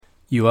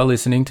You are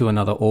listening to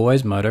another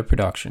Always Moto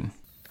production.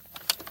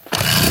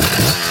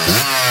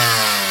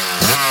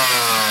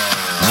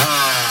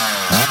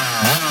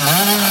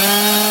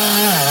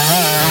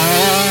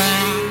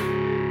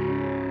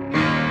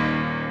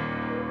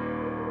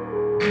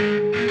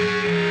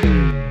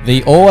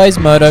 The Always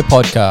Moto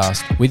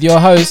podcast with your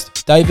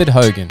host, David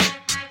Hogan.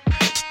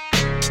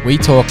 We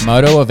talk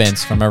moto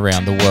events from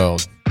around the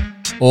world.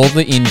 All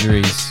the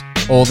injuries,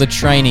 all the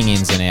training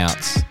ins and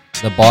outs,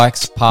 the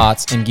bikes,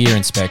 parts and gear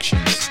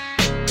inspections.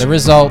 The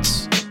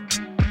results,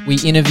 we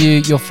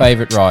interview your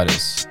favourite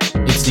riders.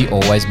 It's the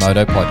Always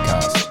Moto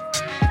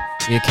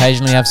podcast. We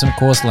occasionally have some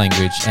coarse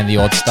language and the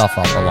odd stuff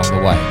up along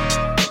the way.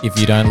 If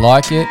you don't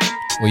like it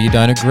or you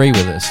don't agree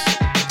with us,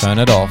 turn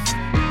it off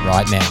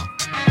right now.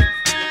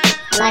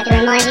 I'd like to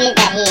remind you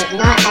that he is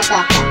not a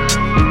doctor.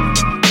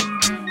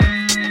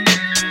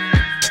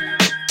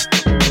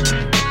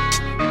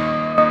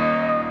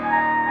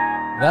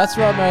 That's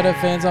right, Moto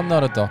fans. I'm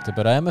not a doctor,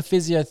 but I am a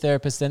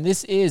physiotherapist, and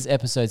this is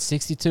episode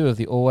 62 of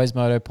the Always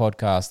Moto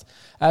podcast.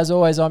 As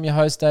always, I'm your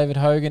host, David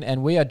Hogan,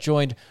 and we are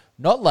joined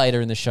not later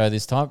in the show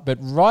this time, but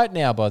right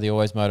now by the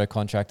Always Moto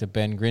contractor,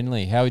 Ben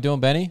Grinley. How are we doing,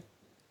 Benny?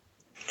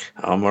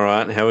 I'm all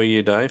right. How are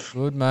you, Dave?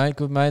 Good, mate.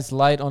 Good, mate. It's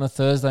late on a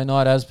Thursday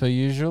night as per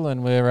usual,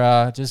 and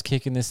we're just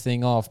kicking this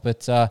thing off.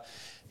 But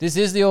this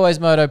is the Always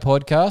Moto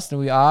podcast,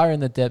 and we are in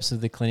the depths of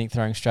the clinic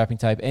throwing strapping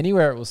tape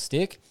anywhere it will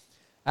stick.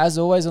 As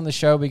always on the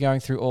show, we're going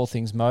through all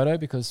things moto,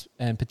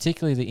 and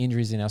particularly the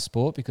injuries in our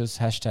sport, because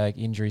hashtag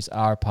injuries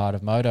are a part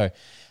of moto.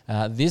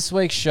 This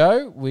week's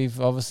show,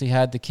 we've obviously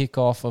had the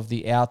kickoff of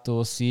the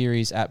outdoor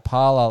series at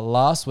Parla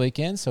last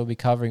weekend, so we'll be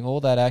covering all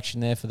that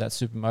action there for that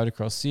Super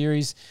Motocross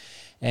series.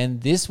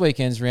 And this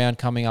weekend's round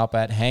coming up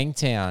at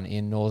Hangtown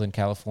in Northern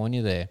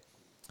California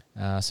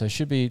there. So it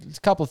should be a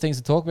couple of things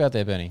to talk about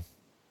there, Benny.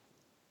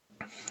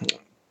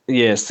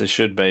 Yes, there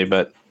should be,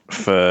 but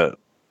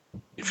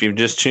if you've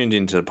just tuned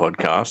into the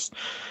podcast,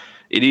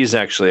 it is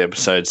actually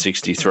episode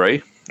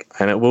 63,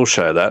 and it will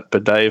show that,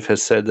 but Dave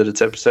has said that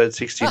it's episode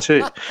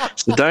 62.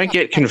 So don't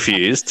get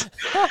confused.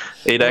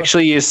 It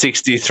actually is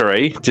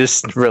 63.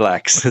 Just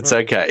relax. It's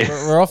okay.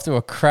 We're off to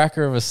a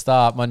cracker of a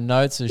start. My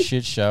notes are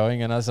shit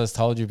showing, and as I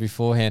told you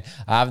beforehand,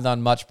 I haven't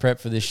done much prep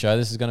for this show.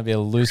 This is going to be a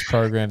loose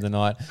program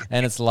tonight,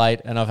 and it's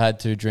late, and I've had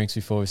 2 drinks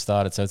before we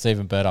started, so it's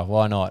even better.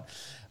 Why not?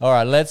 All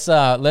right,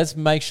 let's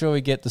make sure we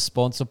get the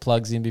sponsor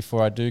plugs in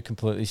before I do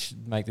completely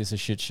make this a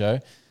shit show.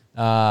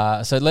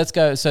 So let's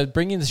go. So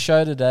bringing the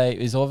show today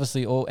is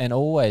obviously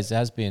always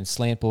has been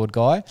Slantboard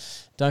Guy.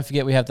 Don't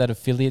forget we have that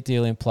affiliate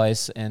deal in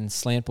place, and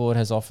Slantboard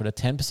has offered a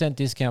 10%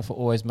 discount for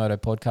Always Moto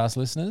podcast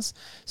listeners.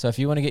 So if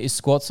you want to get your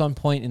squats on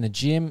point in the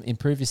gym,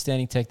 improve your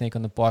standing technique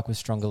on the bike with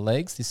stronger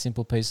legs, this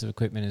simple piece of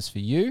equipment is for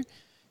you.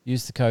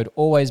 Use the code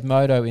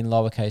ALWAYSMOTO in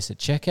lowercase at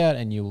checkout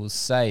and you will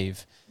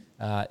save.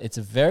 It's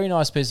a very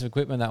nice piece of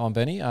equipment, that one,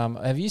 Benny.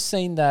 Have you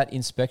seen that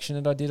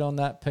inspection that I did on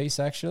that piece,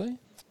 actually?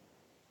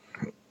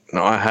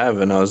 No, I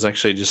have, and I was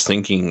actually just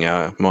thinking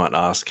I might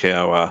ask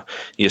how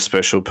your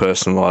special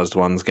personalised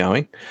one's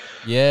going.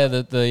 Yeah,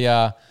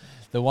 the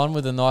one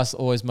with the nice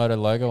Always Moto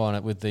logo on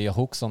it with the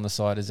hooks on the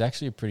side is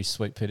actually a pretty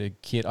sweet bit of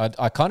kit.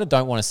 I kind of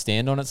don't want to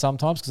stand on it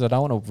sometimes because I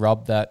don't want to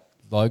rub that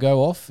logo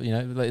off. You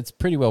know, it's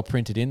pretty well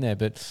printed in there,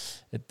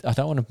 but I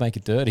don't want to make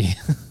it dirty.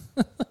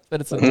 But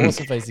it's an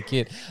awesome piece of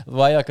kit. The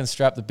way I can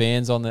strap the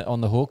bands on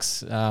the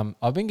hooks,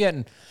 I've been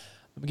getting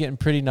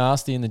pretty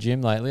nasty in the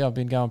gym lately. I've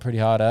been going pretty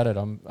hard at it.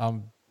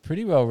 I'm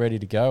pretty well ready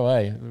to go,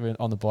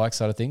 on the bike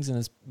side of things, and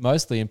it's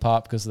mostly in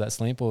part because of that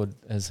slant board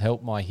has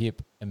helped my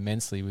hip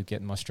immensely with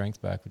getting my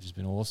strength back, which has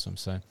been awesome.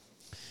 So,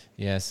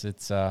 yes,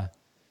 it's the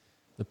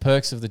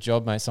perks of the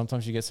job, mate.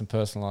 Sometimes you get some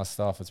personalised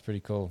stuff. It's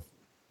pretty cool.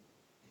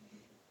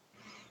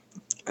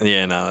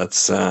 Yeah, no,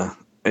 it's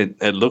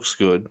it looks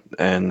good,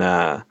 and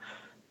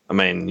I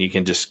mean, you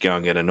can just go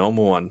and get a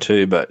normal one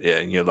too, but yeah,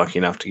 you're lucky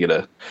enough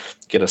to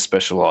get a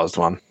specialised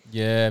one.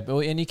 Yeah,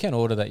 and you can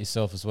order that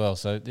yourself as well.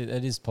 So it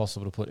is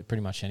possible to put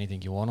pretty much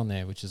anything you want on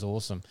there, which is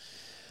awesome.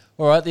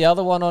 All right, the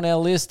other one on our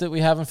list that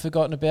we haven't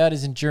forgotten about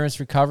is endurance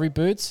recovery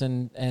boots,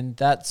 and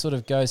that sort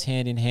of goes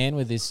hand in hand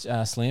with this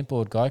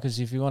Slantboard Guy, because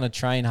if you want to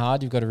train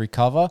hard, you've got to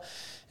recover.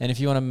 And if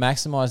you want to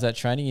maximize that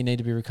training, you need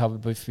to be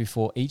recovered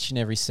before each and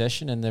every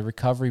session, and the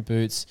recovery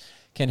boots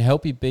can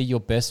help you be your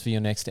best for your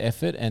next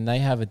effort, and they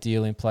have a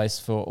deal in place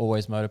for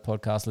Always Moto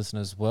podcast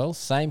listeners as well.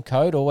 Same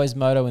code, Always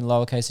Moto in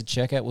lowercase at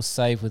checkout, will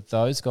save with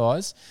those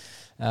guys.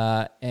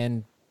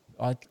 And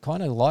I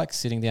kind of like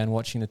sitting down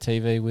watching the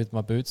TV with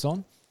my boots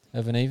on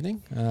of an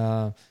evening.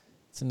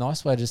 It's a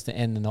nice way just to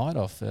end the night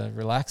off.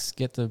 Relax,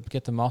 get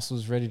the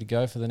muscles ready to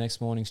go for the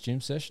next morning's gym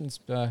session. It's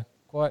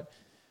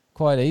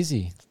quite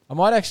easy. I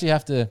might actually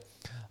have to.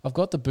 I've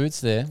got the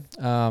boots there.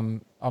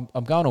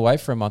 I'm going away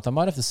for a month. I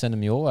might have to send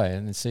them your way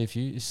and see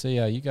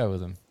how you go with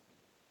them.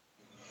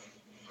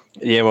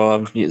 Yeah,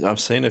 well, I've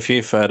seen a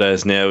few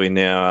photos now in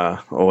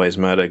our Always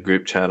Moto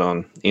group chat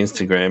on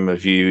Instagram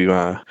of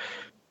you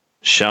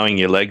showing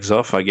your legs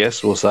off, I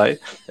guess we'll say,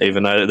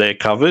 even though they're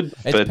covered.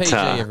 It's PG,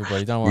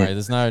 everybody. Don't worry.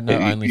 There's no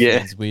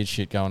OnlyFans weird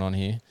shit going on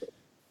here.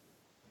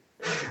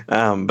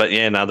 But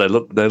yeah, no, they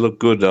look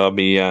good. I'll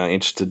be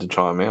interested to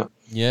try them out.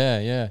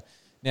 Yeah.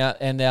 Now,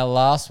 and our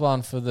last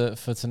one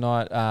for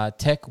tonight,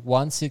 Tech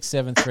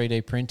 167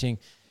 3D printing.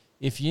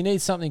 If you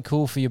need something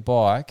cool for your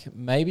bike,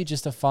 maybe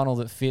just a funnel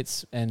that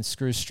fits and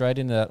screws straight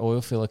into that oil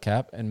filler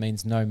cap and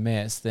means no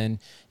mess, then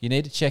you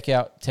need to check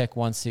out Tech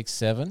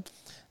 167.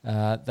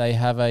 They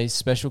have a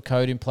special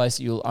code in place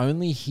that you'll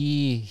only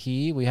hear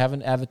here. We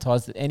haven't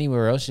advertised it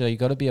anywhere else. You've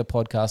got to be a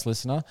podcast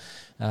listener.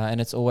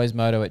 And it's always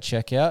Moto at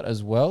checkout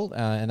as well.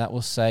 And that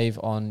will save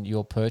on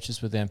your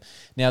purchase with them.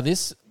 Now,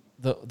 the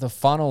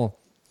funnel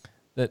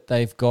that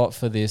they've got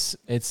for this,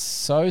 it's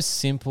so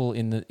simple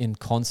in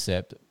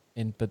concept.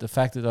 But the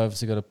fact that they've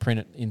obviously got to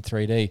print it in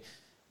 3D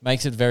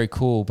makes it very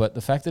cool. But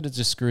the fact that it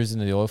just screws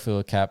into the oil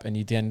filler cap and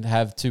you then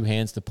have two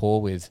hands to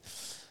pour with,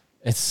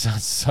 it's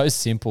so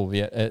simple.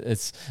 Yeah,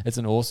 it's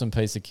an awesome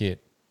piece of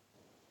kit.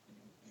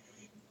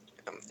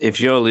 If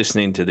you're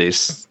listening to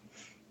this,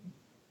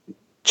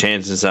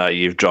 chances are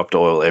you've dropped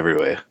oil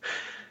everywhere.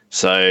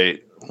 So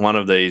one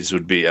of these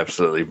would be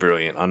absolutely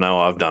brilliant. I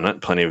know I've done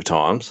it plenty of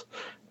times.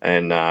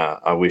 And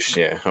I wish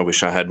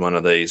I had one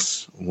of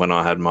these when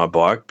I had my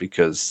bike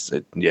because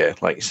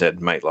like you said,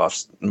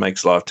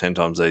 makes life 10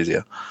 times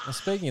easier. Well,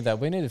 speaking of that,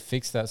 we need to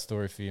fix that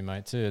story for you,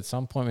 mate, too. At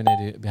some point, we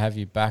need to have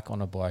you back on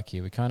a bike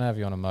here. We can't have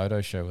you on a moto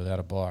show without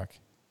a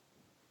bike.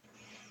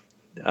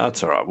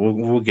 That's all right.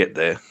 We'll get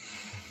there.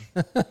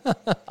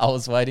 I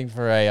was waiting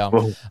for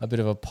a bit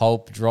of a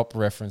pulp drop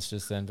reference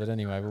just then, but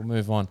anyway, we'll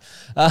move on.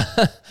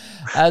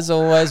 As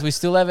always, we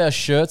still have our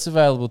shirts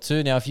available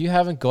too. Now, if you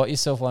haven't got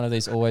yourself one of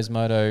these Always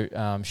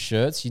Moto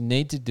shirts, you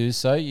need to do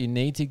so. You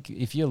need to,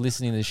 if you're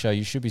listening to the show,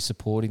 you should be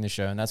supporting the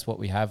show, and that's what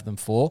we have them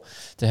for,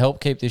 to help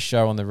keep this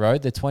show on the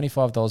road. They're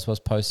 $25 plus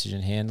postage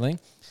and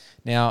handling.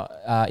 Now,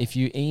 if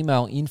you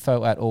email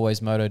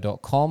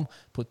info@alwaysmoto.com,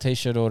 put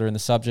t-shirt order in the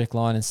subject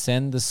line and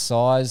send the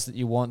size that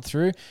you want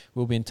through,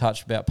 we'll be in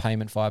touch about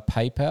payment via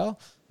PayPal.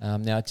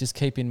 Now, just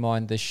keep in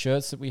mind the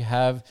shirts that we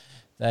have,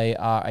 they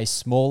are a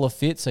smaller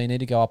fit, so you need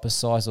to go up a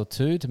size or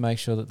two to make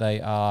sure that they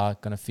are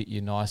going to fit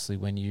you nicely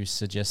when you're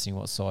suggesting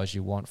what size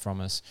you want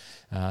from us.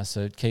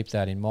 So keep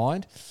that in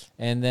mind.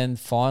 And then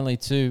finally,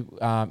 too,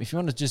 if you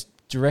want to just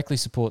directly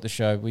support the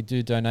show, we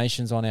do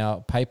donations on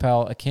our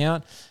PayPal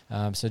account.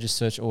 So just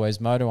search Always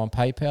Moto on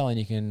PayPal and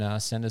you can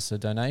send us a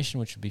donation,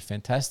 which would be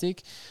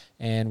fantastic.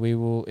 And we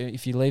will,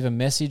 if you leave a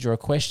message or a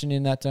question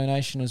in that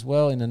donation as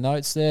well, in the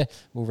notes there,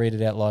 we'll read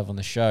it out live on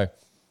the show.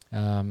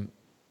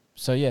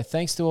 So yeah,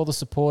 thanks to all the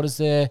supporters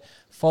there.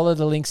 Follow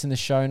the links in the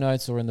show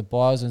notes or in the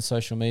bios and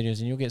social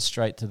medias and you'll get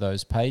straight to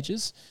those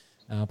pages.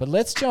 But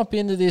let's jump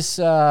into this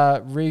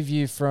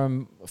review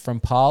from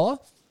Parla.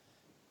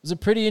 It was a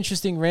pretty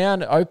interesting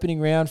round, opening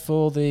round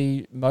for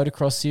the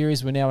motocross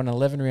series. We're now in an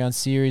 11-round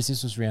series.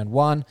 This was round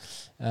one.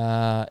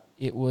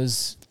 It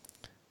was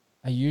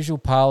a usual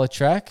Parla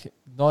track.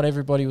 Not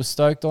everybody was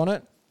stoked on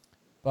it,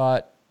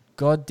 but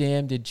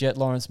goddamn did Jet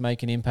Lawrence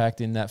make an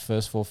impact in that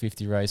first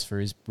 450 race for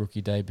his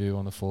rookie debut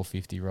on the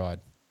 450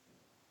 ride.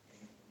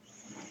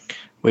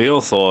 We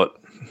all thought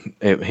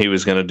he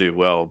was going to do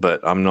well, but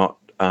I'm not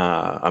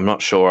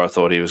sure I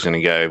thought he was going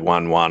to go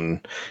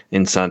 1-1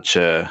 in such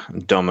a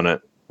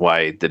dominant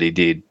way that he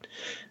did.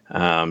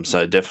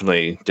 So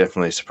definitely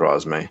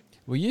surprised me.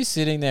 Were you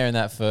sitting there in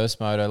that first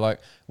moto? Like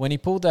when he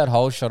pulled that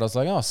hole shot, I was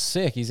like, oh,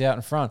 sick, he's out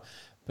in front.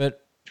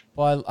 But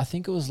by, I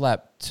think it was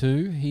lap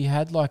 2, he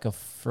had like a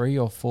 3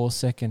 or 4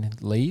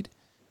 second lead.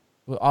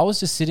 I was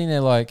just sitting there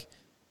like,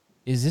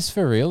 is this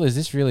for real? Is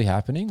this really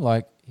happening?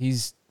 Like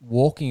he's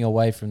walking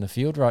away from the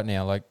field right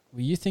now. Like,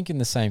 were you thinking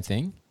the same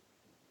thing?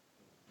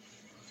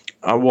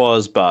 I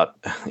was, but,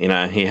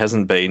 he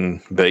hasn't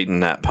been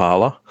beaten at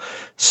Parla,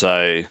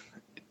 so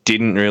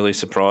didn't really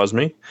surprise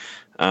me.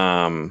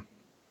 And,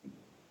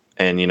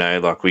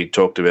 like we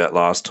talked about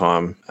last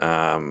time,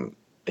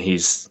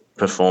 his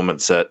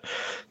performance at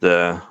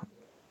the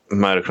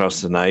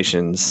Motocross of the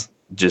Nations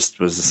just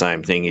was the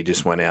same thing. He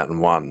just went out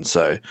and won.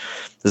 So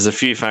there's a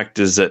few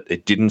factors that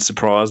it didn't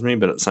surprise me,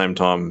 but at the same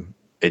time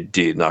it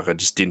did. Like I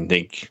just didn't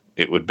think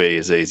it would be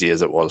as easy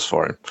as it was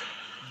for him.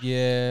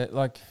 Yeah,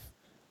 like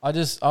I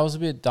was a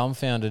bit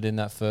dumbfounded in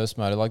that first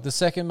moto. Like the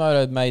second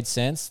moto made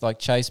sense. Like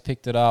Chase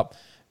picked it up,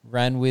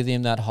 ran with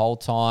him that whole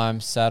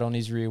time, sat on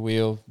his rear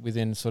wheel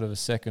within sort of a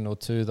second or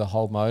two the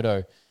whole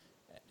moto.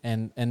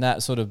 And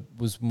that sort of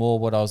was more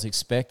what I was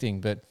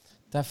expecting. But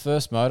that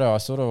first moto, I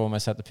sort of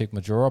almost had to pick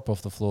my jaw up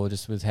off the floor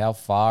just with how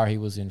far he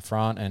was in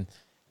front and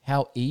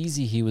how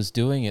easy he was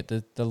doing it.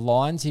 The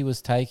lines he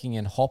was taking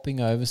and hopping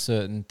over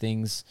certain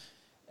things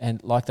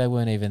and like they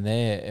weren't even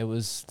there. It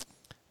was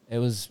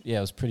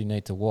pretty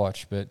neat to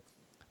watch. But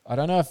I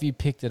don't know if you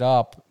picked it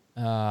up,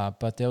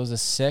 but there was a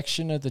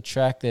section of the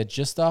track there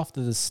just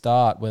after the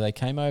start where they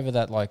came over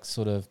that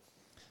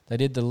they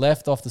did the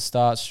left off the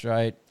start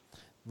straight,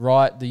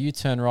 right, the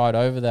U-turn right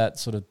over that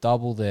sort of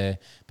double there,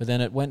 but then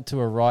it went to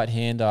a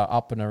right-hander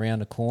up and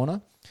around a corner.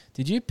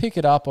 Did you pick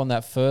it up on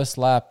that first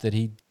lap that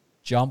he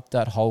jumped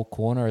that whole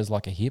corner as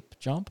like a hip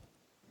jump?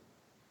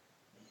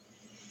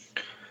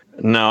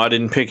 No, I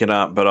didn't pick it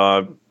up,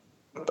 but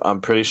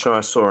I'm pretty sure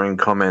I saw in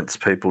comments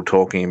people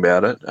talking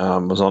about it.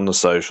 Was on the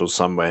socials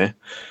somewhere,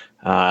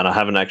 and I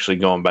haven't actually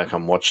gone back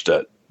and watched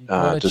it You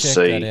got to to check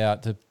that see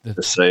out to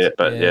see it.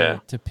 But yeah,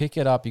 to pick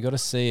it up. You got to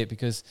see it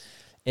because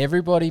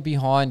everybody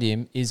behind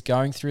him is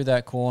going through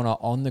that corner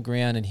on the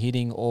ground and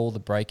hitting all the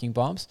braking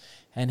bumps,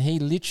 and he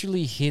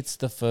literally hits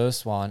the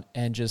first one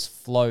and just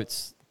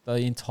floats the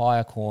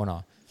entire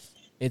corner.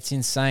 It's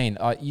insane.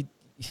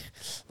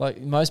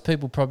 Like most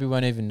people probably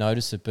won't even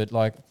notice it, but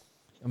like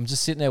I'm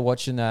just sitting there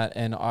watching that,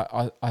 and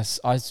I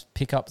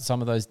pick up some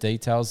of those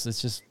details.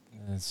 It's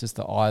just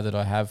the eye that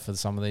I have for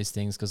some of these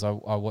things because I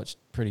watched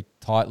pretty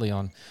tightly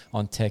on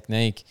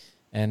technique,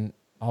 and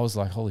I was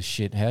like, holy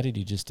shit, how did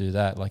he just do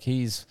that? Like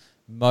he's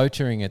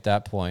motoring at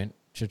that point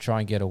to try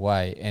and get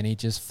away, and he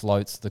just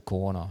floats the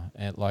corner,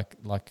 and like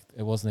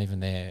it wasn't even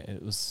there.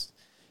 It was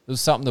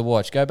something to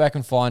watch. Go back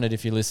and find it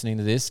if you're listening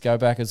to this. Go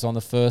back. It's on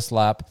the first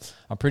lap.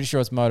 I'm pretty sure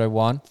it's Moto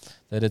 1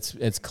 that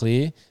it's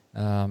clear,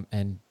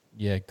 and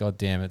yeah,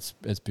 goddamn,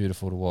 it's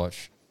beautiful to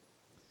watch.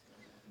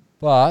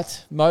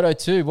 But Moto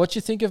 2, what do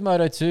you think of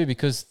Moto 2?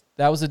 Because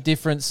that was a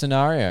different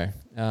scenario.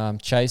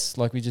 Chase,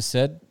 like we just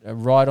said,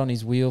 right on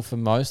his wheel for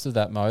most of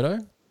that moto.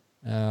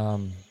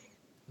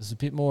 There's a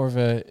bit more of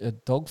a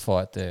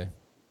dogfight there.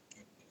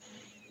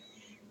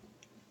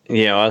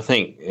 Yeah, I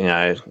think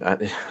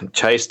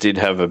Chase did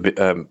have a bit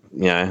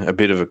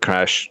of a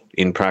crash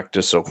in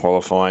practice or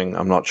qualifying.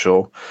 I'm not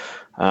sure.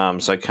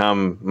 So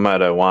come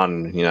Moto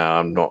 1,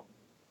 I'm not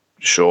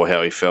sure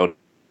how he felt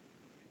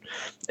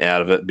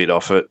out of it, bit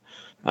off it,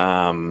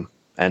 and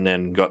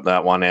then got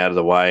that one out of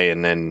the way,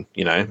 and then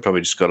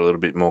probably just got a little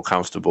bit more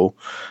comfortable.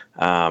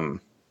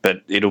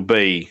 But it'll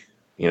be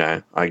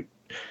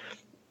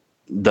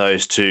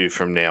those two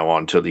from now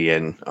on till the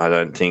end. I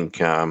don't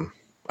think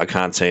I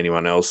can't see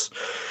anyone else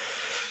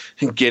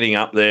getting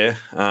up there,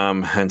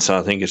 and so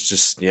I think it's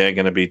just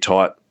going to be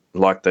tight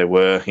like they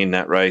were in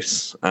that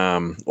race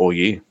all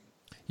year.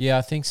 Yeah,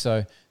 I think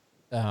so.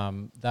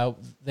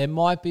 There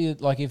might be,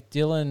 like, if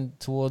Dylan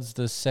towards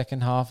the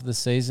second half of the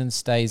season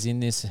stays in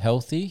this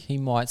healthy, he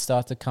might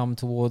start to come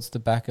towards the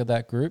back of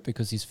that group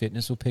because his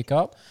fitness will pick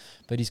up.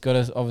 But he's got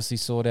to obviously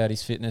sort out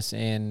his fitness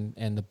and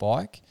the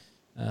bike.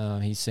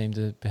 He seemed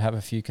to have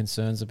a few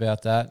concerns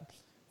about that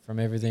from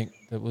everything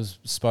that was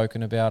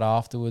spoken about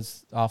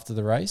afterwards, after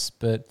the race.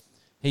 But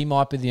he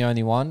might be the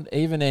only one.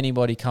 Even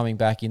anybody coming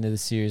back into the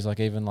series, like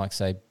even like,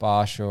 say,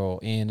 Barsha or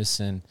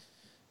Anderson,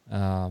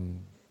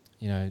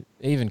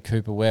 even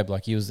Cooper Webb,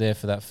 like he was there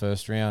for that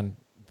first round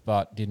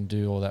but didn't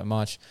do all that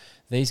much.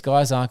 These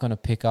guys aren't going to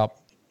pick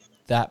up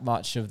that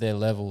much of their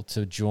level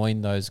to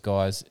join those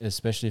guys,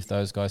 especially if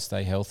those guys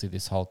stay healthy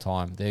this whole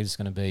time. They're just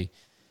going to be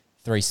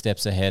 3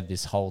 steps ahead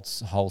this whole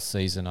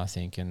season, I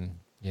think. And,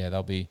 yeah,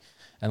 they'll be,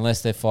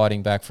 unless they're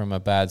fighting back from a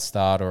bad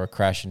start or a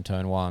crash in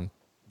turn 1,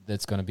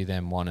 that's going to be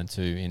them 1 and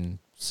 2 in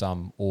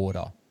some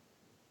order.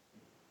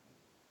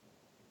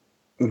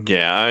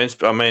 Yeah, it's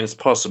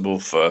possible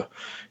for,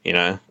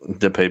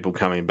 the people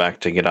coming back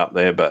to get up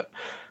there, but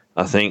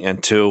I think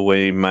until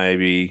we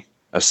maybe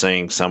are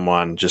seeing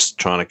someone just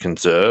trying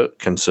to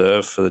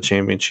conserve for the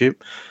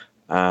championship,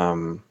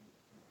 I'm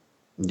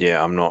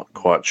not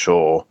quite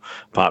sure,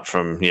 apart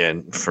from,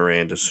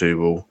 Ferrandis, who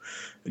will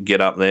get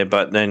up there,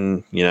 but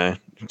then,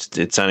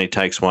 it only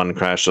takes one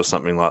crash or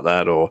something like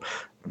that, or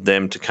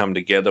them to come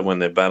together when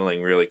they're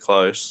battling really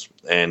close,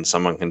 and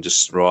someone can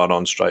just ride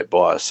on straight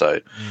by, so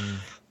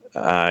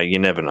you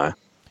never know.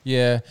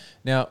 Yeah.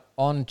 Now,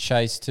 on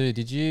Chase too,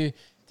 did you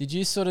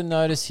sort of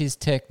notice his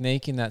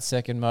technique in that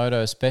second moto,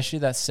 especially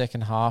that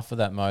second half of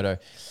that moto?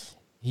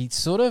 He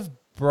sort of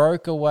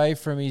broke away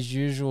from his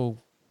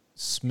usual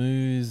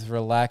smooth,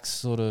 relaxed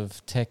sort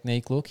of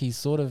technique look. He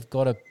sort of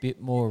got a bit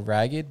more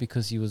ragged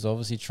because he was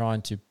obviously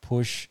trying to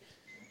push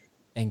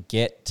and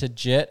get to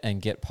Jet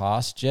and get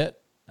past Jet.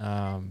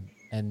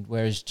 And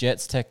whereas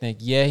Jet's technique,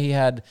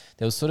 there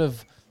was sort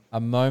of a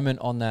moment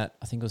on that,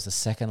 I think it was the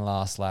second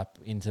last lap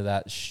into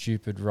that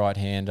stupid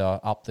right-hander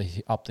up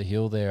the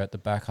hill there at the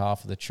back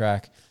half of the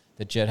track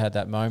that Jet had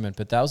that moment.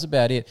 But that was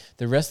about it.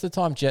 The rest of the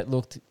time, Jet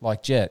looked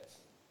like Jet.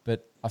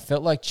 But I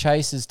felt like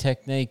Chase's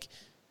technique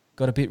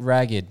got a bit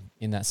ragged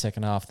in that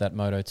second half of that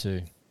Moto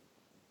 2.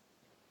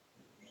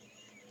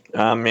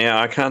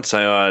 I can't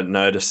say I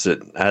noticed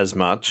it as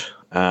much.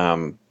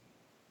 But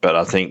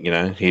I think,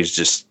 I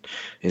just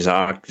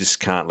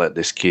can't let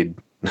this kid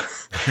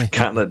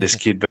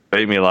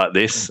beat me like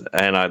this.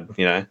 And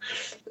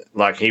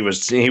he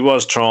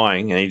was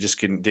trying and he just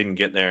didn't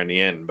get there in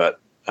the end. But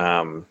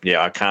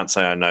I can't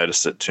say I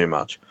noticed it too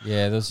much.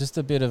 Yeah, there was just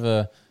a bit of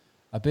a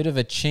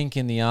chink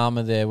in the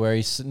armor there where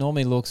he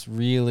normally looks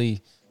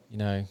really,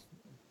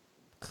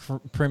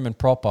 prim and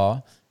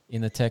proper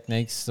in the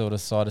techniques sort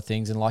of side of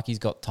things, and like he's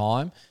got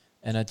time.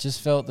 And I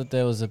just felt that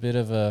there was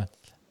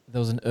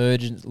an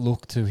urgent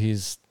look to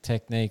his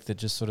technique that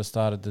just sort of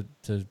started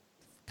to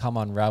come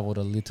unraveled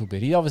a little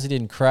bit. He obviously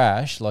didn't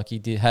crash like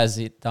he has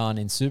it done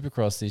in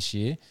Supercross this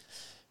year,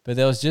 but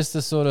there was just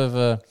a sort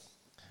of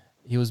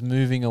he was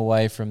moving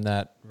away from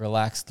that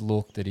relaxed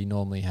look that he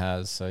normally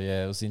has. So,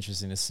 yeah, it was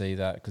interesting to see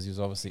that because he was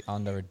obviously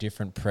under a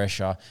different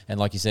pressure. And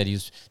like you said, he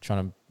was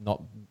trying to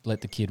not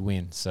let the kid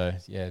win. So,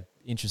 yeah,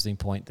 interesting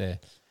point there.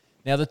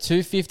 Now, the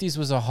 250s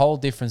was a whole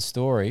different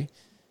story.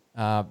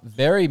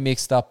 Very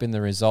mixed up in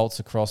the results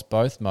across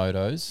both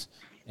motos.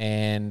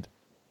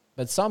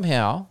 But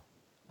somehow,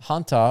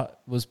 Hunter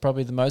was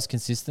probably the most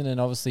consistent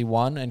and obviously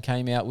won and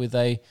came out with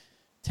a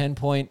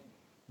 10-point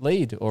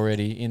lead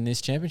already in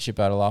this championship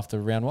battle after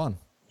round one.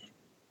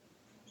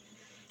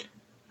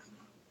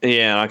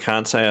 Yeah, I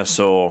can't say I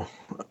saw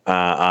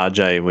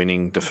RJ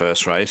winning the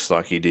first race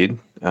like he did.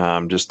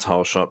 Just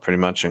whole shot pretty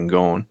much and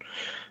gone.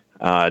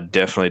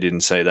 Definitely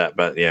didn't see that.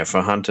 But, yeah,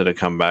 for Hunter to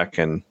come back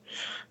and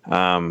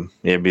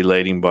be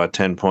leading by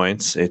 10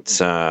 points, it's,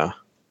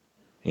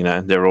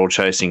 they're all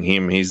chasing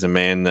him. He's the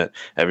man that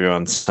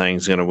everyone's saying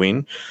is going to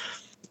win.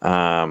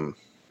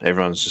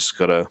 Everyone's just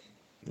got to,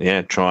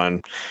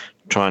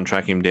 try and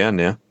track him down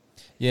now.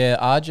 Yeah,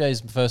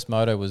 RJ's first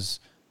moto was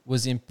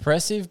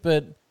impressive,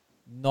 but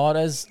not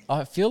as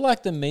I feel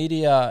like the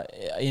media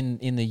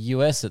in the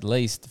US at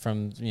least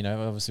from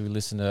obviously we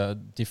listen to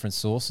different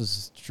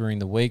sources during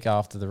the week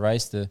after the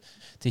race to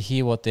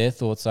hear what their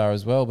thoughts are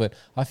as well. But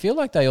I feel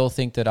like they all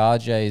think that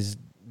RJ's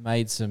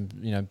made some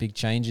big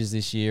changes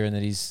this year and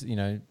that he's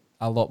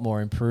a lot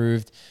more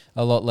improved,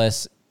 a lot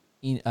less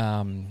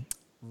taking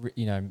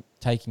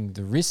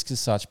the risks as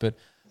such. But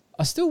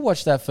I still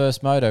watched that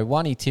first moto.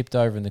 One, he tipped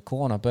over in the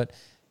corner, but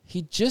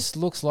he just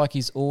looks like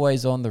he's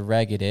always on the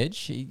ragged edge.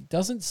 He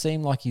doesn't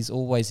seem like he's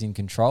always in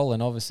control.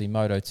 And obviously,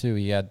 Moto 2,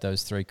 he had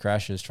those 3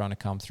 crashes trying to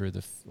come through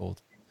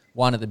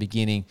one at the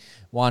beginning,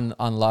 one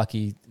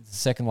unlucky. The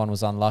second one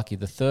was unlucky.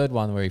 The third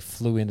one where he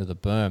flew into the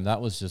berm,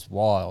 that was just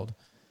wild.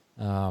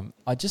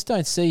 I just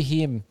don't see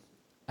him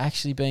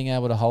actually being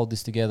able to hold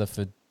this together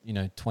for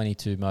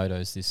 22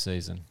 motos this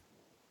season.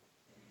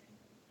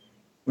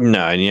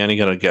 No, and you only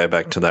got to go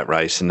back to that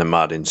race in the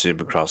mud in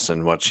Supercross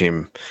and watch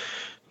him,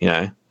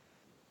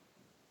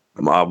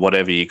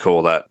 whatever you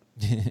call that,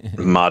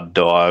 mud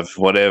dive,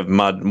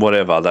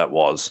 whatever that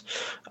was.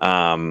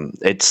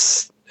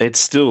 It's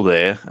still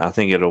there. I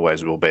think it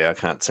always will be. I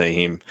can't see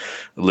him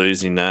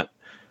losing that.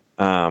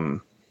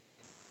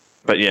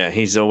 But yeah,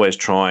 he's always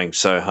trying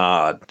so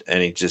hard,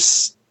 and he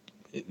just,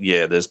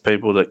 there's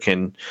people that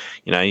can,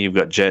 you've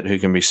got Jet who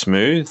can be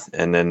smooth,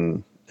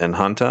 and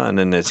Hunter, and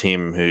then there's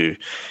him who,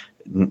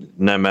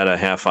 no matter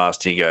how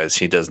fast he goes,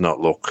 he does not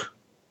look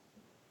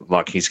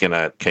like he's going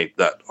to keep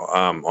that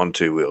on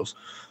 2 wheels.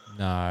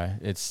 No,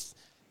 he's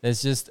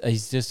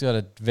just got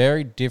a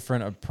very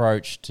different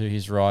approach to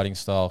his riding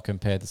style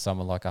compared to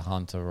someone like a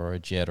Hunter or a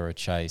Jet or a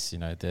Chase.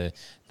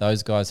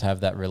 Those guys have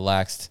that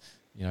relaxed,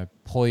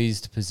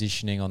 poised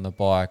positioning on the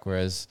bike,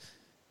 whereas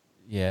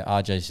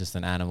RJ's just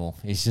an animal.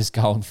 He's just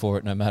going for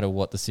it no matter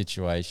what the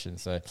situation.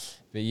 So,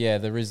 but yeah,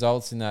 the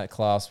results in that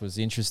class was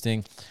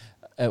interesting.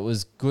 It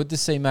was good to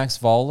see Max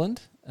Voland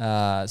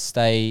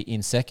stay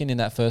in second in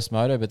that first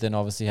moto, but then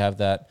obviously have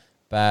that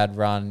bad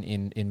run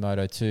in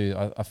Moto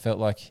 2. I felt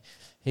like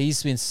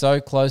he's been so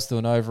close to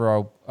an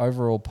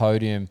overall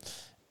podium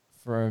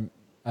for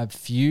a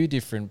few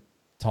different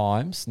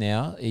times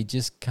now. He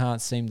just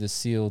can't seem to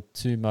seal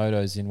 2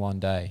 motos in one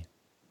day.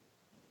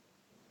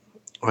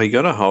 Well, he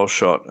got a whole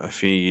shot a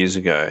few years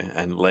ago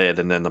and led,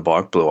 and then the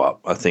bike blew up,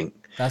 I think.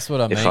 That's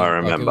what I mean. If I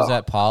remember. Like it was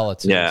at Parla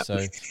too. Yeah. So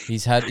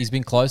he's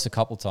been close a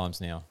couple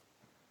times now.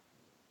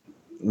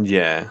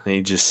 Yeah,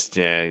 he just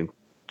can't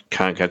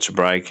catch a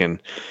break, and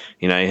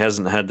he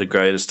hasn't had the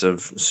greatest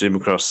of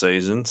Supercross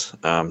seasons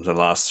the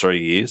last 3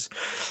 years.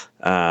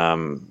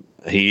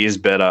 He is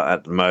better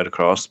at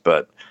motocross,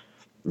 but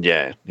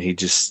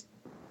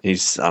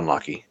he's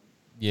unlucky.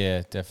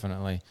 Yeah,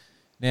 definitely.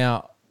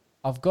 Now,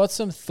 I've got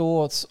some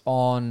thoughts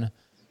on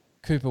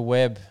Cooper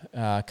Webb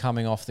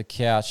coming off the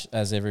couch,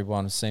 as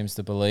everyone seems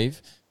to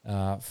believe,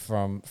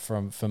 for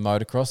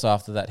motocross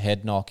after that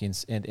head knock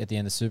at the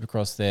end of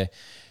Supercross there.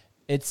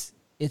 It's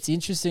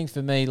interesting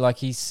for me. Like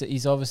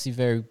he's obviously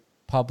very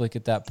public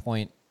at that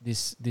point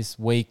this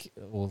week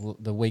or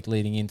the week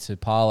leading into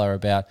Parla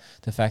about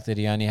the fact that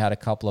he only had a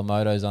couple of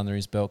motos under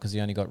his belt because he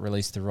only got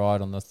released to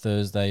ride on the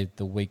Thursday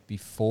the week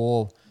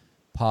before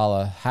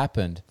Parla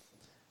happened.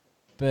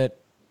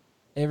 But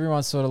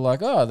everyone's sort of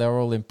like, oh, they were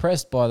all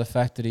impressed by the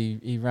fact that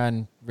he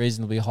ran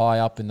reasonably high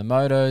up in the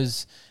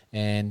motos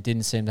and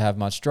didn't seem to have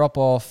much drop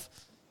off.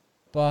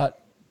 But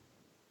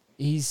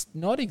he's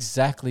not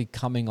exactly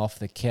coming off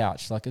the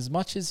couch. Like, as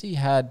much as he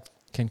had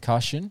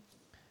concussion,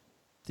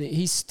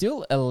 he's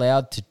still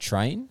allowed to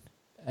train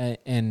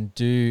and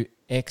do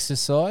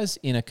exercise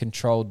in a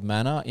controlled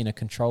manner, in a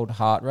controlled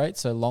heart rate,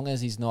 so long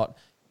as he's not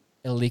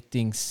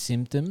eliciting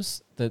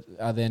symptoms that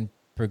are then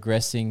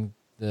progressing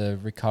the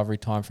recovery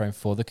timeframe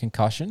for the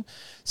concussion.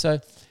 So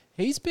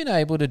he's been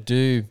able to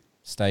do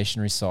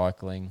stationary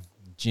cycling,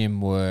 gym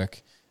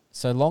work,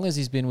 so long as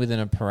he's been within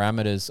the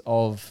parameters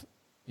of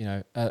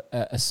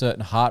a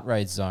certain heart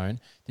rate zone,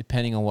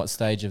 depending on what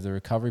stage of the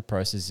recovery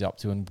process he's up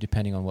to and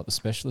depending on what the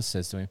specialist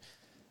says to him.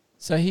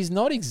 So he's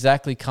not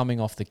exactly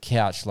coming off the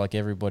couch like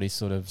everybody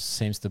sort of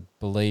seems to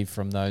believe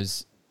from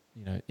those,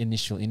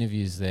 initial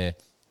interviews there.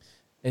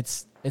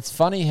 It's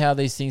funny how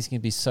these things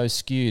can be so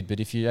skewed, but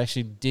if you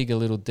actually dig a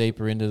little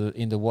deeper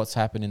into what's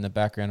happened in the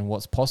background and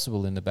what's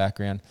possible in the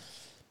background,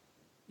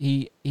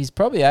 he's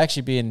probably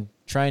actually been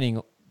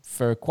training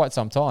for quite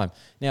some time.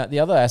 Now, the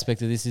other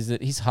aspect of this is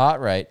that his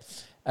heart rate,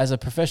 as a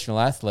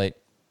professional athlete,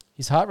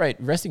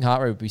 resting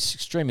heart rate would be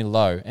extremely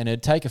low, and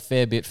it'd take a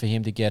fair bit for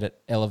him to get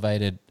it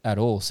elevated at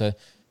all. So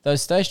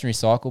those stationary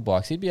cycle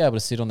bikes, he'd be able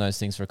to sit on those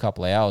things for a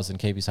couple of hours and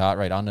keep his heart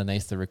rate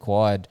underneath the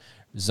required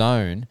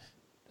zone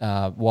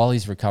while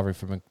he's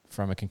recovering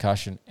from a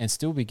concussion, and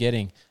still be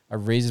getting a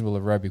reasonable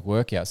aerobic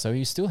workout. So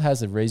he still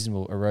has a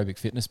reasonable aerobic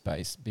fitness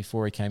base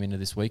before he came into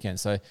this weekend.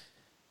 So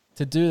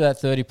to do that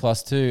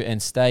 30+2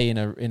 and stay in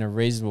a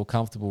reasonable,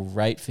 comfortable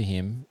rate for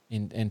him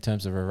in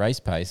terms of a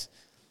race pace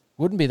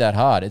wouldn't be that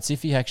hard. It's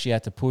if he actually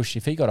had to push,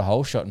 if he got a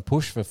hole shot and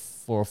pushed for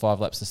 4 or 5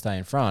 laps to stay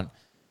in front,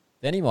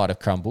 then he might have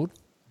crumbled.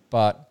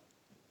 But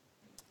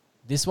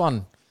this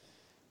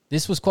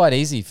was quite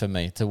easy for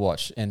me to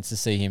watch and to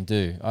see him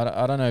do.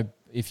 I don't know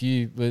if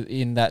you were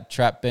in that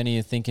trap, Benny,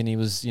 and thinking he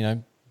was,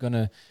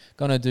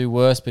 gonna do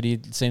worse, but he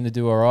seemed to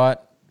do all right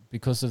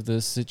because of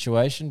the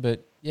situation.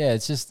 But yeah,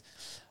 it's just,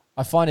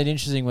 I find it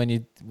interesting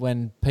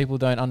when people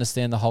don't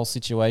understand the whole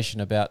situation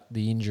about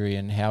the injury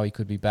and how he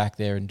could be back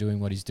there and doing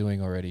what he's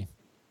doing already.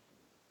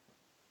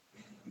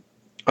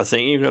 I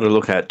think you've got to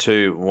look at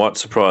too, what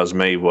surprised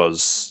me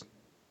was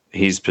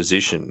his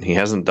position. He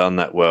hasn't done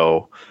that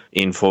well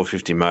in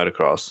 450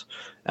 motocross,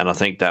 and I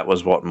think that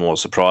was what more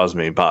surprised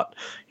me. But,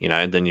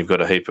 then you've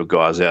got a heap of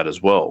guys out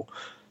as well.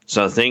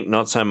 So I think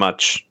not so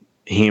much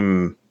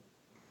him,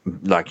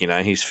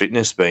 his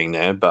fitness being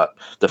there, but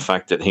the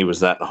fact that he was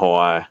that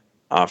high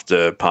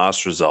after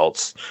past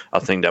results. I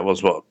think that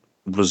was what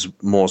was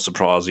more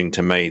surprising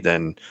to me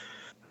than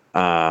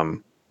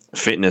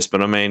fitness.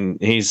 But I mean,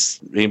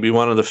 he'd be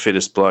one of the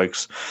fittest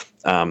blokes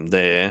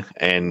there,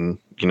 and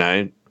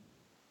his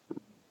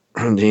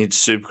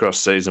Supercross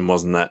season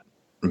wasn't that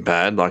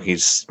bad. Like,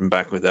 he's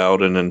back with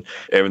Eldon and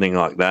everything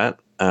like that,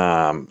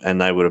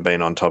 and they would have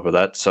been on top of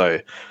that.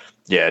 So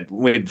yeah,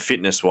 with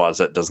fitness wise,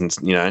 that doesn't,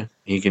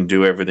 he can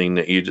do everything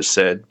that you just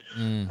said.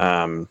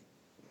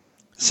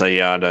 So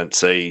yeah, I don't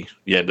see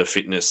the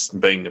fitness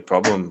being the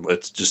problem.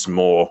 It's just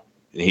more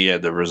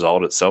the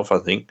result itself, I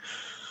think.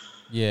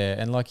 Yeah,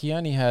 and he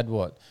only had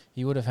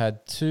he would have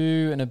had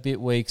 2 and a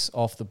bit weeks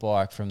off the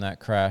bike from that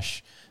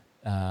crash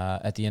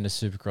at the end of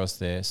Supercross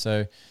there.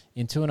 So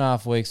in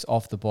 2.5 weeks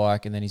off the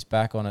bike, and then he's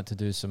back on it to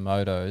do some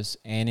motos,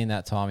 and in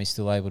that time he's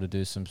still able to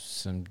do some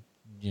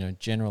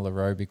general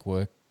aerobic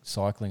work,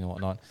 cycling and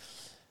whatnot.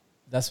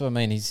 That's what I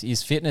mean.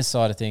 His fitness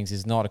side of things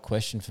is not a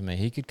question for me.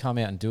 He could come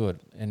out and do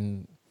it.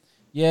 And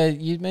yeah,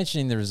 you're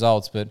mentioning the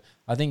results, but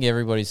I think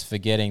everybody's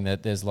forgetting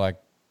that there's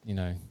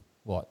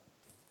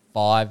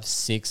 5,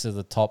 6 of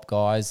the top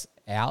guys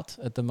out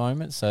at the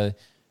moment. So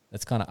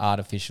that's kind of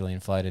artificially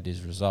inflated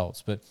his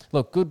results. But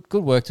look, good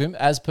work to him.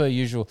 As per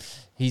usual,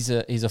 he's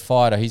a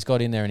fighter. He's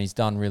got in there and he's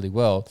done really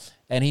well.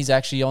 And he's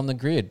actually on the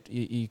grid.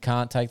 You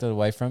can't take that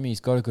away from him. He's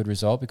got a good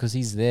result because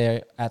he's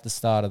there at the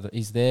start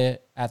he's there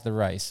at the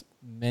race.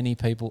 Many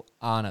people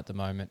aren't at the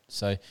moment.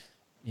 So,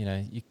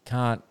 you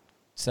can't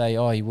say,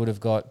 he would have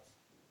got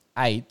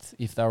 8th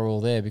if they were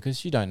all there,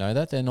 because you don't know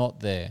that. They're not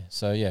there.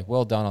 So yeah,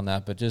 well done on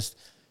that. But just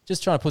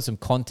trying to put some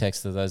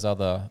context to those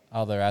other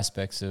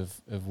aspects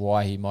of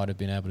why he might have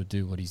been able to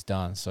do what he's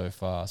done so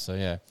far. So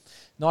yeah,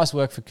 nice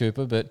work for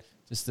Cooper, but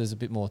just there's a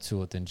bit more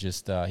to it than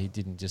just he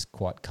didn't just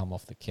quite come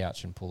off the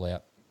couch and pull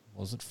out.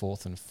 Was it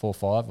 4th and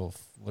 4-5 or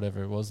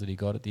whatever it was that he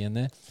got at the end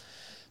there?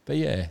 But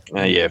yeah,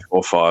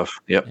 4-5.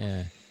 Yep.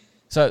 Yeah.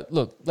 So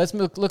look, let's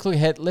look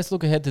ahead. Let's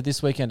look ahead to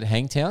this weekend at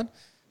Hangtown.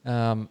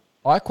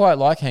 I quite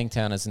like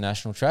Hangtown as a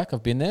national track.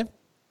 I've been there,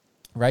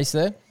 raced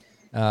there.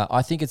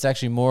 I think it's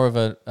actually more of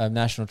a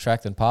national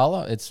track than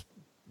Parla. It's,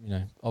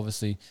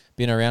 obviously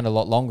been around a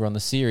lot longer on the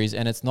series,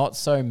 and it's not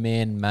so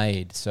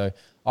man-made. So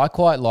I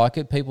quite like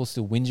it. People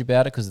still whinge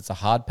about it because it's a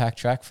hard pack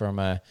track from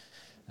an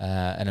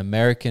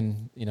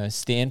American,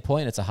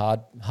 standpoint. It's a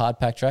hard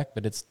pack track,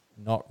 but it's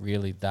not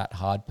really that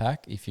hard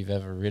pack if you've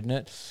ever ridden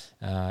it.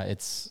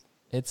 It's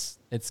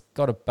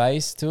got a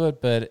base to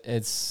it, but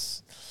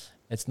it's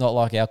not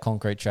like our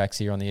concrete tracks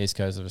here on the east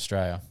coast of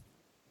Australia.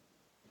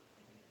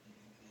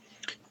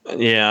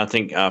 Yeah, I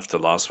think after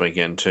last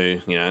weekend too,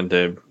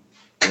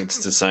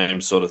 it's the same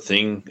sort of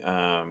thing.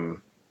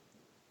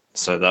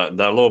 So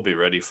they'll all be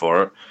ready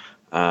for it.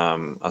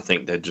 I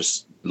think they're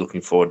just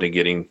looking forward to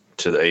getting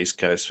to the east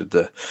coast with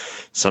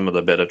some of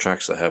the better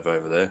tracks they have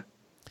over there.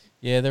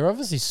 Yeah, they're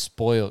obviously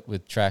spoilt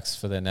with tracks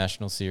for their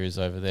national series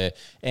over there,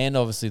 and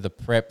obviously the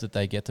prep that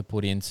they get to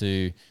put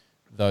into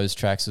those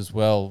tracks as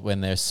well.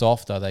 When they're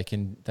softer, they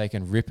can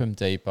rip them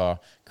deeper,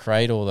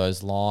 create all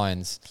those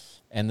lines,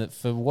 and that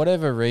for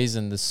whatever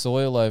reason, the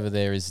soil over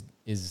there is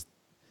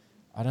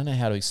I don't know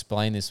how to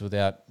explain this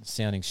without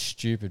sounding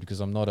stupid, because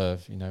I'm not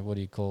what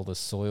do you call the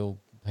soil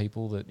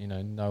people that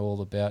know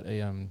all about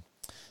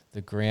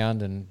the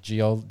ground and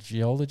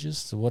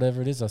geologists or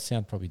whatever it is. I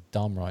sound probably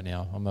dumb right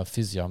now. I'm a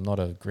physio. I'm not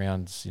a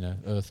ground,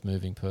 earth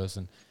moving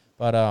person.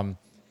 But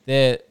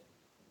their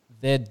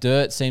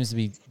dirt seems to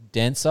be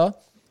denser.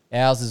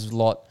 Ours is a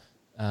lot.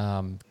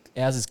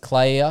 Ours is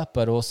clayer,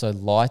 but also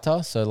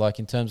lighter. So, like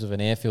in terms of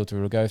an air filter,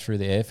 it'll go through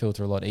the air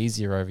filter a lot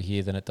easier over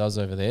here than it does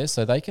over there.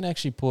 So they can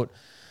actually put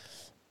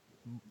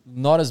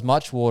not as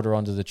much water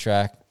onto the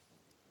track,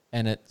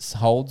 and it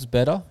holds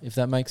better, if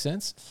that makes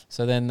sense.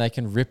 So then they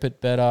can rip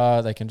it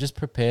better. They can just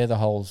prepare the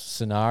whole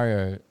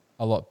scenario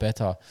a lot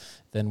better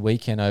than we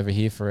can over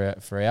here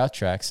for our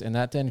tracks, and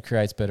that then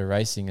creates better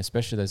racing,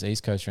 especially those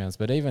East Coast rounds.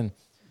 But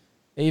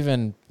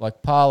even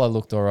like Parla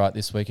looked all right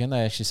this weekend. They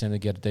actually seem to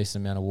get a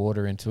decent amount of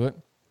water into it.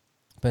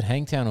 But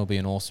Hangtown will be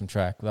an awesome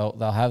track.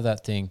 They'll have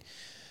that thing,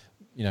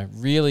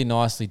 really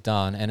nicely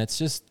done. And it's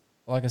just,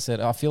 like I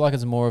said, I feel like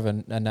it's more of a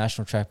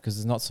national track because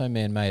it's not so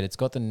man-made. It's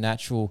got the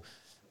natural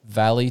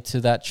valley to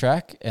that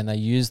track, and they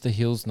use the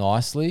hills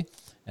nicely,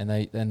 and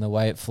the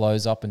way it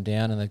flows up and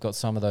down, and they've got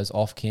some of those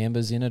off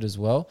cambers in it as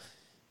well.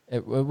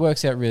 It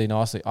works out really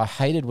nicely. I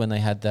hated when they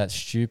had that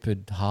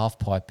stupid half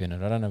pipe in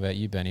it. I don't know about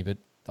you, Benny, but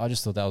I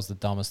just thought that was the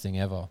dumbest thing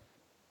ever.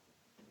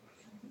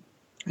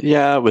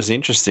 Yeah, it was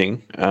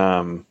interesting.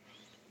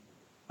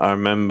 I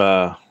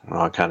remember,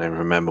 I can't even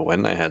remember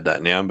when they had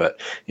that now,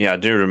 but yeah, I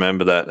do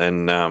remember that.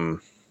 And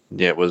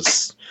there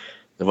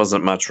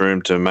wasn't much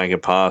room to make a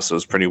pass. It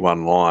was pretty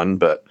one line,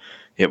 but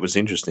it was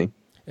interesting.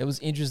 It was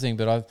interesting,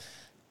 but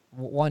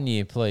 1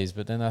 year, please.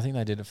 But then I think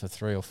they did it for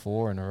 3 or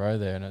 4 in a row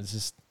there, and it's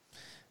just,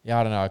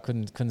 I don't know. I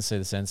couldn't see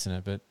the sense in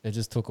it, but it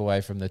just took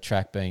away from the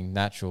track being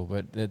natural.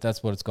 But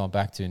that's what it's gone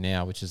back to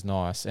now, which is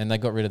nice. And they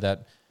got rid of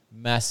that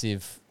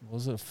massive,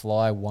 was it a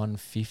fly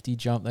 150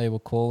 jump they were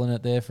calling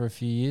it there for a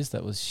few years?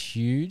 That was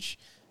huge,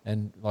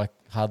 and like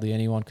hardly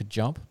anyone could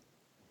jump.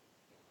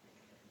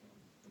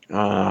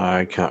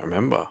 I can't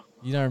remember.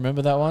 You don't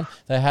remember that one?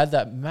 They had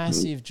that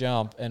massive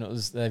jump, and it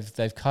was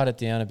they've cut it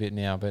down a bit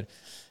now, but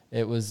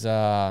it was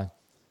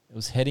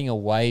heading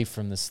away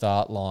from the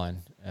start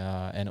line,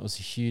 and it was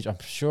huge. I'm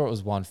sure it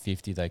was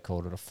 150. They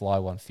called it a fly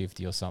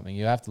 150 or something.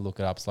 You have to look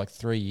it up. It's like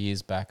 3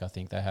 years back, I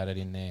think they had it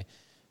in there.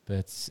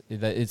 But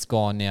it's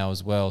gone now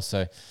as well.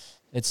 So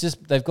it's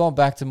just they've gone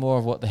back to more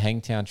of what the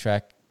Hangtown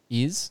track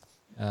is.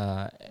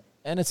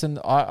 And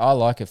I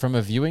like it. From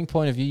a viewing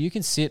point of view, you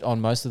can sit on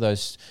most of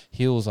those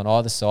hills on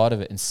either side of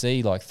it and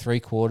see like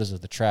 3/4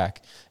 of the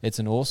track. It's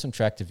an awesome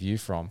track to view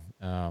from.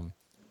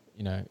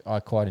 I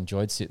quite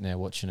enjoyed sitting there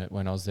watching it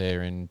when I was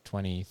there in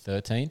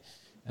 2013.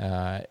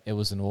 It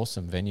was an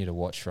awesome venue to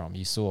watch from.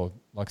 You saw,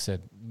 like I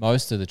said,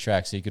 most of the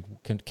track, so you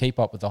could keep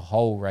up with the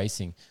whole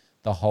racing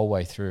the whole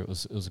way through. It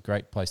was a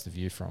great place to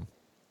view from.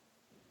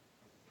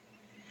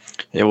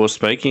 Yeah, well,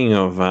 speaking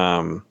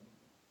of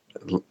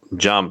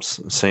jumps,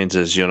 since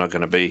as you're not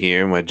going to be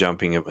here and we're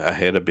jumping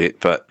ahead a bit,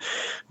 but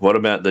what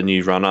about the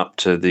new run-up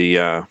to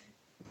the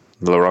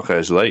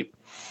Larocco's Leap?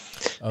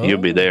 Oh. You'll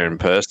be there in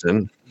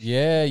person.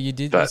 Yeah, you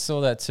did. I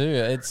saw that too.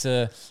 It's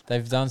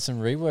they've done some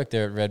rework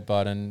there at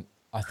Redbud, and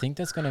I think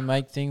that's going to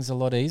make things a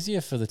lot easier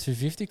for the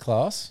 250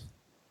 class.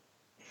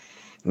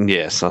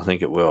 Yes, I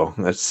think it will.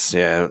 It's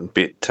a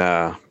bit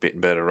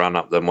better run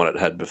up than what it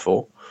had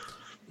before.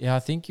 Yeah, I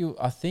think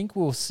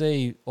we'll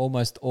see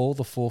almost all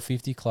the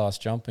 450 class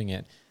jumping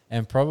it,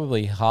 and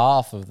probably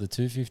half of the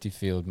 250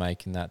 field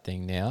making that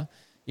thing now,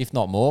 if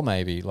not more,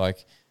 maybe.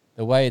 Like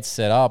the way it's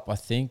set up, I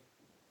think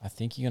you're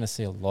going to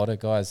see a lot of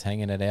guys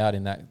hanging it out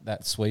in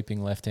that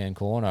sweeping left hand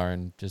corner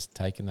and just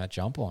taking that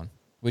jump on,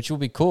 which will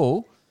be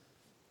cool.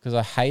 Because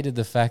I hated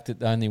the fact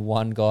that only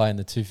one guy in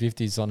the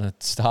 250s on a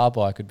star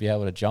bike would be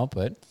able to jump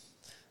it,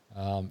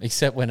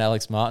 except when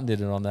Alex Martin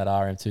did it on that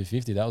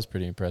RM250. That was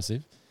pretty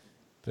impressive.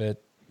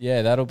 But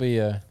yeah, that'll be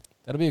a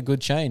good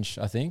change,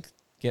 I think,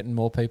 getting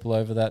more people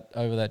over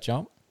that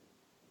jump.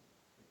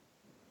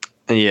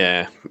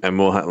 Yeah, and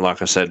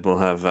like I said, we'll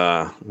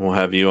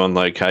have you on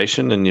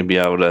location, and you'll be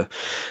able to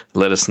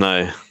let us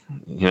know.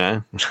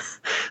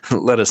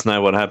 Let us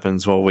know what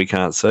happens while we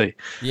can't see.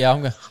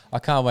 Yeah, I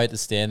can't wait to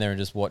stand there and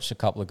just watch a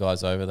couple of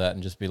guys over that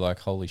and just be like,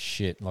 holy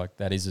shit, like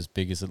that is as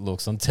big as it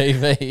looks on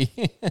TV.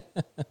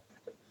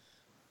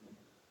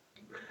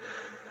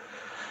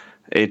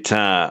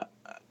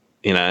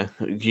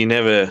 You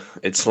never,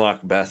 it's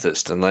like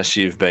Bathurst, unless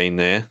you've been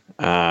there,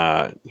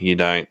 you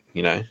don't,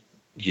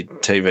 your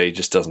TV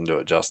just doesn't do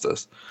it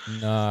justice.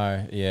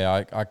 No,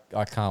 yeah,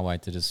 I can't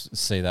wait to just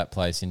see that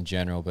place in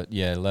general, but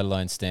yeah, let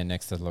alone stand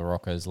next to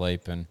Larocco's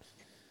Leap. And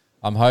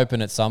I'm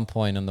hoping at some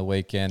point on the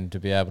weekend to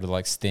be able to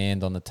like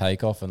stand on the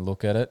takeoff and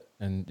look at it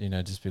and,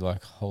 just be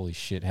like, holy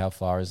shit, how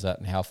far is that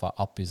and how far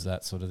up is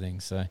that sort of thing.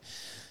 So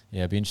yeah,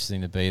 it'd be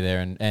interesting to be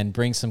there and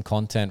bring some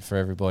content for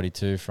everybody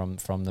too from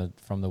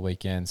the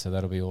weekend. So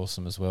that'll be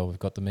awesome as well. We've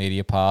got the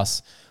media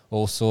pass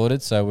all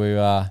sorted, so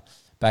we're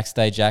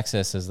backstage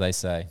access, as they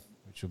say,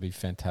 which will be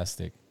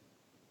fantastic.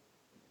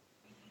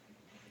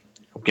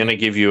 I'm going to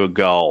give you a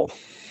goal.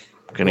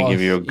 Here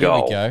we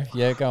go.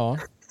 Yeah, go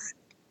on.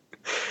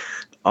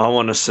 I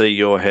want to see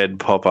your head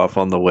pop up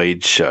on the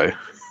Weed Show.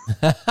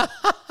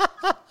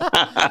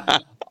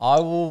 I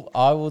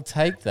will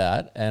take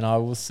that, and I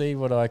will see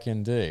what I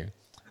can do.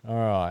 All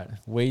right,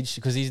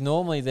 because he's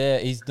normally there.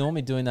 He's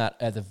normally doing that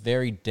at the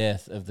very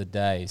death of the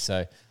day.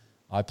 So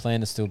I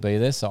plan to still be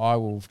there. So I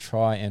will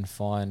try and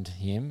find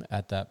him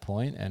at that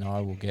point, and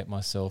I will get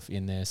myself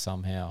in there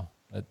somehow.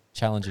 A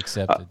challenge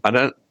accepted.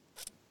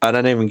 I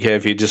don't even care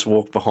if you just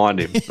walk behind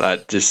him.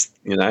 Like, just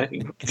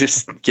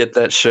just get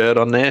that shirt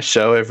on there,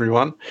 show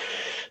everyone,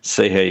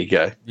 see how you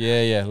go.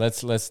 Yeah.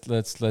 Let's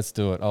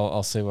do it.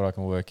 I'll see what I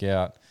can work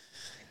out.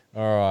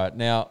 All right,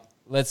 now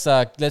let's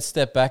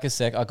step back a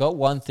sec. I got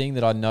one thing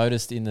that I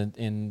noticed in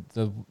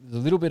the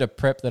little bit of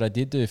prep that I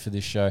did do for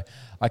this show.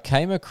 I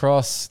came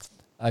across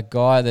a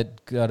guy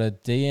that got a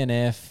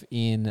DNF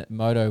in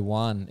Moto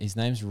 1. His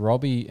name's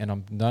Robbie, and I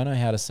don't know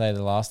how to say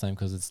the last name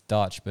because it's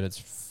Dutch, but it's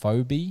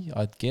Phoebe,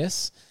 I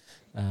guess.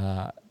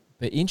 But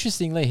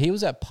interestingly, he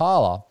was at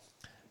Parla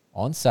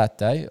on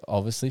Saturday,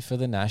 obviously for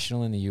the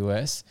National in the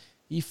US.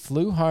 He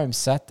flew home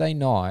Saturday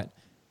night,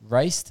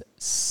 raced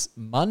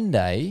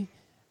Monday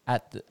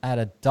at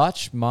a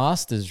Dutch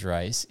Masters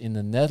race in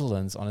the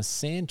Netherlands on a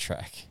sand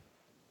track.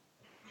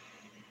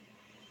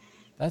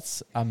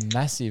 That's a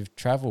massive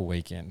travel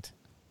weekend.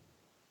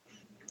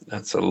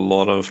 That's a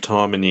lot of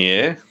time in the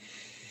air.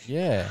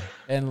 Yeah,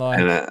 and like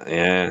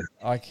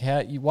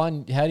how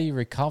do you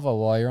recover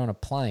while you're on a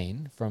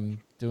plane from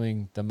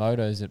doing the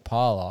motos at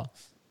Parla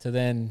to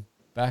then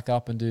back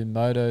up and do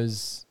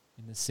motos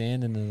in the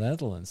sand in the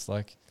Netherlands?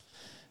 Like,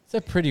 it's a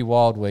pretty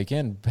wild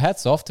weekend.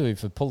 Hats off to him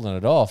for pulling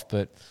it off,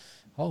 but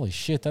holy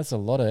shit, that's a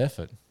lot of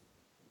effort.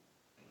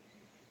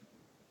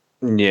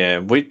 Yeah,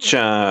 which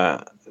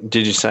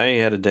did you say he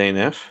had a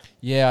DNF?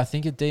 Yeah, I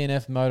think a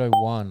DNF Moto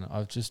 1.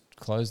 I've just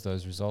closed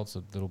those results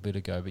a little bit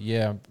ago. But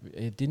yeah,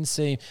 it didn't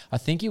seem... I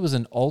think he was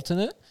an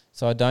alternate,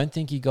 so I don't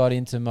think he got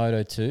into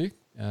Moto 2.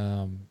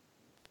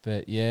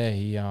 But yeah,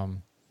 he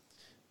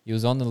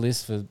was on the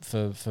list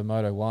for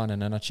Moto 1,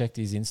 and then I checked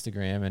his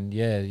Instagram, and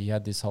yeah, he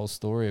had this whole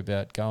story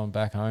about going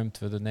back home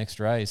for the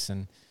next race,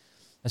 and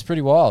that's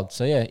pretty wild.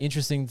 So yeah,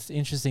 interesting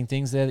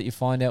things there that you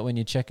find out when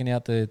you're checking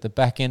out the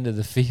back end of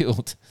the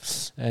field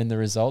and the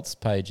results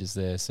pages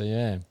there. So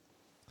yeah.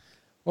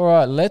 All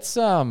right, let's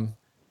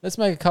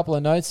make a couple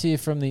of notes here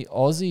from the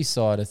Aussie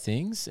side of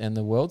things and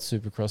the World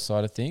Supercross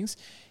side of things.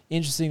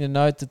 Interesting to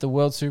note that the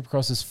World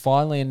Supercross has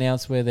finally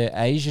announced where their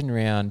Asian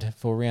round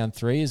for round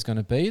 3 is going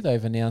to be.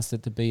 They've announced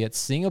it to be at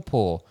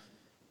Singapore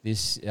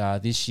this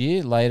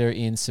year, later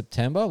in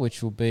September,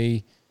 which will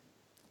be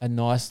a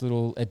nice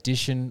little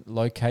addition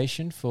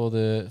location for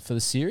the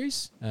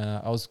series.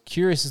 I was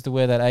curious as to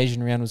where that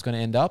Asian round was going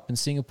to end up, and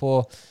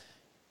Singapore,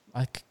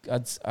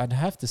 I'd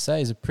have to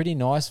say, is a pretty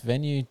nice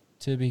venue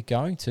to be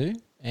going to,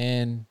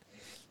 and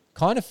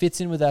kind of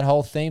fits in with that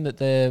whole theme that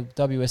the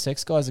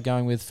WSX guys are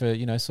going with for,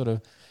 sort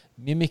of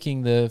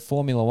mimicking the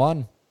Formula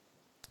One,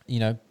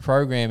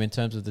 program in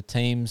terms of the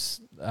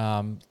teams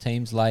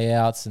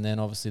layouts, and then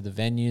obviously the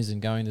venues,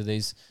 and going to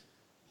these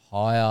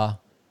higher,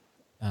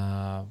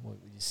 what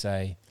would you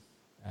say,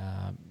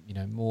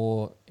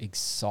 more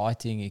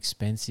exciting,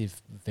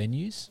 expensive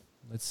venues,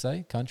 let's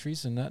say,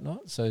 countries and that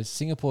not. So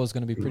Singapore is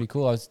going to be pretty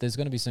cool. There's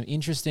going to be some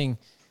interesting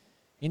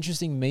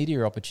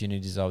media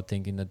opportunities, I would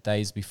think, in the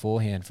days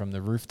beforehand from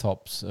the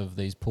rooftops of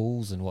these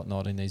pools and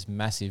whatnot in these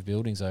massive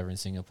buildings over in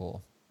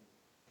Singapore.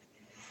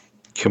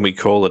 Can we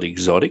call it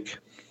exotic?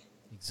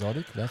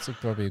 Exotic? That's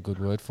probably a good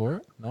word for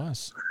it.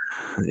 Nice.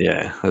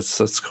 Yeah,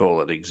 let's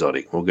call it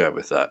exotic. We'll go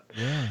with that.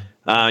 Yeah.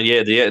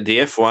 The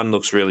F1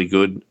 looks really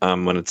good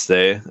when it's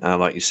there.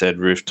 Like you said,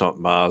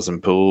 rooftop bars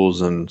and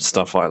pools and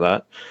stuff like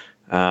that.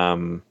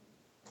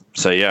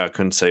 So yeah, I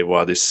couldn't see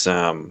why this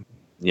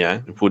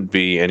it would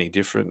be any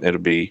different. It'll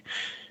be,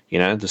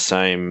 the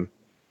same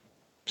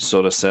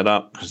sort of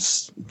setup,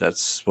 because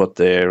that's what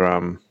they're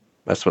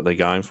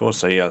going for.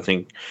 So yeah, I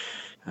think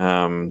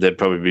there'd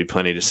probably be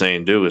plenty to see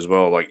and do as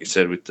well, like you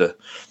said, with the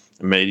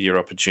media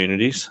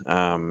opportunities.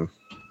 So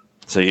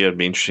yeah, it'd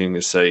be interesting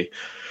to see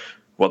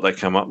what they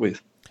come up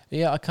with.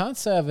 Yeah, I can't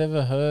say I've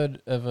ever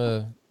heard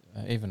of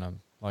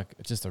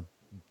just a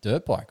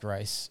dirt bike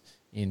race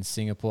in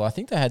Singapore. I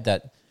think they had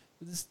that.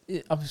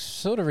 I'm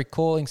sort of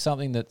recalling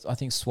something that I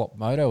think Swap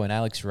Moto and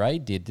Alex Ray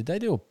did. Did they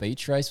do a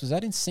beach race? Was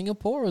that in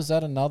Singapore, or was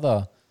that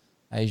another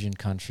Asian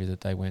country that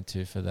they went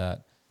to for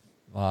that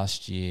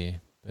last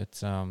year?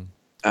 But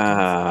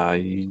I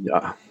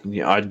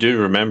do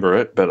remember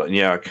it, but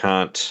yeah, I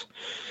can't.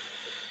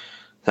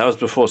 That was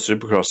before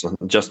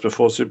Supercross, just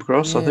before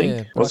Supercross, I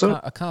think. Was it?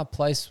 I can't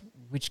place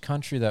which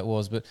country that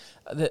was, but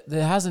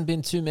there hasn't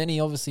been too many,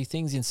 obviously,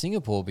 things in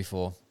Singapore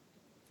before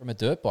from a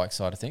dirt bike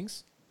side of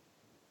things.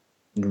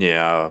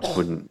 Yeah,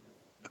 I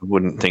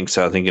wouldn't think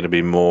so. I think it'd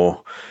be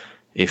more,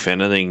 if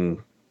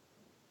anything.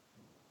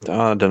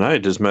 I don't know.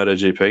 Does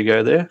MotoGP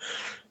go there?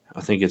 I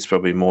think it's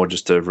probably more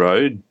just a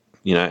road.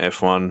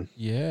 F1.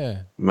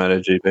 Yeah.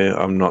 MotoGP.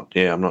 I'm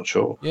not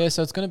sure. Yeah,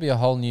 so it's going to be a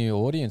whole new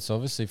audience,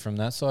 obviously, from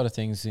that side of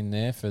things in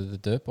there for the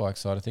dirt bike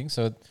side of things.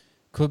 So it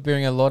could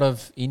bring a lot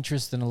of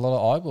interest and a lot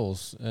of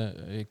eyeballs.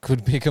 It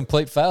could be a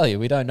complete failure.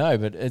 We don't know,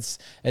 but it's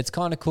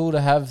kind of cool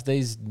to have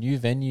these new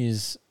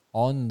venues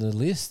on the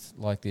list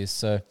like this.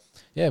 So,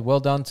 yeah, well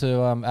done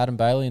to Adam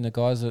Bailey and the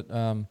guys at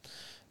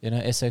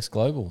SX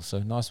Global. So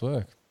nice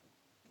work.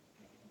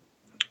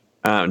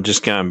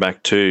 Just going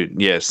back to,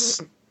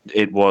 yes,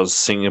 it was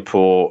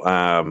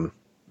Singapore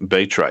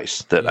beach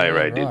race that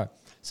A-Ray did.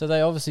 So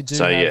they obviously do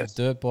have a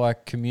dirt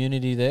bike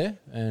community there,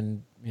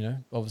 and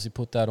obviously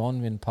put that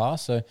on in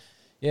past. So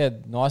yeah,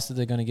 nice that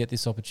they're going to get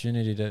this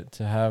opportunity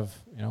to have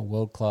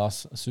world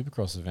class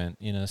Supercross event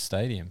in a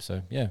stadium.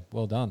 So yeah,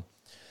 well done.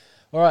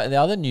 All right, the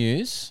other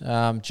news,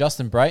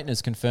 Justin Brayton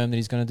has confirmed that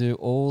he's going to do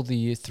all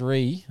the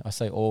three, I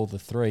say all the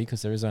three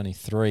because there is only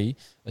 3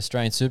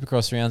 Australian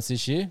Supercross rounds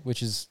this year,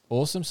 which is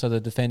awesome. So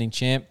the defending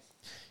champ,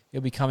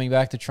 he'll be coming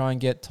back to try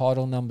and get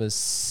title number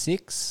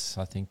 6,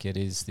 I think it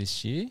is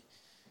this year.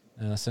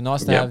 So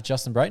nice to have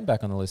Justin Brayton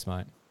back on the list,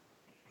 mate.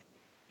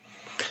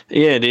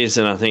 Yeah, it is,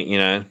 and I think,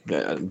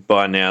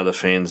 by now the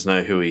fans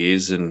know who he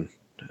is, and,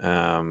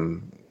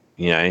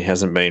 he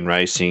hasn't been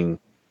racing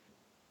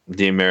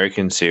the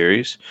American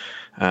series.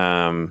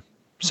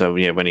 So,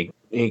 yeah, when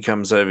he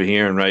comes over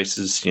here and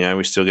races,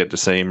 we still get to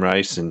see him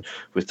race, and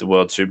with the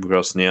World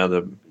Supercross now,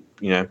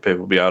 people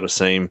will be able to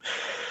see him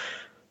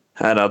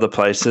at other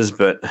places,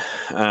 but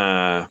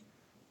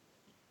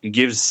it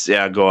gives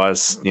our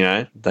guys,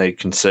 they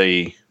can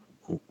see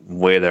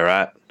where they're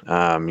at.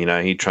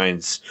 He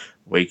trains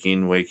week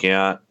in, week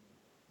out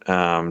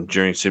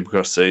during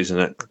Supercross season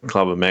at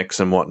Club MX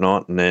and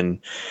whatnot, and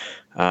then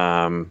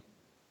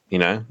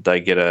they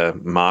get a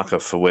marker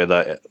for where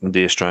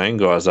the Australian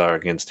guys are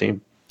against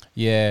him.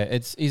 Yeah,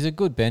 he's a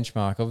good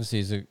benchmark.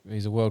 Obviously,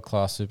 he's a world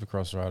class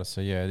Supercross rider. So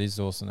yeah, it is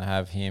awesome to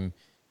have him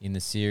in the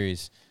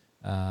series.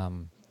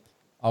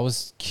 I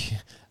was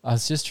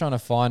just trying to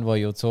find while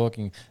you were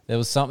talking. There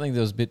was something that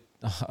was a bit.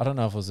 I don't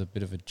know if it was a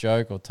bit of a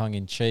joke or tongue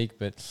in cheek,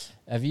 but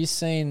have you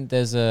seen?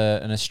 There's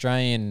an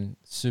Australian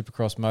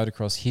Supercross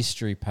motocross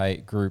history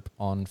group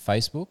on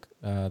Facebook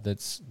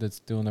that's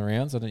doing the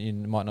rounds. You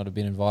might not have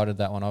been invited to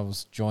that one. I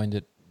was joined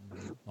it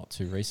not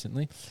too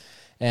recently,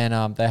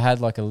 and they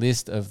had like a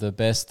list of the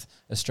best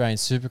Australian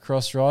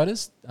Supercross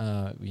riders.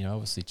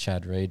 Obviously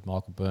Chad Reed,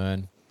 Michael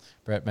Byrne,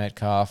 Brett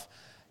Metcalf.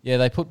 Yeah,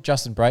 they put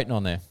Justin Brayton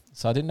on there.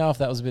 So I didn't know if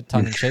that was a bit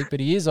tongue-in-cheek, but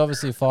he is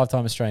obviously a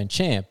 5-time Australian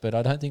champ, but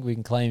I don't think we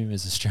can claim him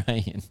as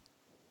Australian.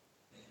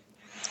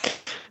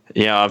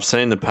 Yeah, I've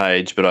seen the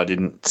page, but I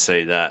didn't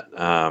see that.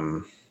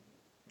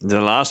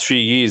 The last few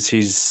years,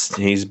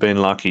 he's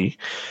been lucky.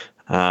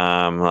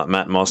 Like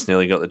Matt Moss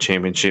nearly got the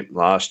championship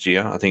last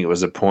year. I think it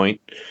was a point.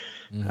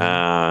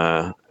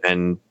 Mm-hmm.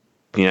 And,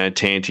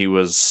 Tanti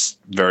was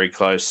very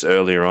close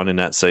earlier on in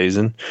that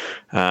season.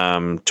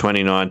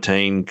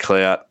 2019,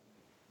 Clout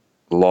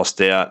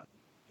lost out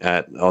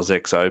at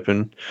AusX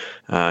Open.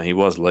 He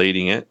was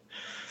leading it.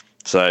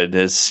 So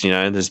there's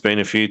been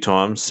a few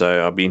times.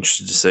 So I'll be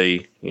interested to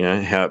see,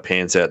 how it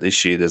pans out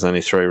this year. There's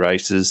only 3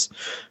 races.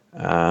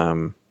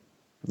 But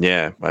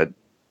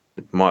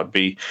it might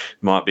be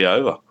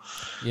over.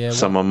 Yeah,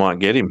 someone might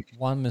get him.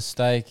 One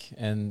mistake,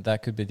 and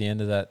that could be the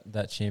end of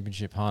that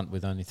championship hunt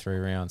with only 3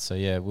 rounds. So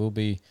yeah, we'll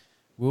be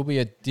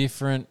a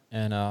different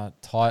and a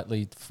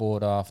tightly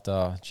fought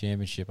after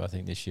championship, I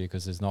think, this year,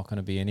 because there's not going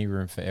to be any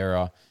room for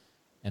error.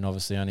 And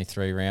obviously only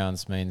 3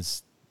 rounds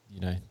means,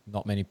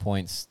 not many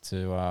points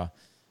to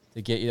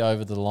get you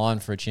over the line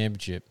for a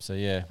championship. So,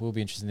 yeah, we'll be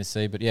interested to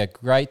see. But, yeah,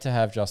 great to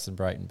have Justin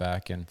Brayton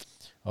back. And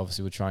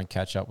obviously we'll try and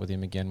catch up with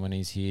him again when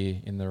he's here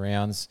in the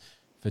rounds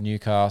for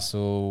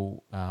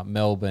Newcastle,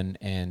 Melbourne,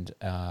 and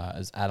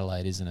as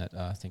Adelaide, isn't it?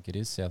 I think it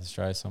is South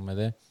Australia somewhere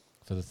there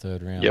for the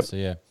 3rd round. Yep. So,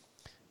 yeah,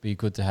 be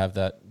good to have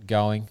that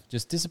going.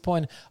 Just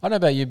disappointed. I don't know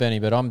about you, Benny,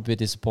 but I'm a bit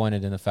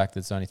disappointed in the fact that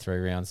it's only 3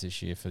 rounds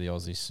this year for the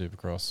Aussie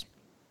Supercross.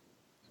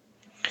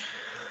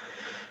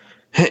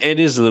 It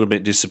is a little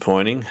bit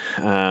disappointing,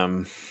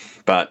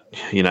 but,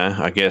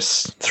 I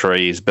guess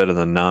 3 is better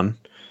than none.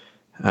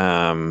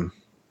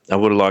 I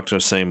would have liked to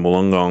have seen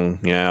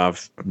Wollongong.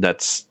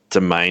 That's the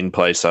main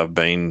place I've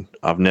been.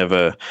 I've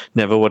never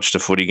watched a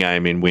footy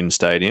game in Wynn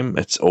Stadium.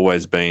 It's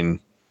always been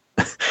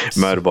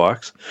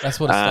motorbikes. That's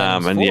what it's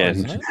for,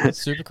 isn't it?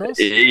 It's Supercross?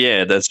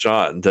 Yeah, that's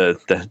right.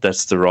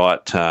 That's the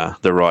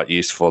right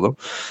use for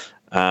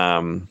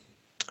them.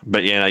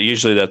 But,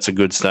 usually that's a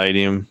good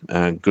stadium,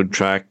 good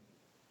track.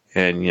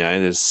 And,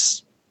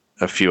 there's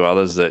a few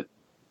others that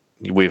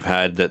we've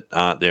had that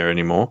aren't there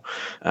anymore.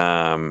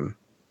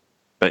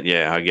 But,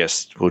 yeah, I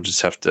guess we'll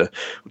just have to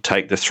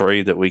take the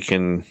 3 that we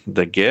can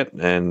get,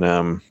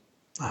 and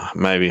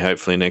maybe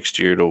hopefully next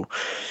year it'll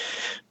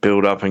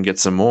build up and get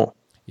some more.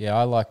 Yeah,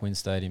 I like Wynn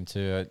Stadium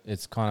too.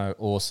 It's kind of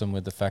awesome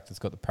with the fact that it's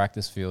got the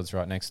practice fields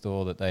right next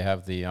door that they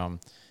have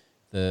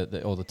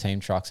all the team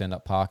trucks end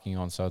up parking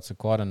on. So it's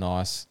quite a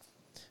nice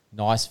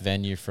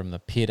venue from the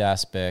pit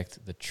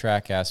aspect, the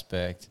track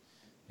aspect.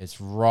 It's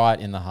right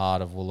in the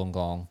heart of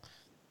Wollongong.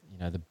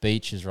 The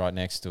beach is right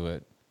next to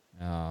it.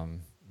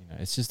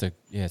 It's just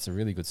it's a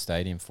really good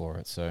stadium for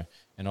it. So,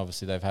 and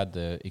obviously they've had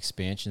the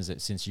expansions that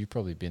since you've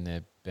probably been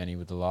there, Benny,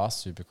 with the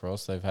last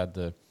Supercross, they've had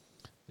the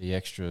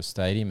extra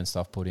stadium and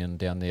stuff put in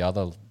down the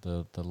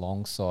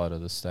long side of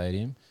the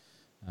stadium.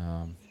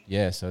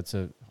 yeah, so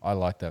I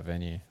like that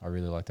venue. I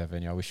really like that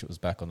venue. I wish it was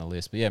back on the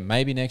list. But yeah,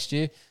 maybe next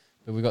year.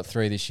 But we got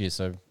 3 this year,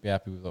 so be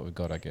happy with what we've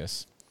got, I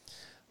guess.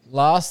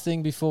 Last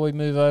thing before we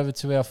move over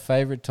to our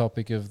favourite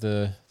topic of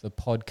the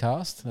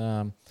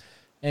podcast.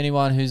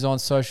 Anyone who's on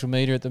social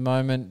media at the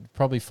moment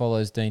probably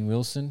follows Dean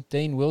Wilson.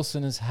 Dean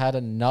Wilson has had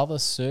another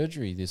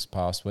surgery this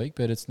past week,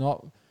 but it's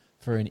not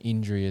for an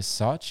injury as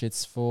such.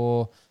 It's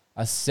for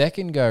a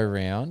second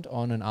go-round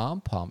on an arm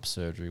pump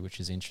surgery, which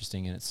is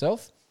interesting in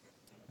itself.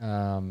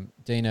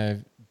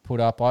 Dino put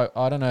up,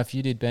 I don't know if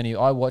you did, Benny,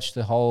 I watched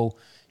the whole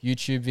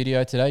YouTube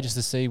video today just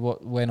to see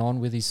what went on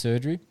with his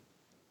surgery.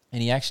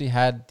 And he actually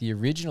had the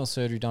original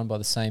surgery done by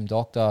the same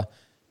doctor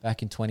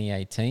back in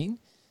 2018.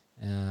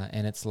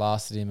 And it's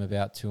lasted him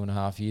about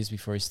 2.5 years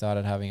before he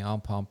started having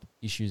arm pump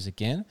issues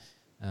again.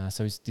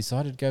 So he's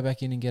decided to go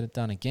back in and get it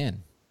done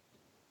again.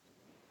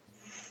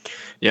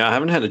 Yeah, I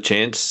haven't had a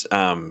chance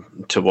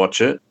to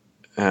watch it.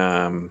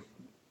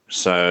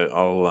 So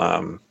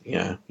I'll,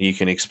 you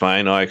can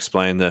explain. I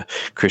explained the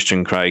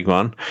Christian Craig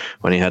one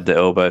when he had the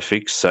elbow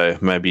fix. So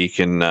maybe you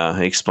can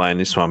explain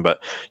this one.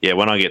 But yeah,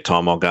 when I get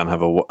time, I'll go and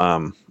have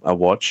a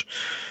watch.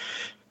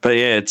 But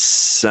yeah,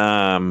 it's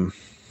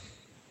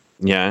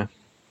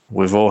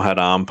we've all had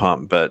arm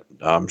pump, but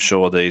I'm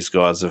sure these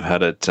guys have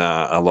had it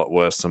a lot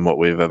worse than what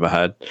we've ever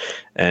had.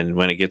 And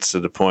when it gets to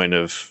the point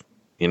of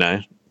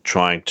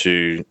trying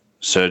to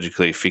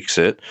surgically fix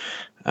it,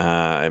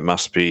 it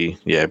must be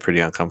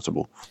pretty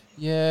uncomfortable.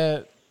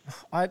 Yeah,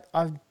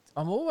 I'm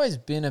always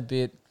been a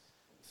bit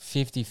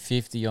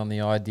 50-50 on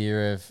the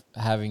idea of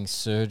having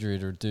surgery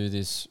to do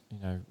this,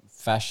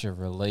 fascia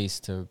release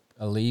to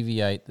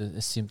alleviate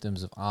the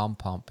symptoms of arm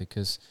pump,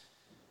 because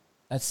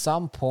at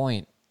some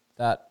point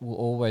that will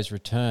always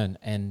return,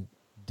 and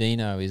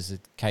Dino is a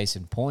case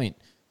in point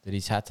that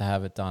he's had to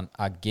have it done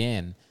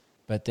again.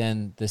 But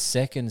then the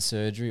second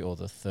surgery or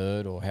the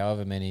third or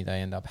however many they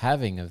end up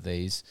having of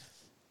these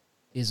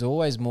is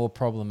always more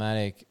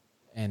problematic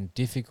and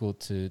difficult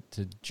to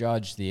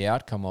judge the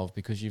outcome of,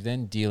 because you're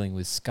then dealing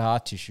with scar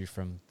tissue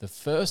from the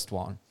first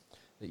one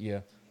that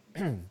you're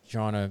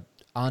trying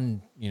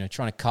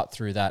to cut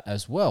through that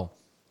as well.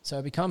 So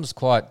it becomes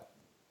quite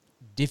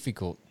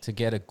difficult to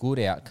get a good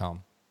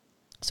outcome.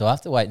 So I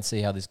have to wait and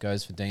see how this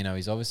goes for Dino.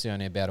 He's obviously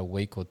only about a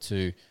week or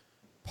two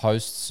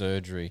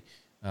post-surgery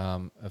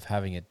of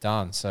having it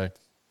done. So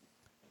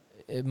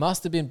it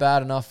must have been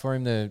bad enough for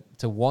him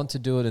to want to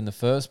do it in the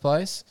first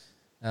place.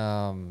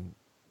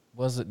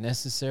 Was it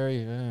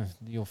necessary?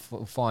 You'll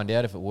find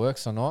out if it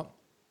works or not.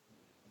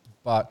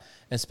 But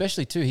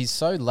especially too, he's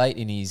so late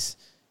in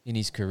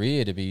his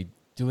career to be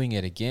doing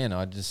it again.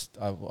 I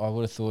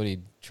would have thought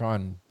he'd try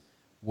and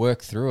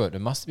work through it. It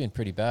must have been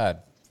pretty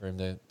bad for him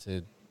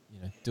to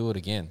do it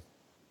again.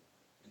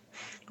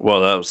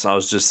 Well, I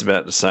was just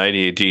about to say to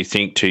you, do you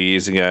think 2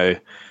 years ago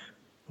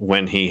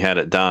when he had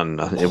it done,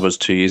 it was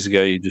 2 years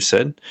ago you just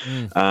said,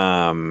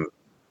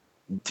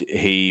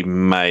 he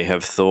may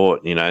have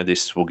thought,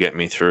 this will get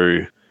me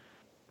through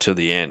to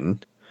the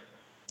end,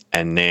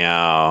 and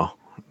now,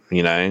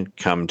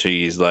 come 2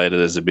 years later,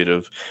 there's a bit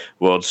of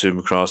World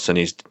Supercross, and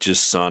he's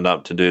just signed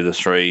up to do the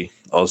 3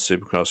 Oz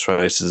Supercross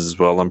races as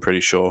well, I'm pretty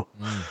sure.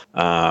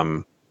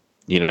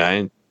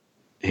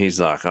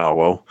 He's like, oh,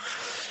 well,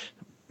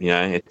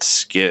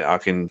 it's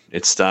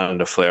starting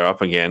to flare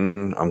up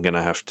again. I'm going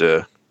to have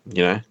to,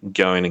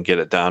 go in and get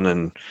it done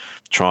and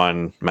try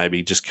and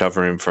maybe just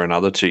cover him for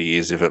another 2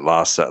 years if it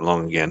lasts that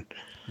long again.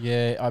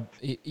 Yeah,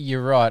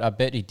 you're right. I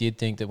bet he did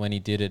think that when he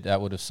did it,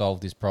 that would have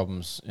solved his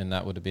problems and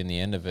that would have been the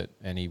end of it,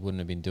 and he wouldn't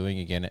have been doing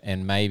it again.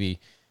 And maybe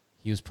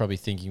he was probably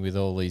thinking with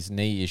all these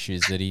knee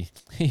issues that he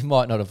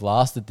might not have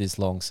lasted this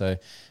long. So,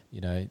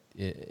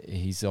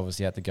 he's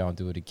obviously had to go and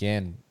do it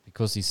again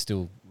because he's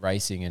still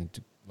racing and,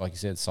 like you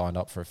said, signed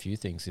up for a few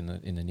things in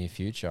the near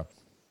future.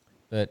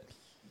 But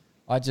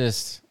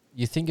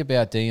you think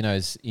about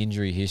Dino's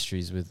injury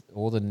histories with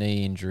all the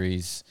knee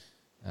injuries,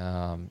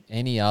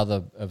 any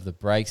other of the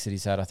breaks that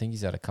he's had. I think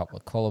he's had a couple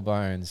of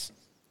collarbones.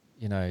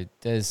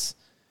 There's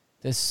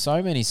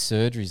so many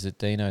surgeries that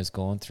Dino's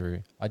gone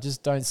through. I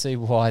just don't see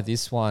why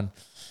this one,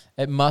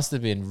 it must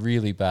have been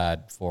really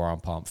bad forearm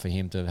pump for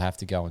him to have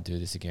to go and do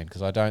this again,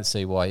 because I don't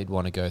see why he'd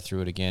want to go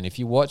through it again. If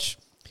you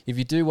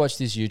do watch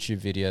this YouTube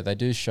video, they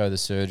do show the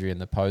surgery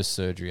and the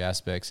post-surgery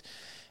aspects,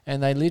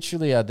 and they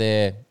literally are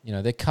there,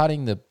 they're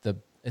cutting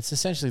it's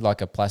essentially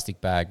like a plastic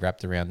bag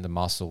wrapped around the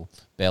muscle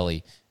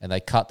belly, and they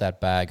cut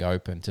that bag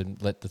open to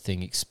let the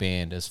thing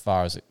expand as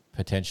far as it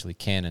potentially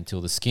can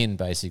until the skin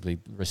basically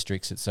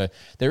restricts it. So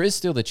there is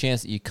still the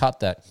chance that you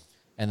cut that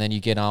and then you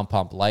get arm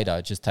pump later.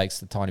 It just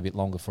takes a tiny bit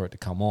longer for it to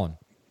come on.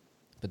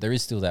 But there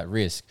is still that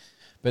risk.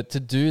 But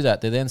to do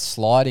that, they're then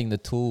sliding the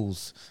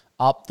tools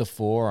up the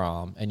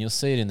forearm, and you'll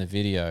see it in the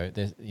video.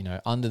 They're,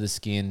 under the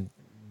skin,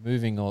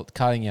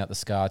 cutting out the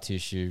scar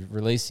tissue,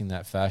 releasing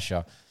that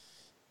fascia.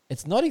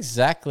 It's not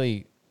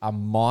exactly a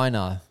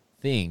minor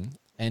thing,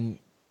 and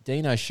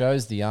Dino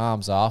shows the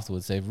arms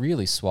afterwards. They're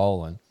really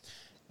swollen.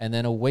 And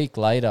then a week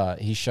later,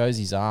 he shows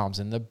his arms,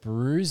 and the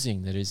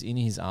bruising that is in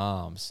his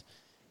arms,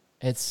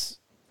 it's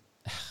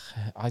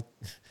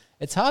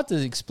it's hard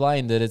to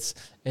explain that it's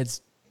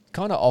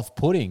kind of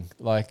off-putting,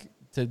 like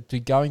to be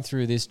going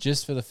through this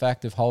just for the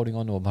fact of holding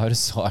onto a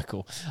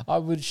motorcycle.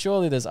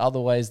 Surely there's other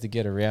ways to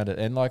get around it,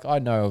 and like I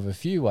know of a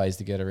few ways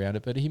to get around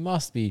it, but he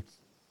must be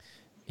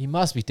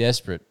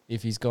desperate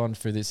if he's gone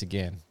through this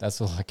again.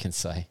 That's all I can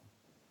say.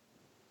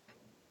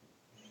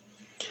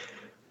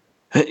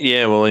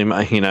 Yeah, well,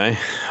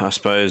 I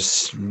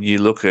suppose you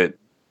look at,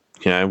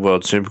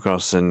 World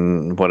Supercross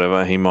and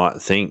whatever, he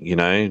might think,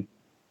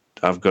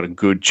 I've got a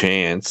good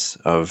chance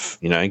of,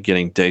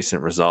 getting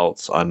decent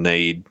results. I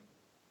need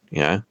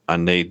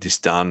this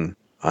done.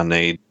 I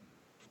need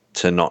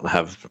to not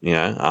have,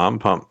 arm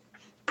pump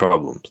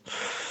problems.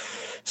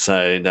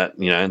 So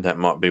that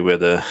might be where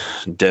the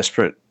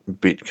desperate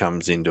bit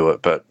comes into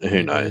it, but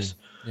who knows?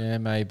 Yeah,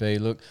 maybe.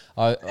 Look,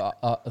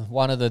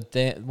 one of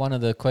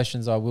the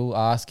questions I will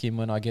ask him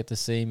when I get to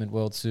see him at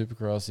World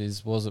Supercross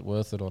is, was it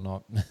worth it or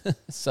not?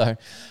 So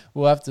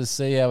we'll have to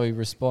see how he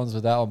responds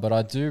with that one. But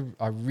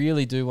I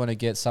really do want to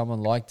get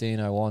someone like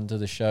Dino onto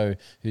the show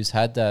who's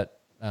had that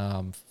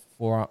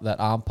that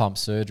arm pump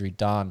surgery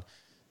done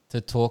to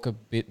talk a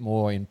bit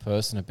more in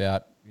person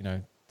about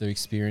the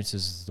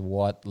experiences as to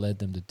what led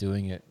them to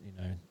doing it.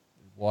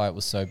 Why it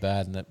was so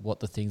bad and what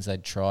the things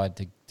they'd tried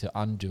to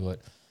undo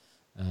it.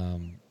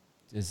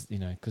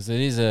 Because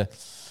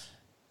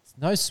it's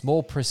no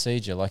small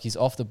procedure. Like, he's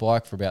off the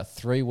bike for about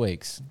 3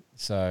 weeks,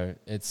 so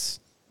it's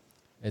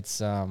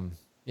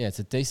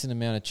a decent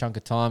amount of chunk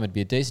of time. It'd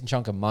be a decent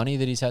chunk of money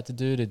that he's had to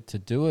do to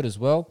do it as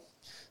well.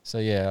 So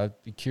yeah,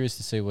 I'd be curious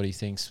to see what he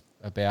thinks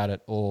about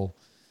it. Or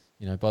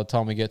by the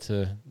time we get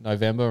to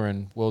November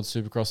and World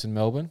Supercross in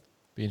Melbourne,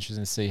 be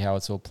interesting to see how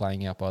it's all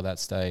playing out by that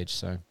stage.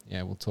 So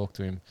yeah, we'll talk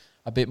to him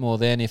a bit more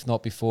then, if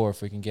not before.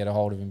 If we can get a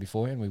hold of him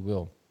beforehand, we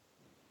will.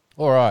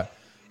 All right,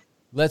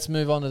 let's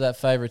move on to that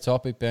favourite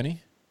topic,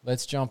 Benny.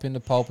 Let's jump into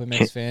Pulp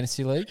MX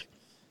Fantasy League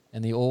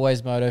and the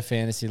Always Moto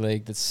Fantasy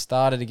League that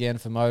started again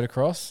for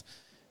motocross.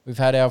 We've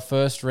had our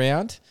first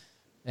round,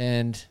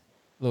 and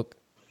look,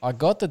 I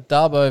got the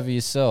dub over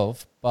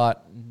yourself,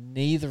 but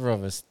neither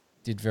of us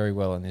did very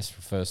well in this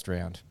first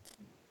round.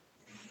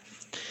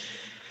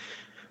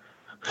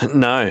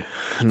 No,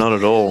 not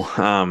at all.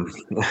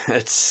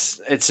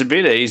 It's a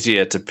bit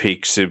easier to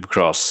pick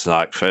Supercross,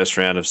 like first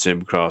round of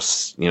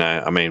Supercross.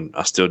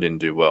 I still didn't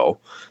do well,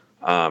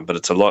 but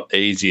it's a lot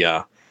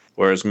easier.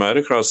 Whereas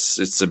motocross,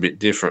 it's a bit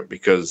different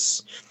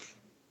because,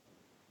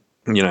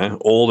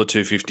 all the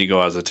 250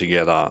 guys are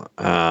together.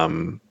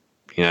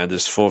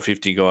 There's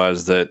 450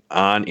 guys that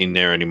aren't in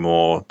there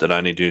anymore that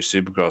only do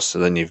Supercross. So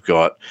then you've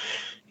got,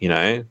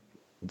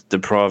 the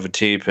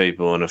privateer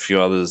people and a few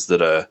others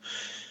that are,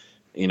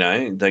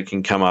 they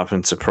can come up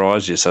and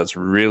surprise you. So it's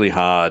really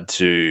hard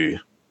to,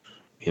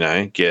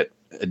 get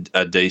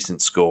a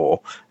decent score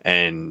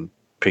and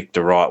pick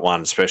the right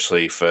one,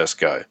 especially first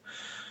go.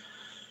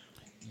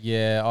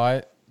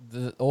 Yeah,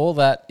 all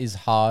that is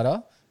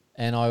harder.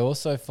 And I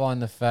also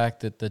find the fact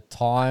that the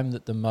time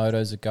that the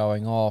motos are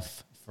going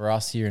off for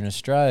us here in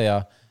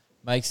Australia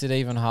makes it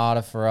even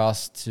harder for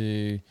us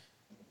to,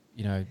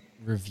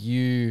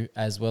 review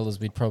as well as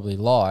we'd probably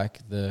like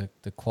the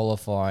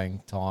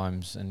qualifying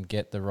times and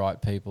get the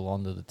right people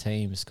onto the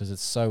teams, because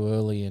it's so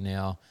early in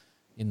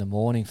the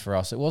morning for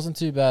us. It wasn't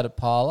too bad at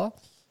Parla.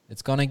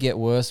 It's going to get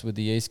worse with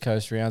the East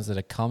Coast rounds that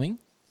are coming.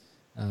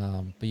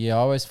 But yeah, I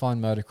always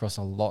find motocross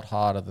a lot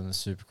harder than the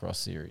Supercross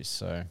series.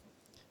 So,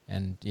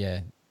 and yeah,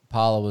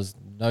 Parla was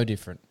no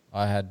different.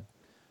 I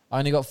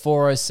only got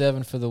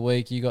 407 for the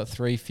week. You got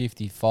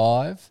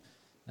 355.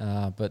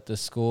 But the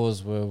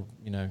scores were,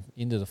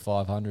 into the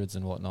 500s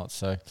and whatnot.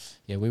 So,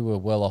 yeah, we were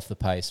well off the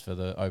pace for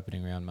the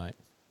opening round, mate.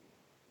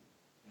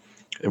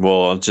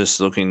 Well, I'm just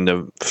looking,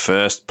 the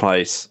first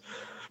place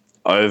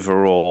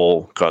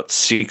overall got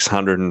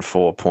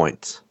 604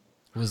 points.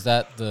 Was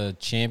that the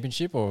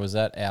championship or was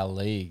that our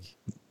league?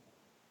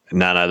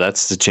 No,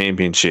 that's the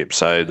championship.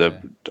 So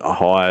the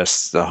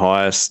highest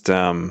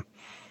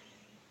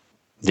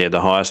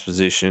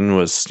position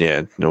was,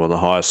 the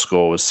highest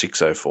score was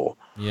 604.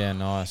 Yeah,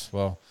 nice.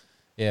 Well,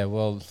 yeah,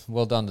 well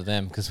done to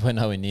them, because we're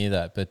nowhere near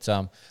that. But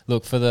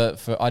look,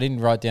 I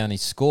didn't write down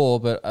his score,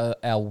 but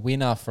our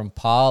winner from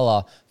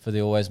Parla for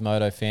the Always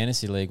Moto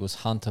Fantasy League was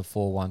Hunter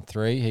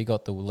 413. He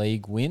got the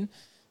league win,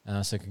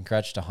 so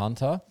congrats to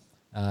Hunter.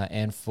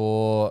 And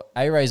for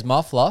A-Ray's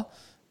Muffler,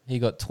 he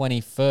got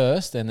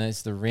 21st, and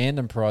there's the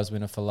random prize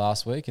winner for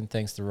last week. And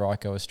thanks to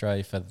Ryco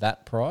Australia for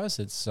that prize.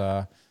 It's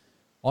on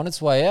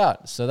its way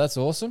out, so that's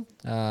awesome.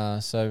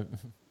 So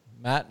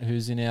Matt,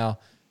 who's in our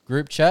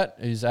group chat,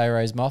 who's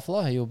A-Ray's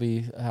Muffler, he'll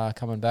be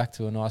coming back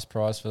to a nice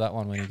prize for that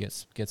one when he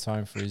gets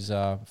home for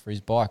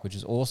his bike, which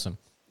is awesome.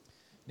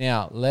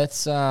 Now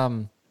let's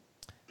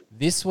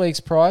this week's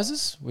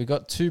prizes. We've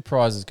got 2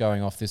 prizes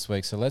going off this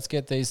week, so let's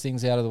get these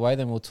things out of the way.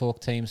 Then we'll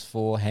talk teams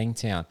for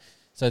Hangtown.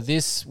 So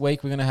this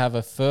week we're going to have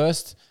a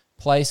first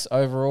place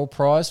overall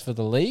prize for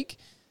the league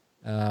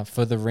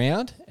for the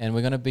round, and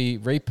we're going to be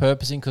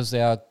repurposing, because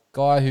our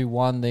guy who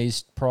won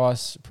this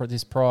prize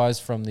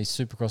from the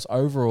Supercross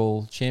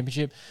overall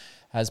championship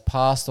has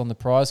passed on the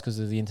prize because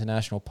of the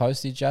international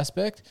postage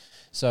aspect.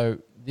 So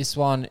this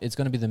one, it's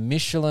going to be the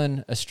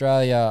Michelin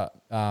Australia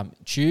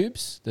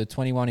tubes, the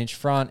 21-inch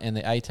front and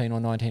the 18 or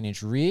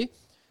 19-inch rear.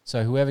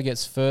 So whoever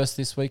gets first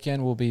this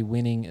weekend will be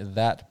winning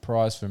that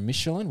prize from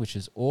Michelin, which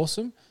is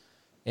awesome.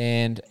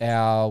 And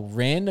our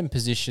random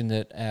position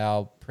that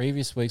our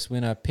previous week's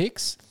winner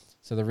picks,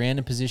 so the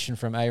random position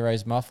from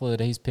A-Ray's muffler that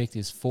he's picked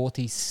is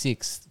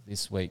 46th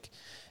this week.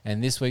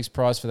 And this week's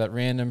prize for that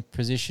random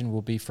position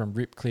will be from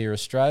Rip Clear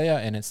Australia,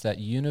 and it's that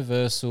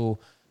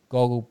universal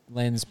goggle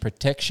lens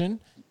protection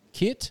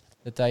kit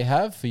that they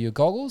have for your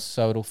goggles.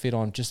 So it'll fit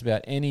on just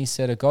about any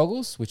set of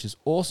goggles, which is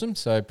awesome.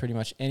 So pretty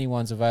much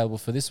anyone's available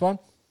for this one.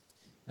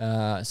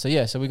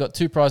 So we got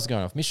 2 prizes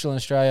going off, Michelin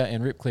Australia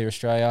and Rip Clear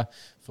Australia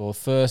for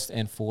first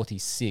and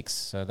 46.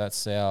 So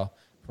that's our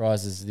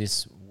prizes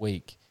this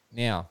week.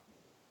 Now,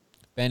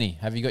 Benny,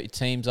 have you got your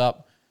teams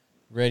up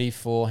ready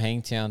for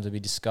Hangtown to be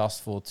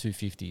discussed for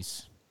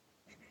 250s?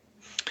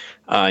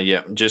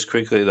 Yeah, just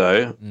quickly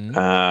though,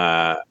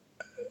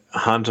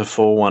 Hunter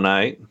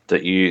 418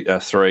 that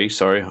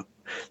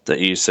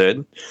you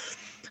said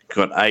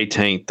got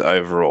 18th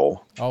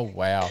overall. Oh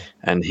wow!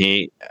 And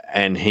he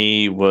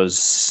was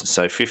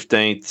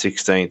 15th,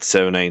 16th,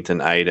 17th,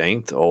 and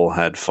 18th all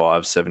had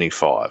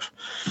 575.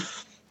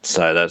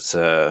 So that's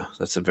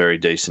a very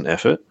decent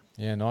effort.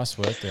 Yeah, nice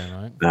work there,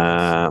 mate.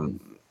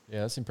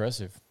 Yeah, that's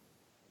impressive.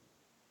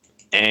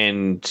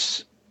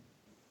 And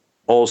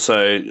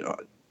also,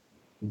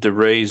 the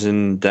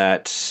reason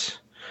that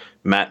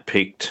Matt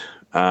picked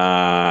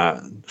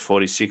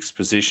 46th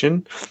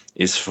position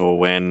is for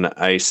when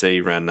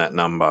AC ran that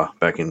number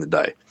back in the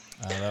day.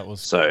 That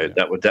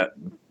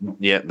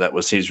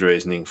was his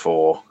reasoning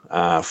for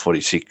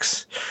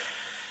 46.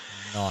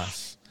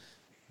 Nice.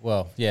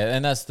 Well, yeah,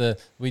 and that's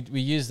we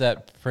used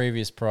that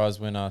previous prize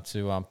winner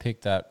to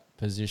pick that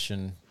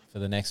position for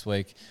the next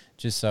week,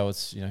 just so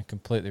it's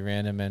completely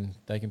random and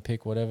they can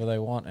pick whatever they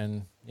want.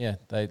 And yeah,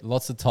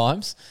 lots of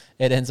times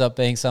it ends up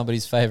being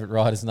somebody's favorite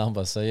rider's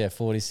number. So yeah,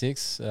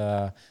 46,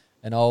 an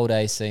old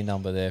AC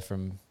number there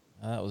from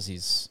that was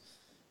his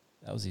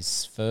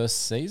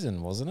first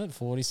season, wasn't it?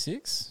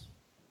 46.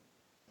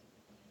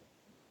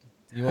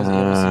 He had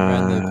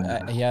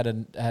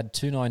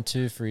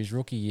 292 for his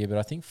rookie year, but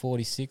I think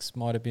 46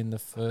 might have been the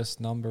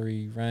first number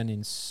he ran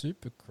in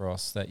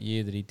Supercross that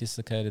year that he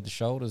dislocated the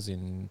shoulders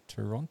in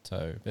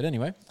Toronto. But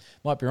anyway,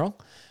 might be wrong.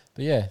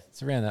 But yeah,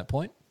 it's around that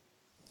point.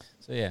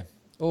 So yeah,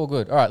 all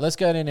good. All right, let's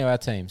go into our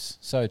teams.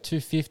 So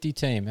 250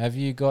 team, have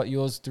you got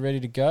yours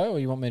ready to go, or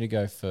you want me to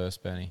go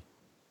first, Benny?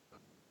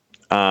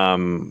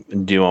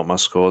 Do you want my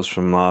scores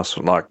from last,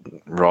 like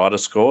rider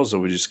scores, or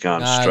are we just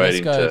going straight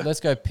into? Let's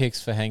go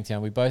picks for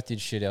Hangtown. We both did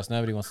shit else.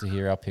 Nobody wants to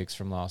hear our picks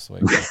from last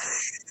week.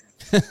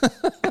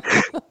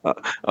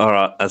 All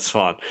right, that's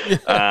fine.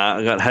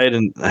 I got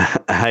Hayden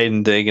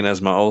Deegan as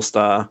my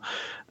all-star,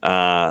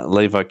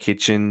 Levi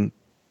Kitchen,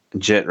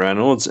 Jet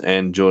Reynolds,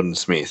 and Jordan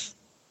Smith.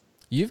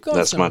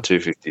 That's my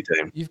 250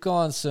 team. You've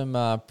gone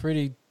some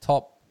pretty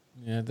top.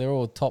 They're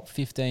all top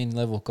 15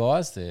 level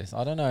guys there.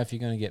 I don't know if you're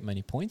going to get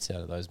many points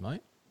out of those,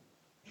 mate.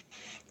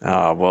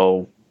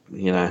 Well,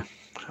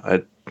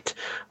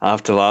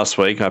 after last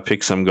week, I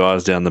picked some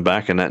guys down the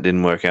back, and that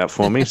didn't work out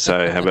for me.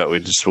 So how about we'll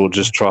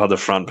just try the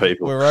front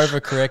people? We're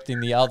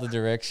overcorrecting the other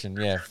direction.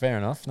 Yeah, fair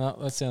enough. No,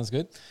 that sounds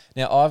good.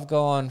 Now, I've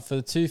gone for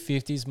the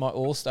 250s, my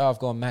all-star, I've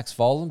gone Max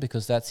Volan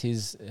because that's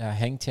his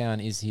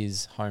Hangtown is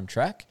his home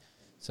track.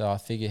 So I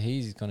figure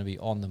he's going to be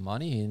on the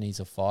money. He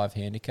needs a 5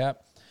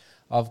 handicap.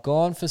 I've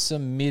gone for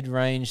some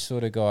mid-range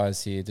sort of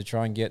guys here to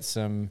try and get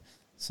some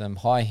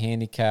high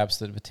handicaps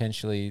that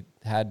potentially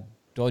had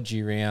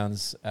dodgy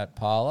rounds at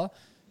Parla.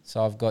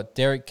 So I've got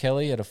Derek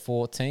Kelly at a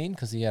 14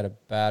 because he had a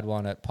bad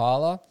one at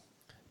Parla.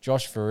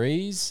 Josh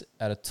Faries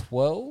at a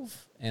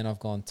 12. And I've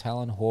gone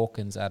Talon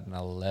Hawkins at an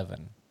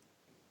 11.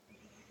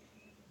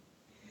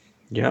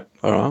 Yep.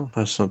 All right.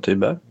 That's not too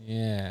bad.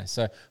 Yeah.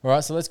 So, all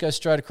right. So let's go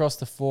straight across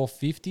the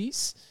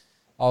 450s.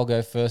 I'll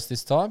go first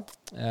this time.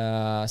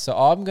 So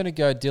I'm going to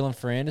go Dylan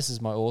Ferrandis as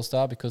my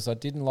all-star because I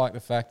didn't like the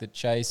fact that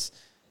Chase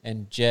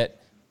and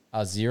Jet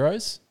are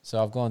zeros.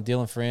 So I've gone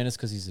Dylan Ferrandis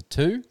because he's a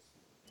 2.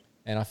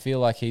 And I feel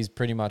like he's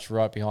pretty much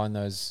right behind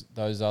those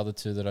other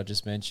 2 that I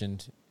just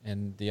mentioned.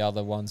 And the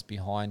other ones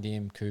behind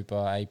him,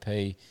 Cooper,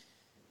 AP,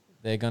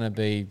 they're going to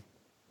be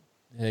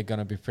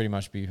pretty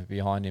much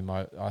behind him,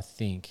 I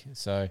think.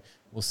 So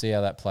we'll see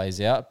how that plays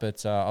out.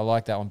 But I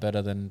like that one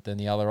better than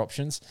the other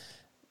options.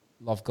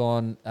 I've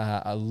gone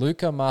a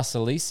Luca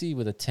Marsalisi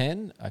with a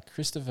 10, a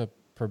Christopher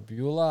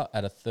Probula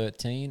at a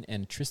 13,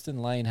 and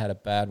Tristan Lane had a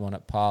bad one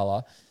at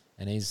Parla,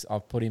 and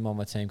I've put him on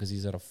my team because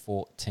he's at a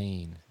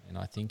 14, and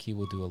I think he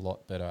will do a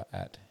lot better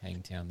at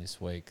Hangtown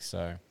this week.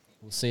 So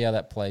we'll see how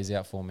that plays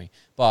out for me.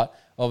 But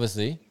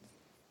obviously,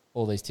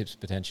 all these tips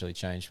potentially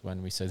change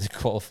when we see the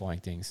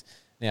qualifying things.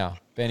 Now,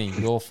 Benny,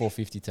 your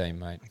 450 team,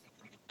 mate.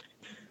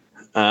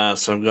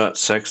 So I've got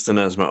Sexton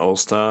as my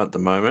all-star at the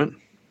moment.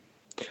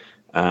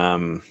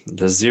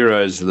 The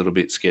zero is a little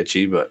bit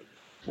sketchy, but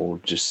we'll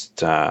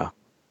just I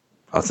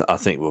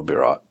think we'll be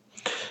right.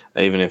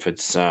 Even if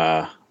it's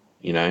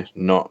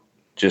not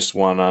just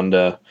one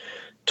under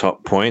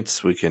top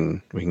points. We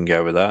can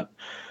go with that.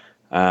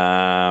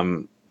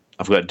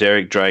 I've got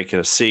Derek Drake at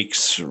a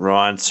 6,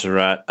 Ryan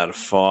Surratt at a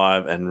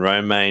 5, and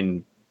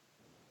Romain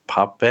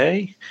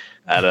Pape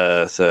at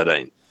a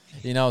 13.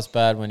 It's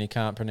bad when you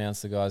can't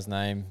pronounce the guy's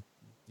name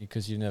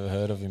because you've never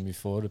heard of him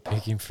before to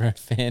pick him for a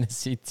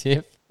fantasy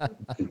tip.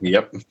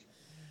 Yep.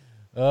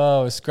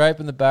 Oh, we're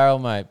scraping the barrel,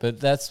 mate. But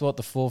that's what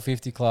the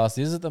 450 class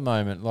is at the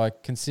moment.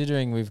 Like,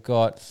 considering we've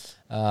got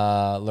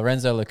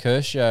Lorenzo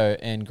Locurcio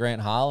and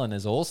Grant Harlan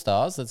as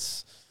all-stars,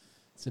 it's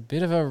a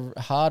bit of a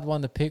hard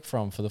one to pick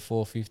from for the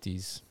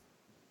 450s.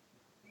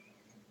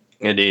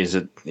 It is.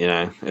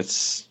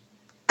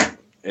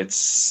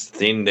 It's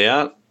thinned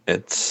out.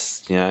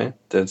 It's,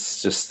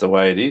 that's just the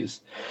way it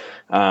is.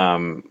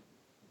 And,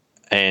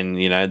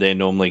 they're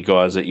normally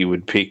guys that you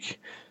would pick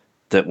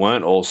that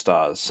weren't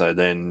all-stars. So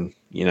then,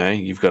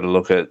 you've got to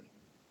look at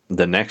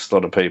the next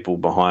lot of people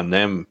behind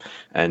them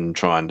and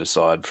try and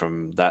decide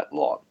from that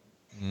lot.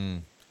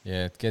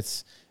 Yeah, it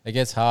gets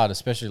hard,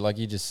 especially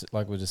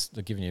we're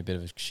just giving you a bit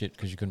of a shit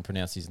because you couldn't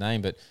pronounce his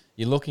name, but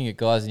you're looking at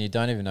guys and you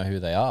don't even know who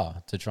they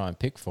are to try and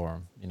pick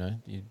for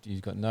them.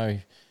 You've got no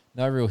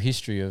real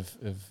history of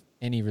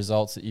any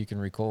results that you can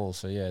recall.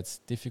 So yeah, it's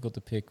difficult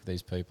to pick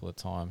these people at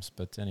times.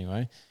 But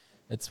anyway,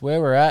 it's where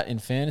we're at in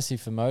fantasy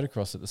for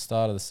motocross at the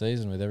start of the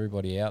season with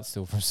everybody out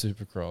still from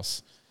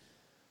Supercross.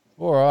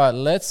 All right,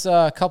 let's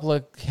a couple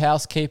of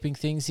housekeeping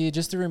things here.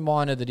 Just a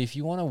reminder that if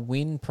you want to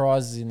win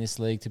prizes in this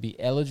league, to be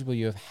eligible,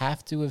 you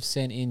have to have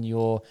sent in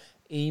your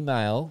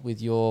email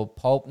with your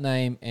pulp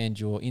name and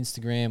your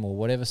Instagram or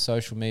whatever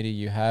social media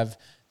you have,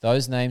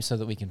 those names so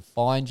that we can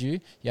find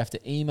you. You have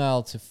to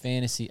email to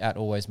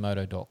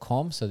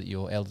fantasy@alwaysmoto.com so that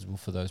you're eligible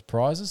for those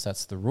prizes.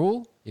 That's the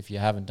rule. If you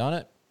haven't done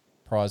it,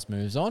 prize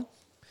moves on.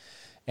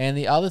 And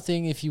the other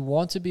thing, if you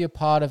want to be a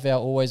part of our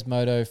Always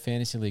Moto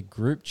Fantasy League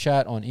group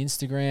chat on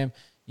Instagram,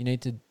 you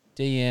need to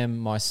DM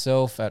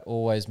myself at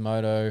Always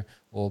Moto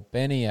or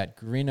Benny at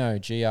Grino,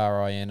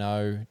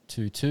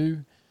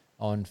 Grino22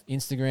 on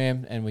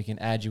Instagram, and we can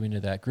add you into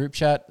that group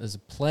chat. There's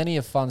plenty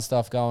of fun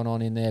stuff going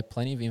on in there,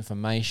 plenty of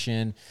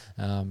information,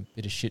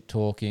 bit of shit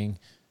talking,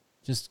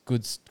 just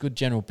good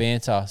general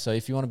banter. So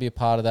if you want to be a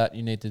part of that,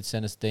 you need to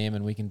send us DM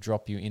and we can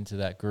drop you into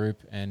that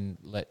group and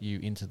let you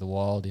into the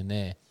wild in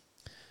there.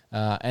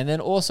 And then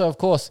also, of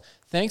course,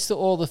 thanks to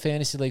all the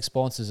Fantasy League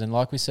sponsors. And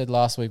like we said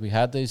last week, we've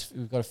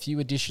got a few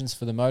additions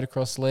for the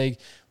Motocross League.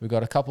 We've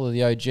got a couple of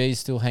the OGs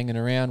still hanging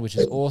around, which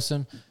is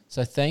awesome.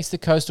 So thanks to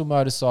Coastal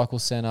Motorcycle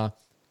Centre,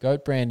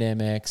 Goat Brand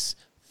MX,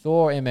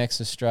 Thor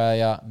MX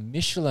Australia,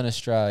 Michelin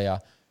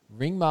Australia,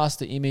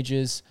 Ringmaster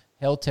Images,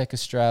 Helltech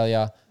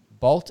Australia,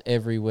 Bolt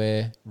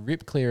Everywhere,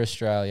 Rip Clear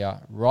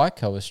Australia,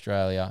 Ryco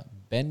Australia,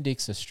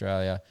 Bendix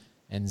Australia,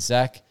 and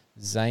Zach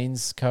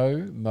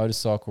Zanesco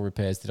Motorcycle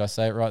Repairs. Did I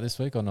say it right this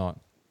week or not?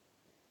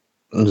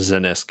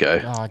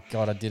 Zanesco. Oh,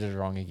 God, I did it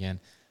wrong again.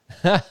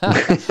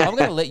 I'm going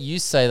to let you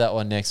say that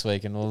one next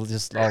week and I'll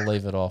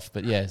leave it off.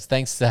 But yes,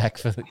 thanks, Zach,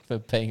 for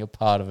being a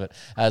part of it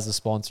as a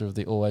sponsor of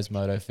the Always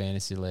Moto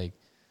Fantasy League.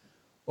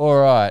 All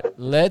right,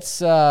 let's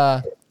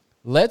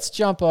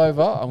jump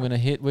over.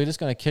 We're just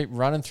going to keep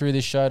running through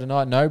this show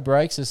tonight. No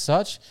breaks as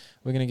such.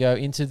 We're going to go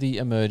into the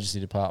emergency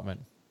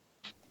department.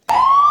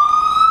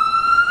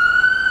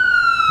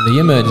 The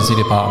emergency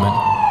department.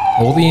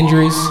 All the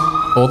injuries,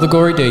 all the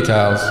gory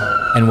details,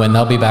 and when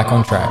they'll be back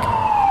on track.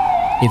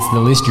 It's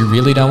the list you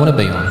really don't want to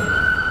be on.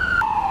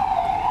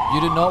 You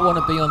do not want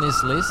to be on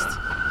this list.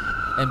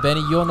 And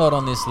Benny, you're not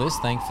on this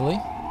list, thankfully.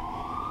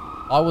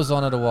 I was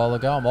on it a while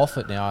ago. I'm off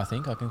it now, I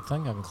think. I can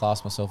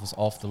class myself as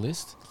off the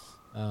list.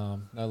 No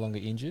longer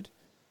injured.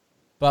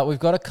 But we've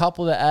got a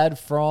couple to add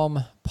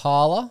from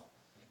Parlour.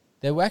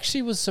 There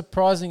actually was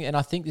surprising, and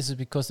I think this is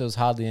because there was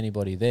hardly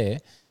anybody there.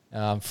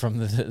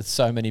 From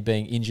so many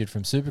being injured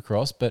from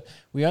Supercross, but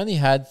we only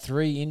had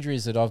 3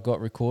 injuries that I've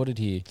got recorded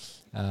here.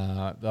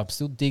 I'm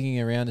still digging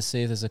around to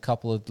see if there's a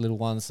couple of little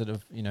ones that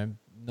have,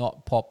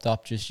 not popped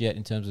up just yet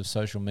in terms of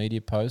social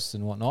media posts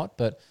and whatnot,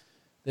 but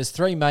there's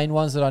 3 main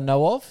ones that I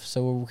know of,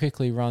 so we'll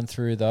quickly run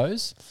through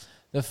those.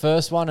 The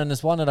first one, and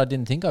there's one that I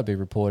didn't think I'd be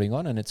reporting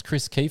on, and it's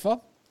Chris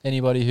Kiefer.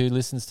 Anybody who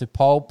listens to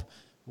Pulp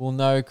will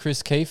know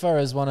Chris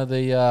Kiefer as one of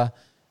the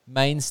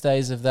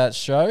mainstays of that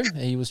show.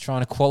 He was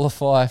trying to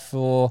qualify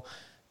for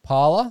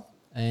Parlour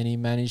and he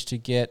managed to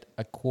get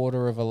a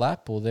quarter of a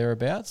lap or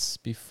thereabouts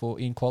before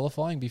he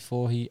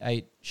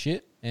ate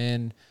shit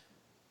and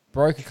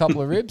broke a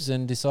couple of ribs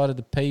and decided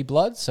to pee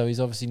blood. So he's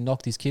obviously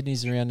knocked his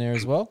kidneys around there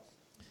as well.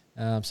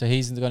 So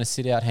he's going to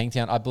sit out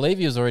Hangtown. I believe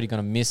he was already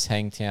going to miss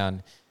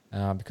Hangtown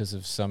because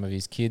of some of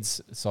his kids'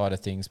 side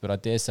of things, but I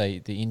dare say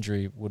the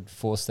injury would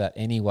force that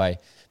anyway.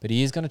 But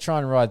he is going to try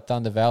and ride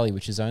Thunder Valley,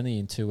 which is only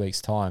in 2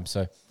 weeks' time.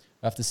 So we'll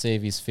have to see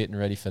if he's fit and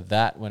ready for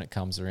that when it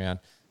comes around.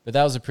 But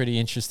that was a pretty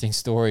interesting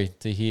story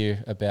to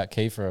hear about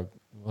Kiefer,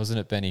 wasn't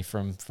it, Benny,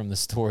 from the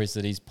stories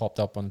that he's popped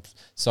up on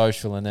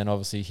social and then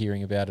obviously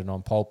hearing about it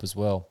on Pulp as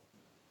well.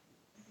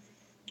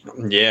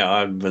 Yeah,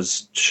 I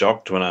was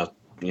shocked when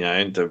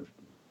the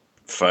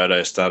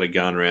photo started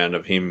going around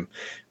of him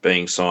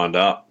being signed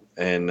up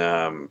and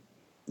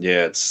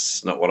yeah,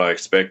 it's not what I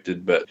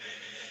expected, but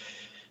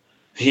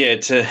yeah,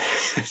 to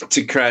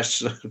to crash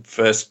the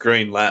first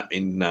green lap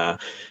in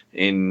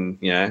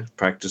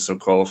practice or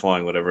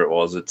qualifying, whatever it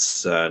was,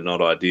 it's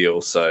not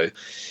ideal. So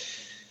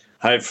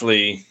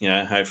hopefully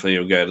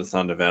he'll go to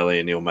Thunder Valley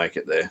and he'll make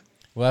it there.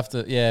 We'll have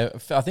to, yeah.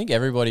 I think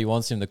everybody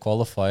wants him to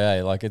qualify,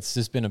 eh? Like, it's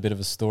just been a bit of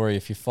a story.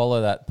 If you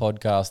follow that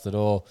podcast at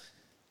all,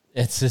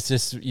 it's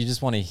just you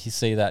just want to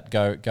see that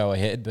go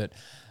ahead. But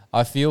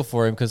I feel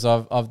for him because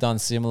I've done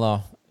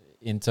similar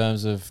in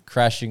terms of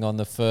crashing on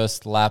the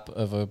first lap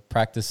of a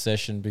practice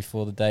session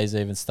before the day's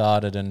even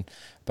started and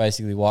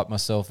basically wiped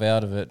myself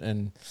out of it.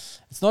 And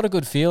it's not a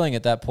good feeling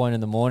at that point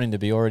in the morning to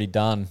be already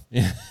done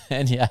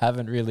and you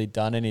haven't really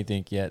done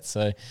anything yet.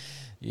 So,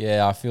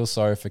 yeah, I feel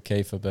sorry for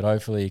Kiefer, but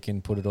hopefully he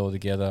can put it all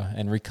together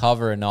and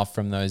recover enough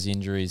from those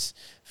injuries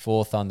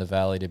for Thunder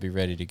Valley to be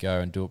ready to go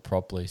and do it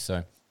properly.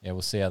 So, yeah,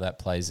 we'll see how that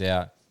plays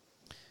out.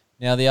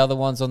 Now, the other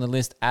ones on the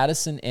list,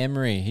 Addison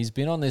Emery. He's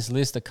been on this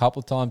list a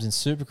couple of times in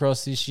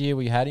Supercross this year.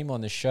 We had him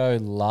on the show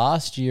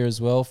last year as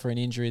well for an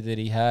injury that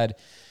he had.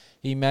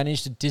 He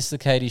managed to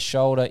dislocate his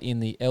shoulder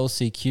in the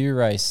LCQ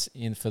race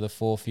for the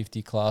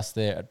 450 class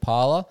there at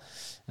Parla.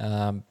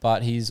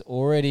 But he's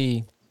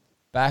already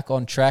back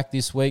on track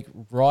this week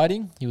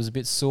riding. He was a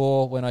bit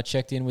sore when I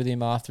checked in with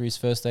him after his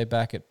first day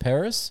back at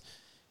Paris.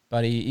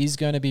 But he is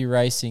going to be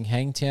racing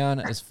Hangtown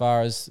as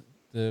far as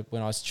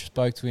when I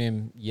spoke to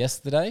him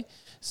yesterday.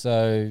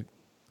 So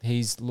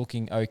he's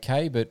looking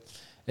okay, but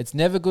it's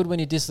never good when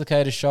you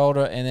dislocate a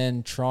shoulder and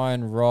then try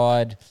and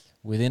ride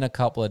within a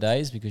couple of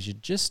days because you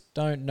just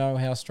don't know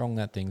how strong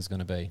that thing's going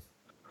to be.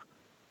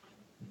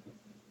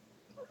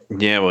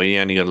 Yeah, well, you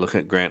only got to look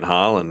at Grant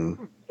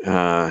Harlan.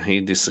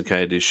 He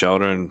dislocated his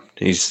shoulder and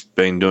he's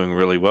been doing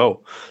really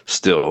well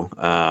still.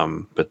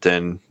 But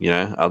then,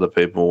 other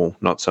people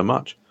not so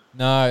much.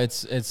 No,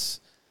 it's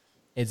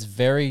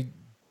very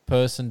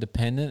person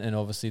dependent, and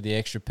obviously the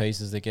extra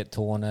pieces that get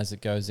torn as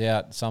it goes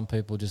out. Some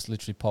people just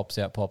literally pops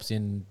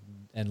in,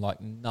 and like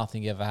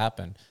nothing ever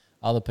happened.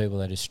 Other people,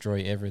 they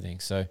destroy everything.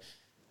 So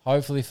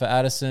hopefully for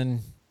Addison,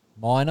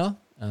 minor.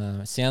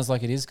 It sounds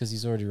like it is because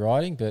he's already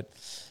riding, but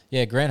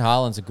yeah, Grant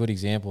Harlan's a good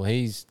example.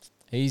 He's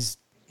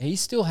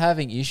still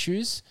having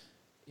issues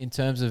in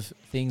terms of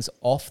things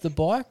off the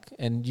bike,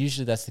 and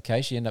usually that's the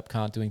case. You end up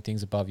can't doing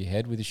things above your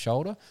head with your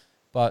shoulder,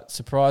 but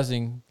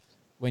surprising.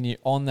 When you're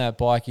on that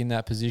bike in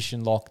that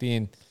position locked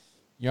in,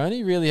 you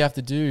only really have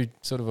to do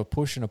sort of a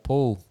push and a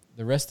pull.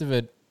 The rest of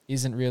it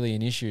isn't really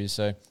an issue.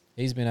 So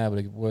he's been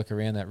able to work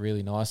around that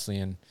really nicely.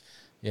 And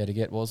yeah, to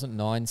get,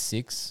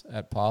 9.6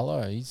 at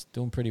Parlo, he's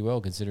doing pretty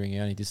well considering he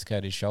only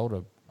dislocated his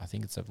shoulder. I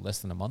think it's less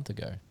than a month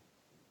ago.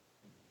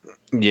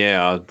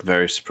 Yeah, I'm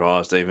very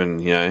surprised.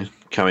 Even,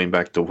 coming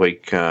back the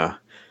week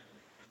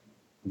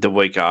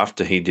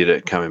after he did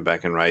it, coming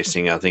back and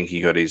racing, I think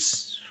he got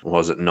his,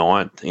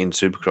 9th in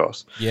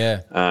Supercross.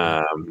 Yeah.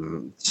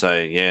 So,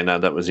 yeah, no,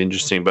 that was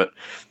interesting. But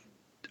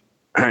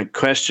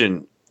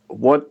question,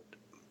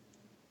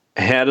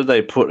 how do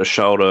they put a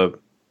shoulder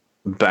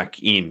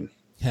back in?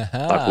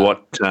 Like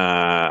what,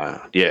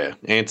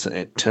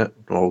 answer,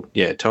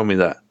 tell me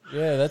that.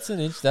 Yeah, that's a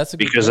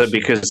good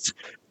question.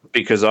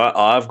 Because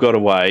I've got a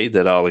way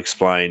that I'll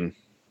explain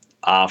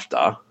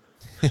after.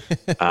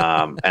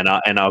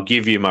 And I'll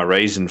give you my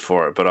reason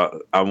for it,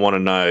 but I want to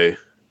know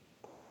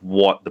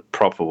what the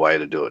proper way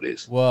to do it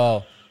is.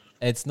 Well,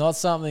 it's not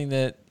something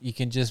that you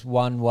can just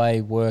one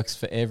way works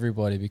for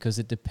everybody because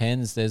it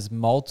depends. There's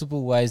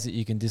multiple ways that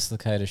you can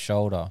dislocate a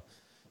shoulder.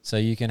 So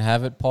you can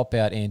have it pop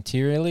out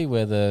anteriorly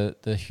where the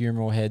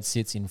humeral head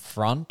sits in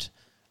front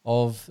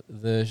of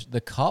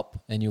the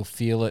cup and you'll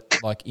feel it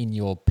like in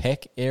your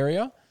pec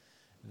area.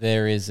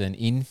 There is an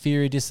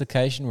inferior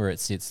dislocation where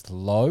it sits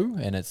low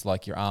and it's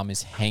like your arm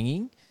is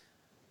hanging.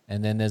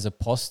 And then there's a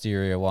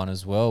posterior one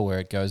as well where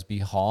it goes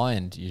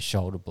behind your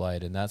shoulder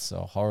blade, and that's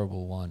a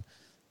horrible one.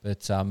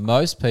 But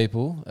most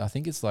people, I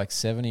think it's like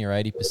 70 or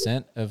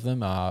 80% of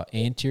them are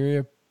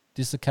anterior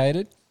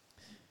dislocated.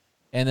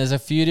 And there's a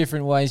few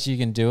different ways you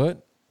can do it,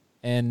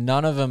 and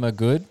none of them are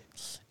good.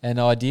 And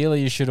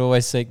ideally, you should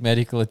always seek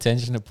medical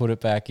attention to put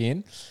it back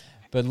in.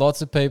 But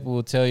lots of people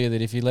will tell you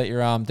that if you let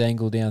your arm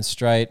dangle down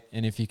straight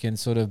and if you can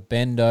sort of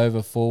bend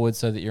over forward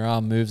so that your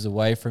arm moves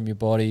away from your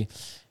body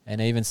and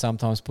even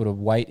sometimes put a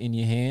weight in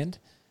your hand,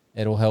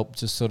 it'll help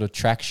to sort of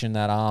traction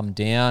that arm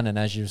down. And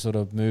as you sort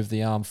of move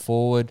the arm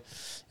forward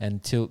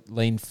and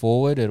lean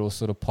forward, it'll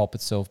sort of pop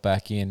itself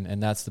back in.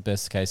 And that's the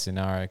best case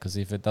scenario because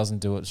if it doesn't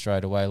do it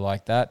straight away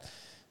like that,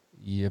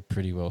 you're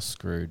pretty well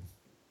screwed.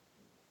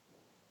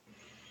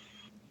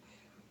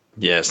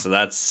 Yeah, so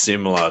that's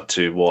similar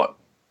to what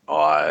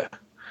I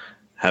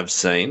have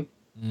seen.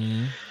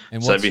 Mm.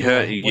 And so have you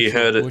heard? You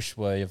heard it. Bush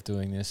way of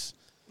doing this.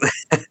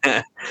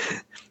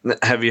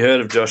 Have you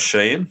heard of Josh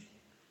Sheehan,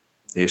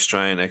 the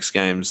Australian X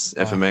Games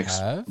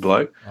FMX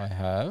bloke? I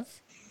have.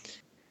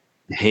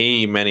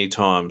 He many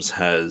times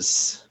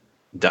has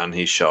done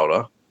his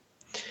shoulder,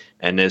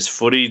 and there's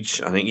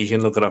footage. I think you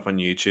can look it up on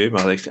YouTube.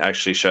 I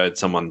actually showed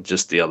someone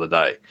just the other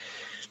day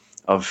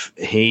of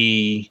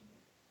he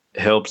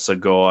helps a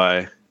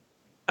guy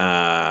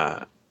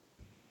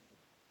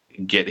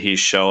get his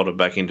shoulder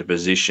back into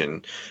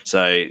position.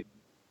 So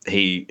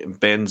he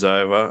bends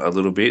over a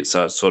little bit,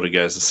 so it sort of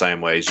goes the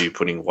same way as you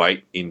putting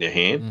weight in your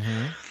hand.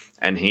 Mm-hmm.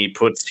 And he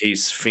puts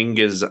his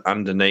fingers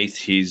underneath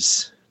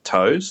his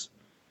toes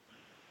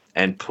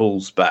and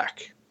pulls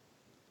back.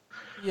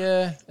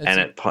 Yeah. And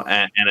it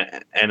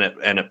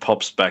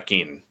pops back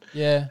in.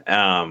 Yeah.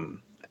 And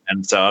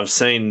so I've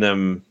seen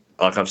them,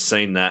 like I've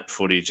seen that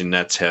footage, and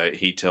that's how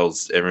he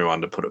tells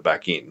everyone to put it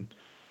back in.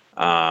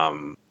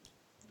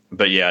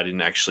 But yeah, I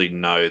didn't actually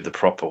know the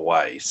proper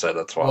way, so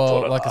that's why I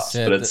thought I'd ask.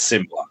 But it's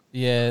similar.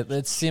 Yeah,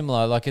 it's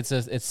similar. Like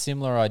it's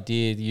similar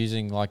idea,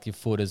 using like your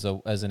foot as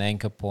an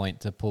anchor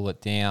point to pull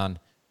it down,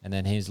 and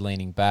then he's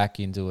leaning back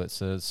into it,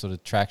 so it sort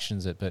of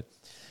tractions it. But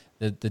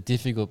the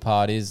difficult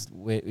part is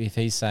if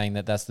he's saying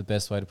that that's the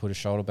best way to put a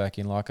shoulder back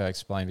in. Like I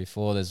explained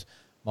before, there's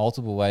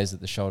multiple ways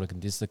that the shoulder can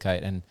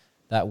dislocate, and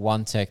that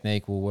one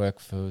technique will work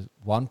for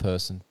one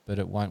person, but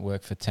it won't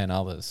work for 10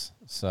 others.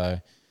 So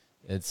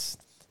there's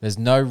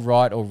no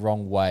right or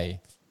wrong way.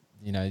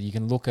 You know, you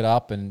can look it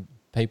up, and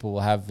people will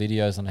have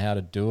videos on how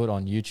to do it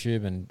on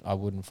YouTube, and I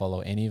wouldn't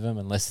follow any of them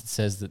unless it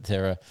says that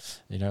they're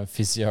a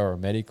physio or a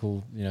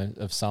medical,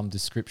 of some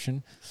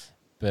description.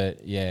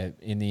 But yeah,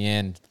 in the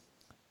end,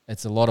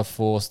 it's a lot of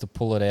force to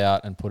pull it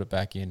out and put it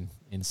back in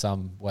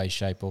some way,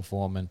 shape or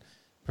form. And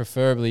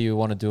preferably you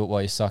want to do it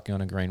while you're sucking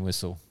on a green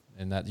whistle.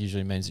 And that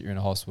usually means that you're in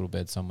a hospital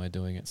bed somewhere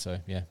doing it. So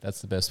yeah,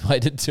 that's the best way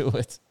to do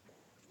it.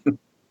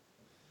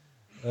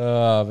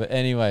 But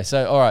anyway,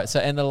 so all right. So,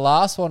 and the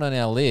last one on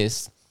our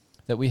list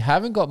that we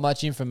haven't got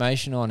much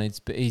information on,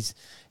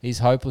 he's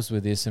hopeless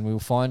with this, and we'll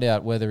find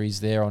out whether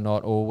he's there or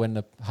not, or when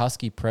the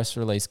Husky press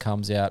release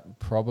comes out,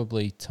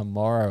 probably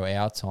tomorrow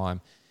our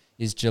time,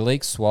 is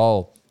Jalik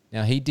Swole.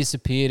 Now, he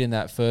disappeared in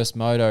that first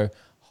moto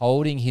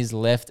holding his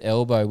left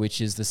elbow, which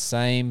is the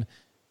same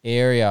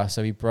area.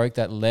 So he broke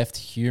that left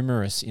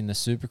humerus in the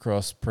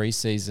Supercross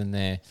preseason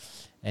there.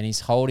 And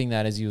he's holding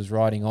that as he was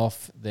riding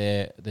off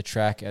the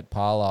track at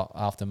Parla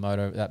after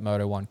that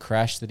Moto 1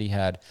 crash that he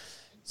had.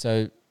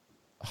 So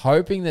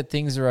hoping that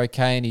things are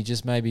okay, and he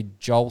just maybe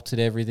jolted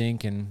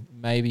everything, and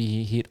maybe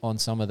he hit on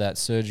some of that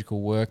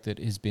surgical work that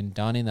has been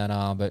done in that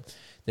arm. But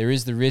there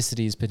is the risk that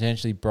he's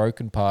potentially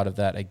broken part of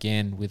that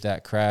again with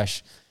that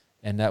crash.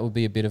 And that would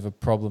be a bit of a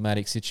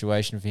problematic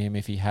situation for him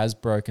if he has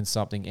broken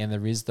something and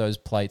there is those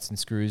plates and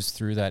screws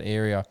through that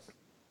area.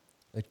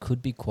 It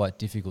could be quite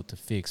difficult to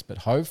fix, but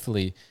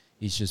hopefully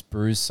he's just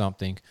bruised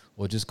something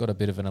or just got a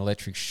bit of an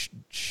electric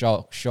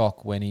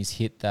shock when he's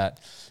hit that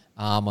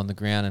arm on the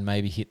ground and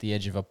maybe hit the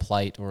edge of a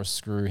plate or a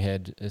screw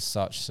head as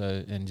such,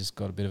 and just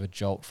got a bit of a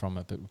jolt from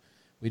it. But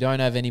we don't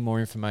have any more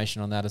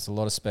information on that. There's a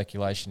lot of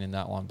speculation in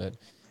that one, but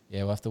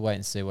yeah, we'll have to wait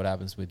and see what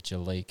happens with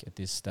Jalik at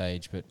this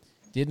stage. But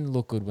didn't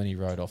look good when he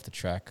rode off the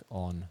track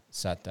on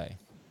Saturday.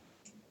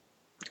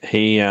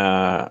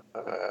 I'm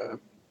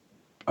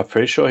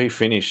pretty sure he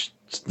finished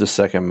the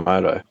second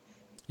moto.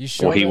 You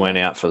sure? Or he went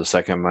out for the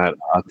second moto.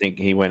 I think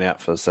he went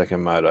out for the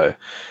second moto.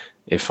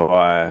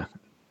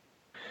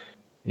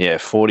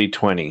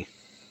 40-20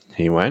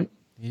 he went.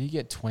 Did he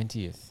get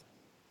 20th?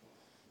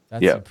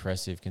 That's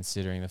impressive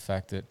considering the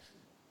fact that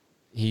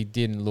he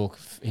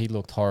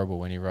looked horrible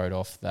when he rode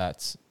off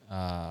that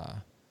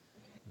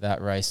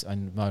race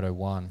on Moto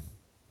 1.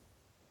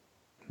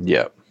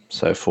 Yep.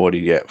 So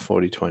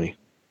 40-20.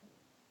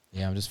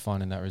 Yeah, I'm just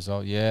finding that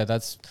result. Yeah,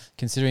 that's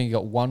considering he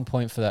got 1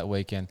 point for that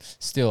weekend.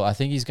 Still, I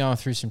think he's going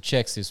through some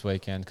checks this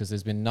weekend because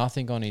there's been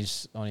nothing on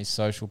his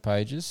social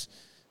pages,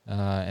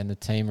 and the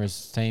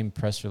team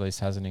press release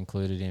hasn't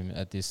included him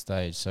at this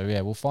stage. So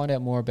yeah, we'll find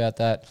out more about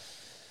that.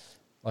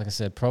 Like I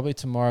said, probably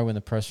tomorrow when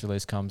the press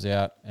release comes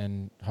out,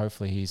 and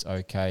hopefully he's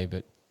okay.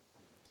 But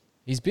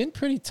he's been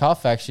pretty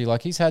tough actually.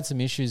 Like he's had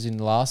some issues in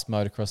the last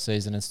motocross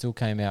season and still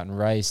came out and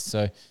raced.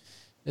 So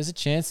there's a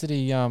chance that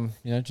he,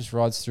 just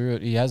rides through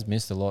it. He has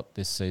missed a lot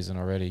this season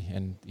already,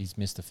 and he's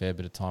missed a fair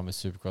bit of time with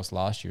Supercross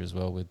last year as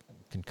well, with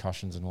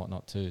concussions and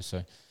whatnot too.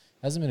 So,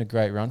 hasn't been a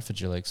great run for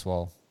Jalik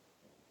Swole.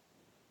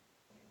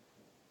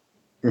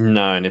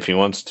 No, and if he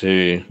wants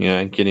to,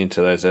 get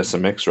into those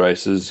SMX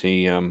races,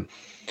 he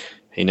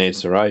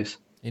needs to race.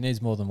 He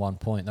needs more than 1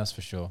 point, that's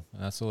for sure.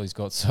 And that's all he's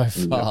got so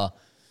far.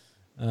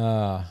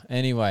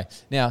 Anyway,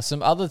 now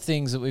some other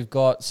things that we've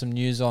got some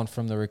news on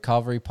from the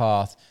recovery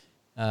path.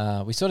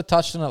 We sort of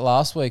touched on it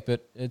last week,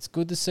 but it's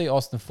good to see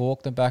Austin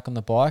Faulkner back on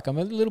the bike. I'm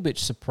a little bit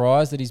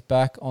surprised that he's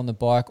back on the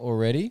bike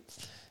already,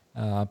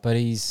 but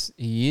he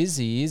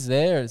is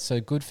there.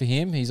 So good for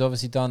him. He's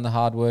obviously done the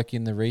hard work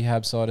in the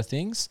rehab side of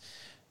things.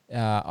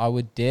 I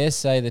would dare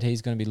say that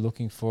he's going to be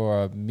looking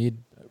for a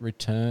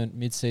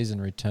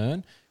mid-season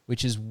return,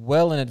 which is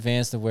well in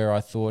advance of where I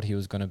thought he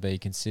was going to be,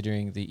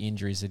 considering the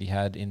injuries that he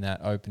had in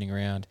that opening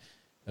round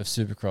of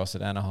Supercross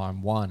at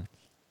Anaheim 1.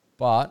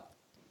 But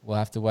we'll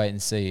have to wait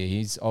and see.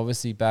 He's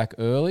obviously back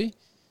early.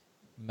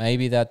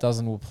 Maybe that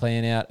doesn't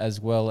plan out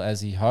as well as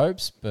he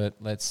hopes, but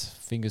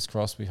fingers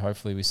crossed,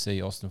 hopefully we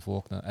see Austin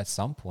Faulkner at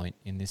some point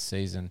in this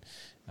season,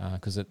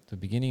 because at the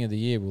beginning of the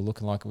year we were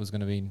looking like it was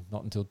going to be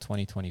not until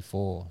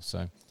 2024.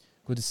 So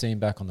good to see him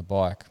back on the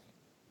bike.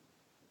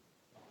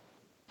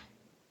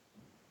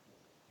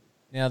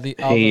 Now the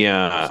He,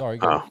 other, sorry,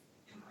 go on.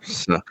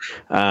 so,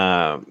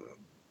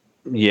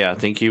 yeah, I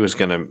think he was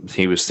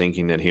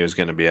thinking that he was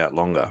gonna be out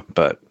longer,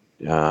 but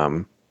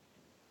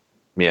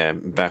yeah,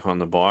 back on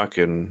the bike,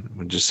 and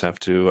we just have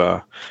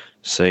to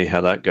see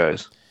how that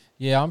goes.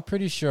 Yeah, I'm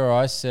pretty sure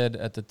I said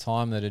at the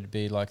time that it'd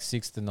be like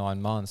 6 to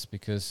 9 months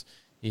because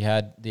he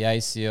had the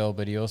ACL,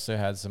 but he also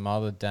had some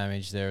other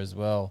damage there as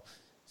well.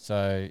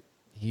 So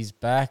he's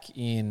back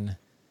in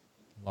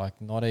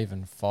like not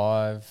even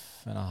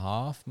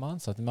 5.5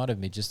 months. I think it might have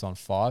been just on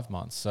 5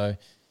 months. So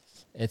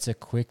it's a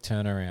quick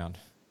turnaround.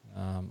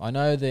 I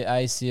know the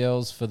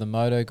ACLs for the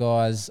moto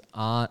guys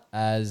aren't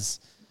as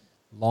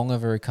long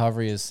of a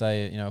recovery as,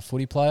 say, a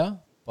footy player,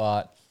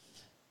 but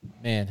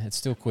man, it's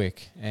still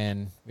quick,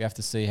 and we have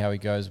to see how he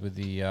goes with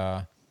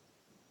the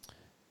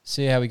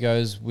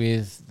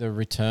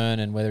return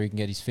and whether he can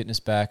get his fitness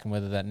back and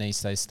whether that knee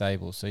stays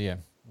stable. So yeah,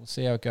 we'll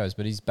see how it goes.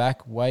 But he's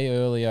back way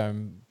earlier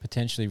and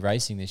potentially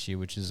racing this year,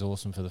 which is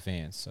awesome for the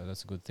fans. So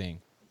that's a good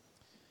thing.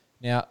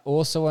 Now,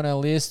 also on our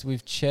list,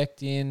 we've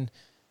checked in.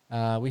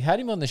 We had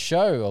him on the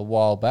show a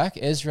while back.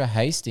 Ezra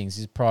Hastings,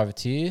 his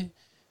privateer.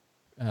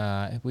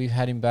 We've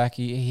had him back.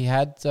 He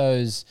had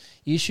those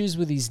issues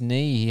with his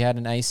knee. He had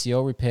an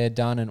ACL repair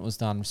done, and it was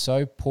done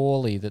so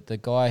poorly that the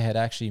guy had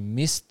actually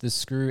missed the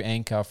screw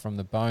anchor from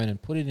the bone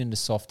and put it into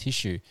soft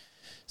tissue.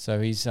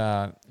 So he's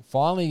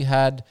finally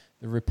had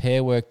the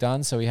repair work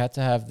done. So he had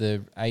to have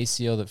the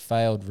ACL that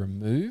failed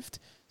removed.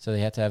 So they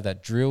had to have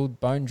that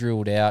bone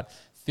drilled out,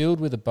 filled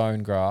with a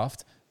bone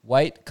graft,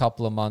 wait a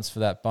couple of months for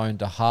that bone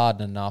to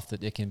harden enough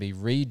that it can be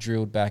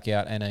re-drilled back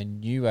out and a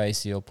new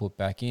ACL put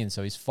back in.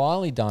 So he's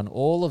finally done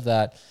all of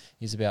that.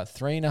 He's about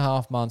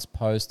 3.5 months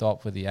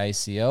post-op with the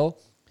ACL,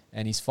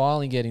 and he's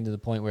finally getting to the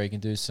point where he can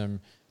do some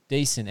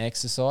decent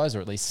exercise,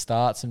 or at least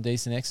start some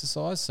decent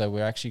exercise. So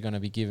we're actually going to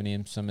be giving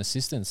him some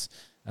assistance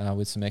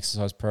with some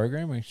exercise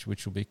program,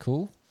 which will be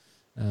cool.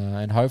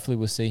 And hopefully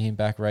we'll see him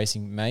back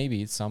racing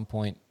maybe at some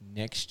point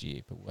next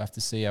year, but we'll have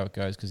to see how it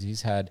goes because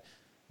he's had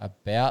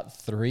about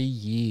 3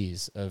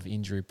 years of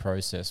injury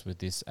process with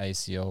this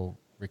ACL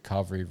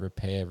recovery,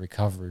 repair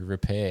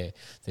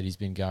that he's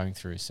been going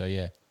through. So,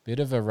 yeah,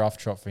 bit of a rough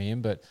trot for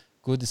him, but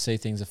good to see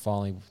things are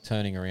finally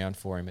turning around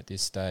for him at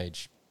this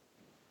stage.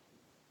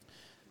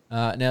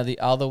 Now, the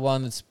other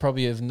one that's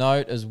probably of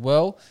note as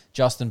well,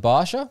 Justin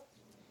Barsha.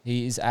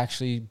 He is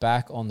actually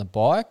back on the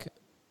bike.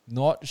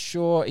 Not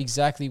sure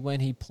exactly when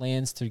he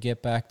plans to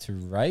get back to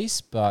race,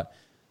 but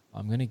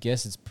I'm going to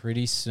guess it's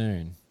pretty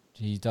soon.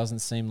 He doesn't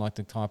seem like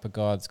the type of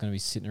guy that's going to be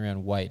sitting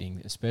around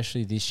waiting,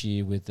 especially this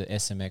year with the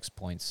SMX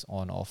points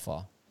on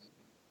offer.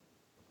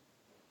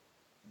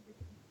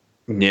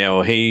 Yeah,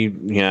 well,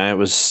 it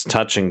was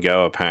touch and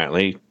go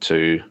apparently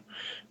to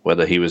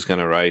whether he was going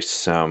to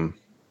race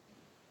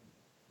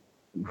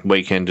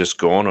weekend just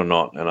gone or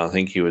not, and I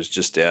think he was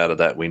just out of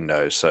that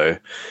window. So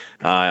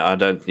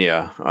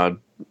I'd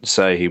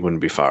say he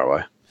wouldn't be far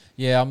away.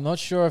 Yeah, I'm not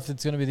sure if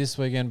it's going to be this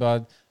weekend,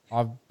 but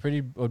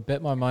I'd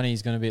bet my money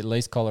he's going to be at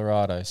least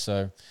Colorado.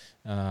 So,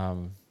 I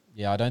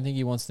don't think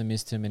he wants to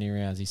miss too many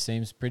rounds. He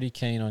seems pretty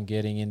keen on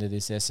getting into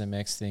this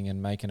SMX thing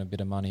and making a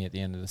bit of money at the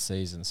end of the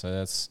season. So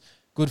that's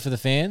good for the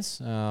fans.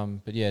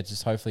 But yeah,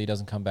 just hopefully he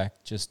doesn't come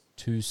back just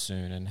too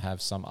soon and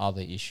have some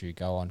other issue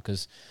go on,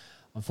 because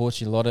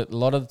unfortunately, a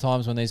lot of the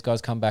times when these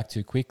guys come back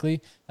too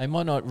quickly, they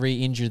might not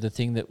re-injure the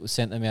thing that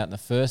sent them out in the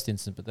first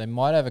instance, but they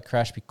might have a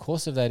crash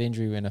because of that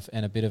injury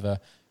and a bit of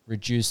a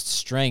reduced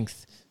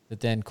strength that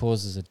then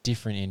causes a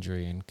different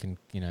injury and can,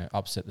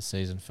 upset the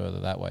season further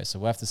that way. So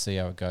we'll have to see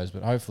how it goes,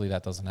 but hopefully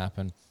that doesn't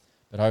happen.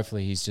 But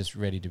hopefully he's just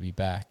ready to be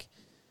back.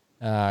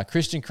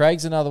 Christian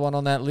Craig's another one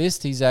on that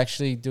list. He's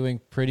actually doing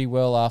pretty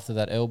well after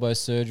that elbow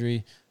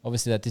surgery.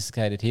 Obviously that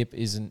dislocated hip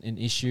isn't an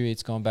issue.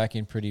 It's gone back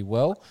in pretty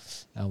well,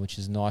 which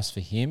is nice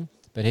for him.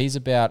 But he's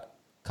about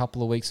a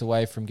couple of weeks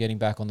away from getting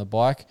back on the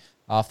bike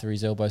after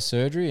his elbow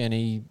surgery, and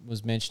he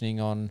was mentioning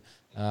on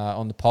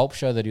the Pulp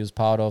show that he was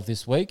part of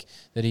this week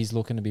that he's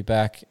looking to be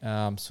back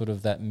sort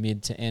of that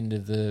mid to end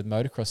of the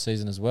motocross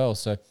season as well.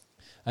 So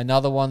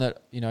another one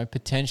that,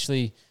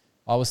 potentially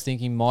I was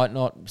thinking we might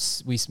not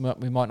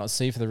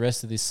see for the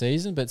rest of this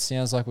season, but it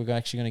sounds like we're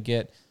actually going to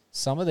get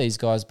some of these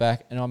guys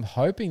back. And I'm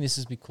hoping this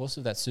is because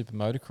of that Super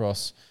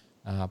Motocross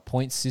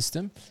point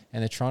system,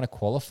 and they're trying to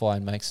qualify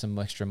and make some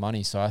extra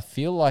money. So I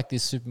feel like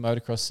this Super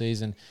Motocross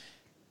season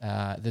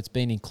that's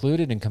been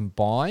included and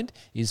combined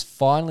is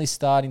finally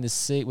starting to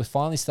see. We're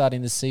finally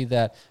starting to see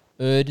that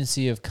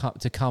urgency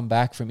to come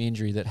back from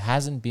injury that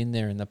hasn't been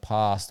there in the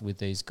past with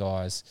these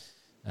guys.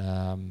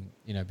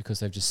 Because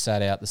they've just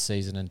sat out the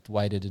season and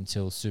waited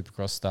until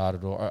Supercross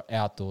started or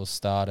outdoors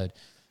started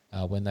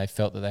when they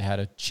felt that they had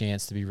a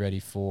chance to be ready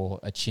for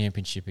a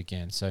championship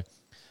again. So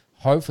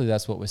hopefully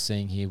that's what we're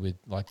seeing here with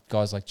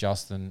guys like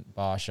Justin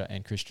Barsha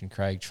and Christian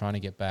Craig trying to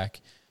get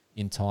back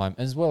in time,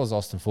 as well as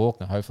Austin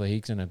Faulkner. Hopefully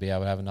he's going to be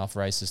able to have enough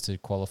races to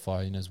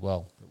qualify in as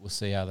well. But we'll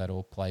see how that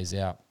all plays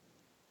out.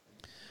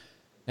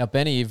 Now,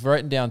 Benny, you've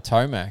written down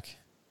Tomac.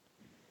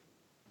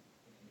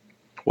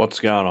 What's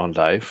going on,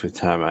 Dave, with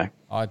Tomac?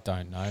 I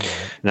don't know,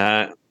 mate.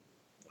 No,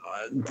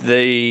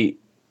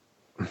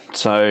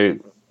 so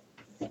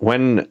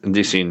when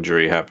this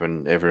injury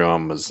happened,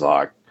 everyone was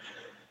like,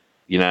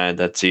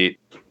 that's it.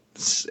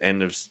 It's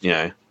ends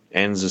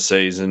the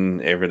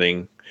season,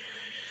 everything.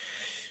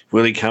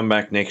 Will he come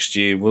back next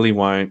year? Will he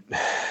won't?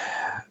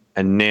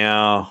 And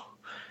now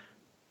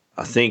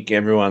I think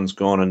everyone's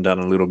gone and done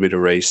a little bit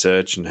of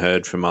research and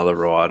heard from other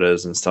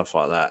riders and stuff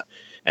like that.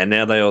 And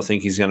now they all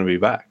think he's going to be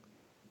back.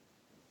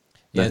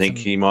 Yeah, They think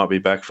he might be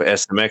back for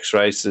SMX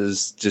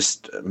races.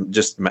 Just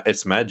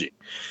it's magic.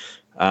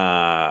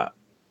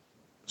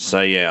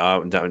 So yeah,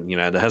 I don't.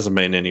 There hasn't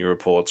been any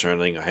reports or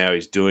anything of how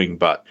he's doing,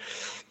 but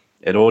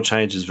it all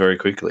changes very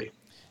quickly.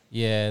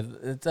 Yeah,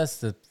 that's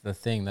the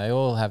thing. They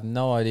all have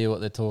no idea what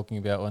they're talking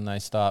about when they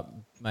start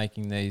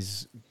making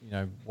these,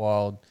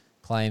 wild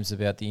claims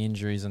about the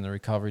injuries and the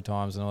recovery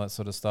times and all that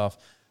sort of stuff.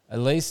 At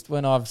least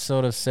when I've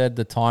sort of said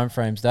the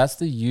timeframes, that's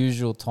the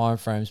usual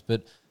timeframes.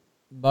 But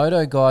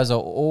moto guys are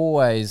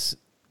always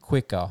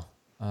quicker.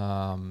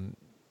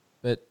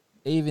 But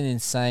even in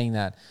saying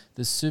that,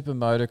 the super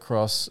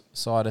motocross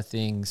side of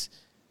things,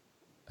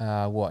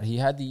 he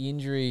had the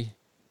injury.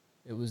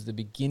 It was the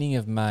beginning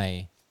of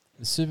May.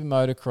 The super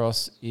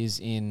motocross is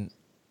in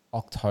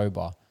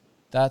October.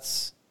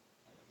 That's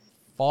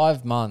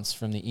 5 months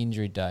from the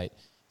injury date.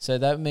 So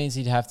that means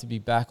he'd have to be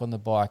back on the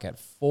bike at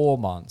 4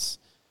 months.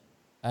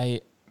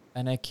 An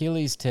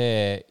Achilles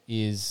tear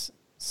is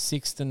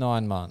 6 to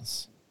 9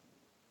 months.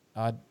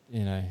 I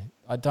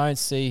don't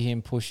see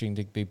him pushing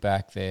to be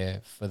back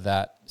there for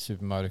that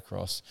super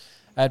motocross.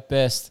 At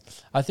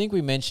best, I think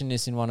we mentioned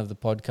this in one of the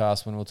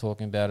podcasts when we were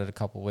talking about it a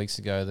couple of weeks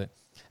ago, that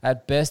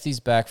at best he's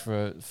back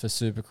for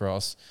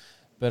Supercross,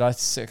 but I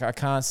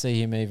can't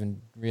see him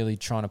even really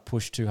trying to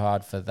push too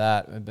hard for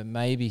that. But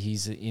maybe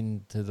he's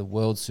into the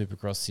World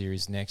Supercross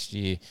Series next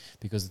year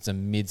because it's a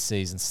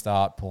mid-season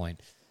start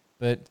point.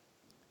 But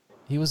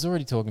he was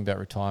already talking about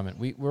retirement.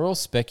 We're all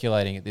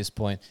speculating at this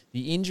point.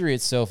 The injury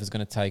itself is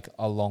going to take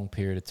a long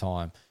period of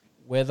time.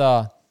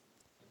 Whether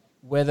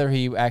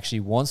he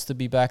actually wants to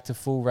be back to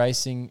full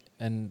racing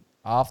and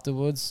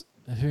afterwards,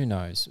 who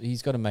knows?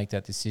 He's got to make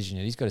that decision.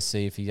 He's got to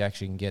see if he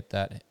actually can get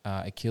that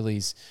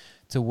Achilles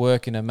to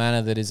work in a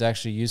manner that is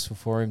actually useful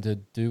for him to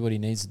do what he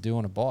needs to do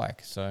on a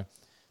bike. So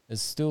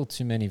there's still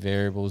too many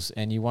variables,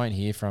 and you won't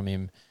hear from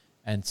him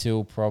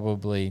until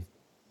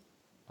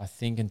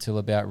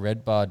about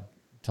Redbud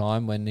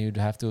time, when he would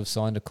have to have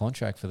signed a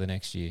contract for the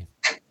next year.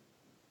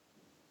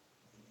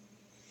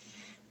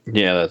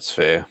 Yeah, that's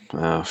fair.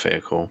 Fair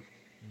call.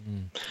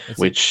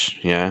 Which,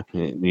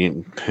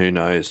 who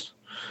knows?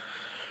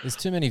 There's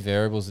too many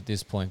variables at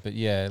this point, but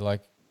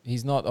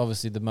he's not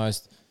obviously the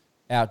most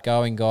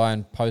outgoing guy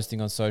and posting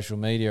on social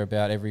media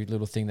about every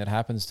little thing that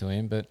happens to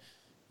him. But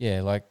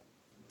the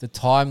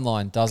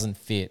timeline doesn't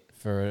fit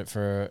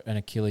for an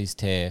Achilles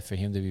tear for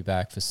him to be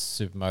back for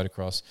super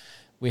motocross.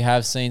 We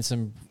have seen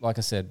some, like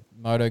I said,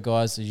 moto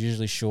guys are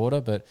usually shorter,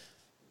 but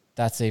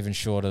that's even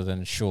shorter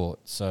than short.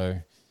 So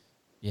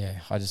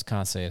I just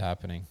can't see it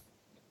happening.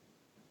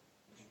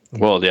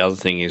 Well, the other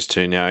thing is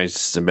too, now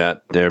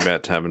they're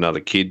about to have another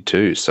kid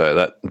too.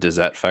 So does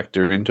that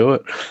factor into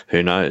it?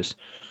 Who knows?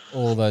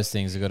 All those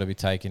things have got to be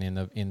taken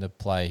in the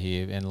play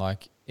here, and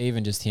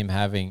even just him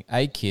having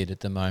a kid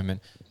at the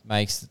moment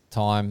makes the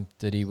time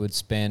that he would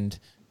spend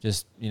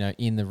just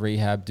in the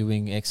rehab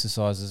doing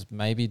exercises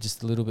maybe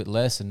just a little bit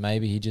less, and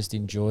maybe he just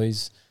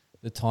enjoys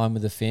the time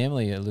with the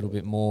family a little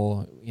bit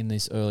more in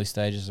these early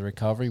stages of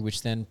recovery,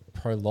 which then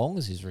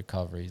prolongs his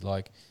recovery.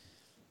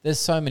 There's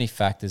so many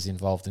factors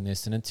involved in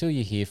this, and until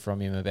you hear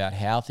from him about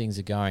how things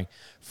are going,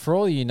 for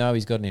all you know,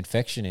 he's got an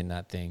infection in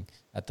that thing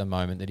at the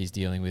moment that he's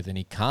dealing with, and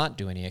he can't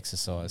do any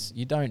exercise.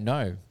 You don't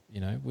know.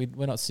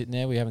 We're not sitting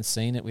there. We haven't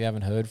seen it. We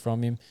haven't heard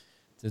from him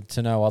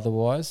to know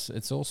otherwise.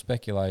 It's all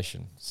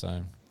speculation.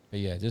 So, but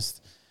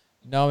just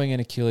knowing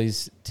an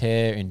Achilles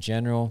tear in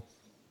general,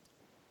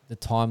 the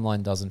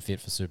timeline doesn't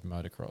fit for super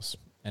motocross.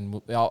 And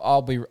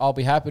I'll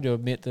be happy to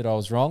admit that I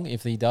was wrong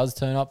if he does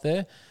turn up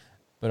there,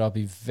 but I'll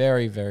be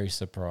very, very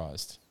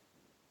surprised.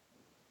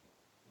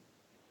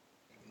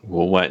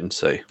 We'll wait and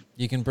see.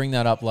 You can bring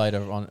that up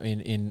later on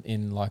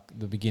in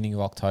the beginning of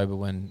October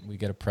when we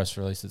get a press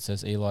release that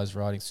says Eli's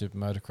riding super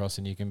motocross,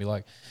 and you can be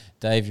like,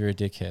 Dave, you're a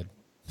dickhead.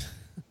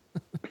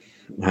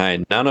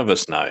 Hey, none of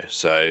us know.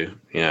 So,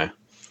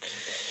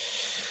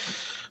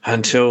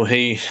 until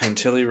he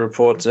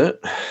reports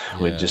it,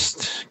 we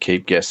just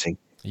keep guessing.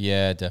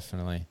 Yeah,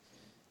 definitely.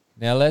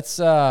 Now let's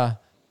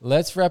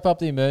wrap up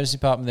the emergency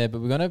department there,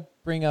 but we're going to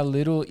bring a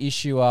little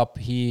issue up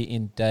here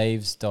in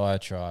Dave's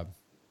diatribe.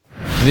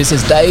 This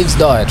is Dave's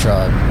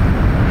diatribe.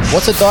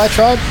 What's a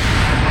diatribe?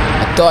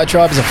 A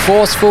diatribe is a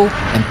forceful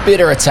and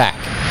bitter attack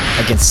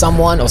against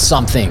someone or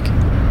something.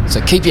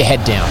 So keep your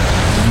head down.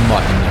 You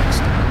might be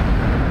next.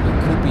 You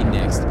could be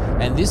next.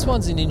 And this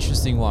one's an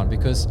interesting one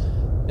because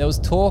there was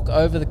talk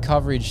over the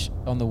coverage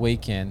on the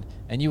weekend,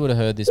 and you would have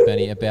heard this,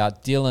 Benny,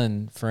 about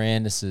Dylan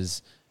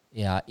Ferrandis's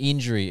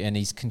injury and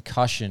his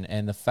concussion,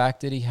 and the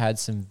fact that he had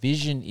some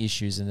vision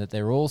issues and that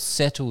they're all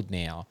settled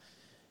now.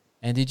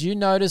 And did you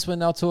notice when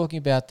they were talking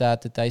about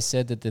that they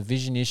said that the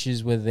vision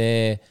issues were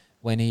there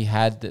when he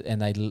had,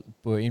 and they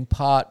were in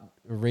part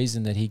a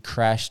reason that he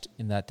crashed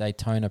in that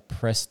Daytona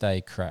press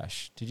day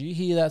crash. Did you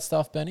hear that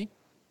stuff, Benny?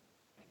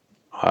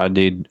 I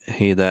did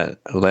hear that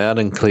loud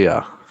and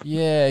clear.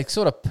 Yeah, it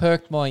sort of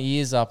perked my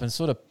ears up and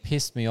sort of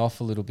pissed me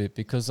off a little bit,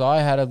 because I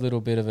had a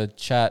little bit of a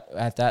chat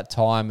at that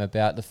time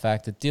about the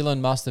fact that Dylan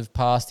must have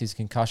passed his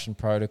concussion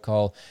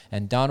protocol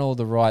and done all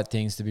the right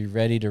things to be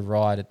ready to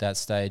ride at that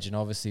stage. And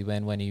obviously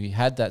when he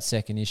had that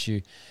second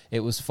issue, it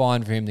was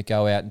fine for him to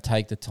go out and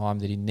take the time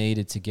that he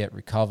needed to get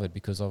recovered,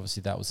 because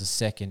obviously that was a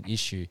second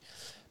issue.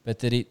 But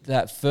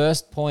that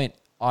first point,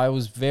 I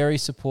was very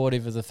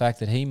supportive of the fact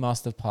that he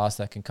must have passed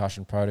that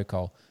concussion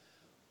protocol.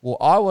 Well,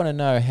 I want to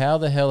know how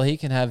the hell he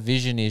can have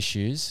vision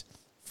issues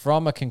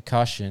from a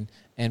concussion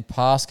and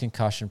pass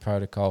concussion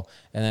protocol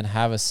and then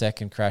have a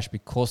second crash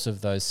because of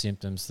those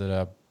symptoms that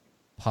are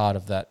part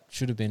of that,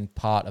 should have been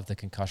part of the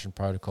concussion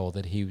protocol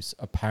that he was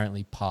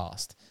apparently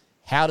passed.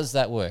 How does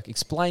that work?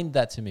 Explain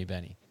that to me,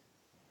 Benny.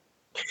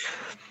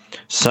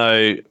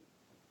 So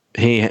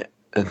I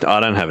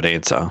don't have an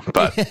answer,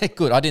 but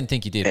good. I didn't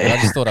think you did, but I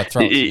just thought I'd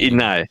throw it to you.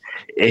 No,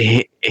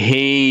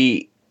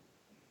 he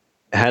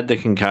had the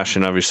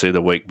concussion obviously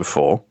the week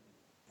before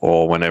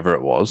or whenever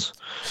it was.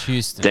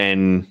 Houston.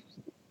 Then,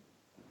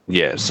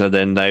 yeah, so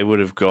then they would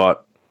have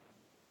got,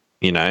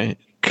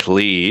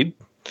 cleared.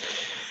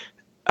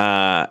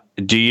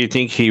 Do you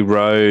think he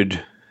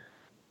rode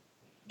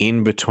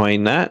in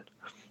between that?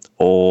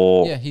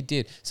 Or yeah, he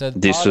did. So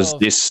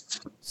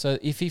So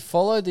if he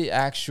followed the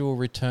actual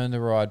Return to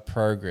Ride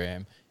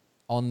program,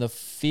 on the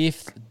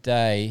 5th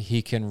day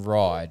he can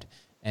ride,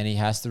 and he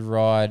has to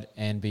ride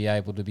and be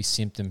able to be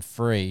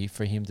symptom-free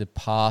for him to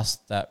pass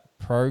that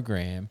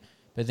program.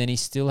 But then he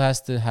still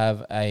has to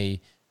have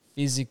a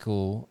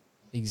physical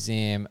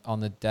exam on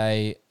the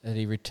day that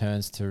he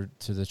returns to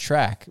the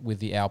track with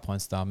the Alpine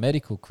Star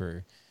medical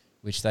crew,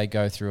 which they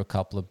go through a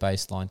couple of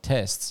baseline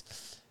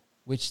tests,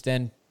 which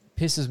then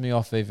pisses me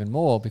off even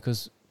more,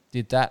 because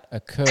did that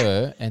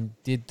occur, and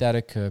did that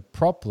occur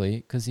properly?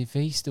 Because if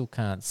he still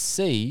can't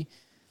see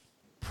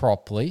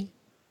properly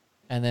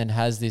and then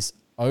has this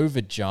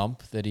over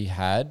jump that he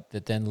had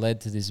that then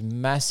led to this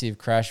massive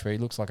crash where he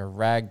looks like a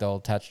rag doll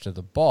attached to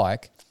the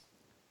bike,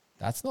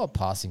 that's not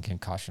passing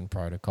concussion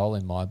protocol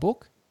in my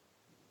book.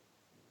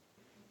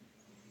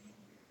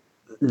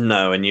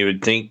 No, and you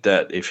would think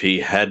that if he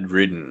had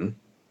ridden,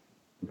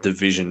 the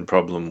vision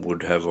problem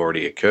would have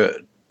already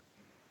occurred.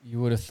 You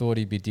would have thought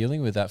he'd be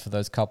dealing with that for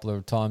those couple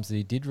of times that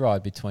he did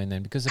ride between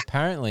them, because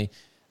apparently,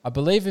 I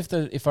believe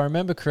if I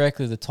remember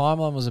correctly, the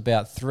timeline was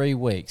about 3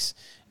 weeks,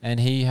 and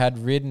he had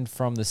ridden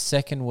from the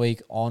second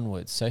week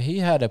onwards. So he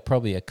had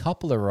probably a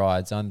couple of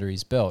rides under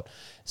his belt.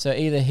 So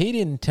either he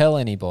didn't tell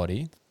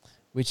anybody,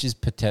 which is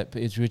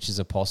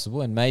a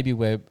possible, and maybe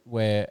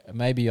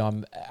maybe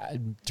I'm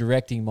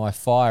directing my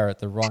fire at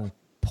the wrong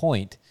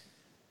point.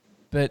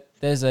 But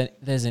there's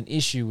an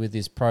issue with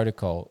this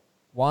protocol.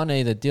 One,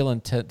 either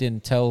Dylan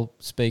didn't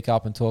speak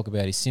up and talk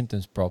about his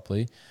symptoms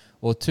properly,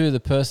 or two, the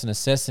person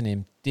assessing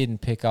him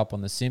didn't pick up on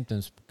the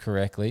symptoms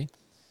correctly.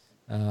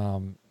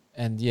 And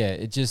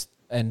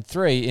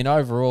three, in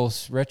overall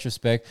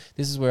retrospect,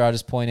 this is where I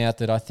just point out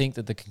that I think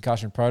that the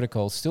concussion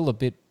protocol is still a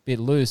bit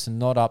loose and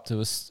not up to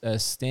a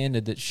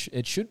standard that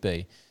it should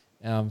be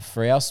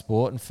for our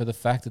sport, and for the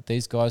fact that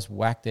these guys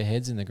whack their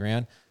heads in the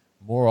ground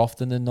more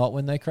often than not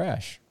when they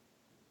crash.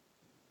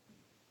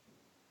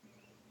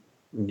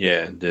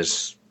 Yeah,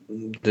 there's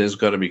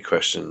got to be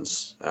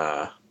questions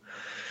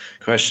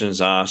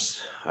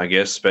asked, I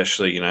guess,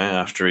 especially,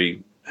 after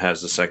he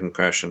has the second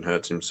crash and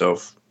hurts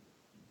himself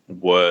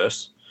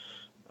worse.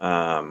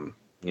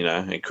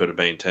 It could have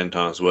been 10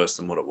 times worse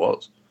than what it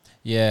was.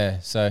 Yeah,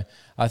 so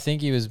I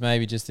think he was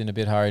maybe just in a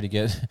bit hurry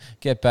to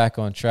get back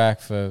on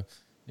track for,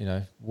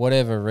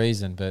 whatever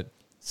reason, but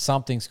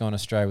something's gone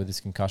astray with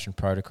this concussion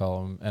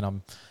protocol, and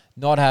I'm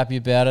not happy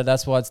about it.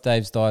 That's why it's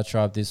Dave's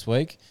diatribe this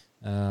week.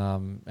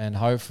 And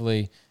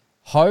hopefully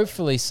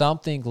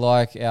something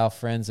like our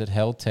friends at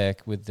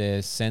Heltech with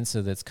their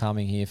sensor that's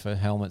coming here for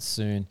helmets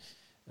soon,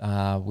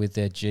 with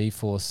their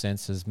G-force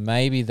sensors,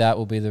 maybe that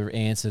will be the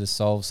answer to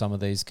solve some of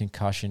these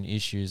concussion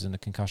issues and the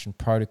concussion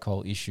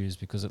protocol issues,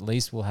 because at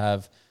least we'll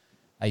have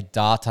a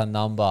data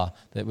number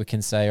that we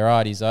can say, all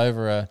right, he's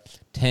over a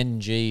 10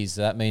 Gs,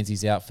 that means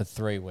he's out for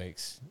 3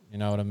 weeks. You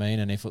know what I mean?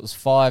 And if it was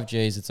 5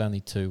 Gs, it's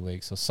only 2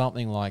 weeks or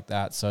something like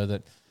that, so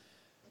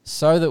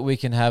that we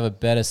can have a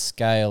better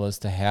scale as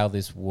to how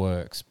this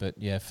works. But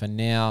yeah, for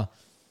now,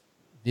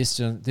 this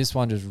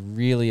one just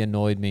really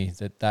annoyed me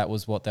that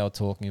was what they were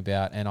talking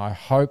about, and I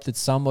hope that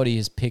somebody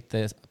has picked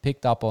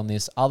up on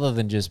this other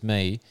than just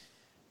me,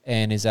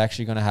 and is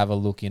actually going to have a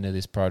look into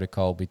this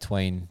protocol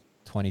between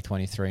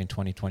 2023 and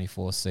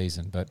 2024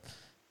 season. But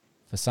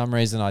for some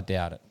reason, I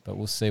doubt it. But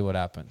we'll see what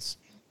happens.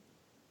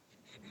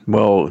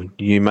 Well,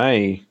 you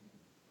may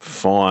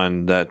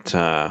find that.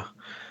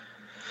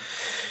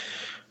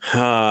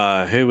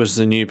 Who was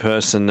the new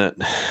person that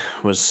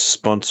was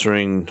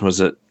sponsoring? Was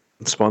it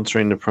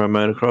sponsoring the Pro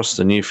Motocross?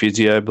 The new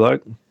physio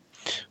bloke.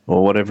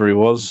 or whatever he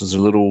was. There's a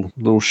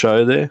little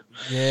show there.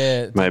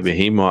 Yeah. Maybe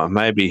he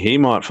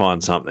might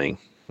find something.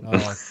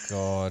 Oh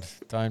God!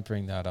 Don't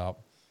bring that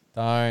up.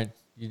 Don't.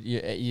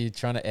 You're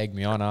trying to egg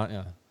me on, aren't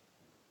you?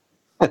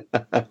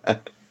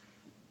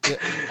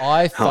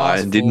 I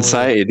didn't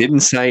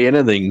say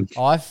anything.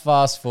 I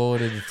fast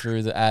forwarded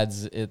through the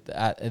ads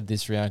at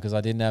this round because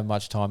I didn't have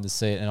much time to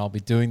see it, and I'll be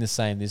doing the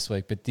same this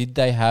week. But did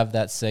they have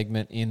that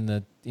segment in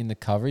the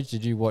coverage?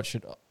 Did you watch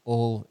it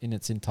all in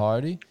its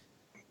entirety?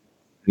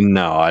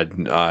 No,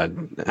 I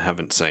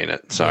haven't seen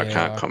it, so I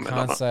can't comment on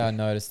it. I can't say I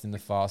noticed in the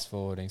fast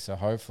forwarding, so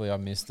hopefully I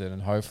missed it,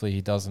 and hopefully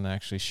he doesn't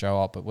actually show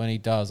up. But when he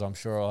does, I'm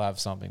sure I'll have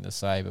something to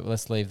say. But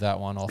let's leave that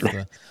one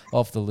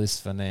off the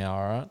list for now.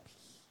 All right.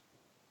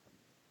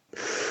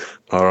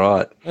 All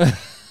right.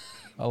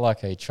 I like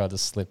how you tried to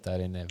slip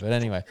that in there. But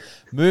anyway,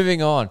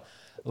 moving on.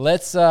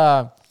 Let's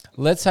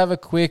have a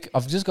quick.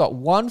 I've just got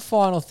one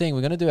final thing.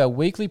 We're going to do our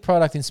weekly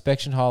product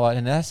inspection highlight,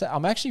 and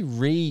I'm actually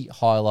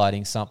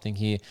re-highlighting something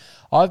here.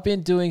 I've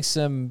been doing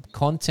some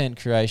content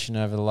creation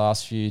over the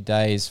last few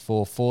days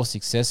for Force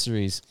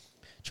Accessories,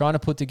 trying to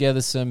put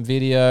together some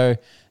video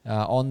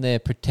on their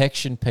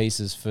protection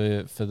pieces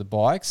for the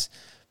bikes.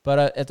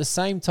 But at the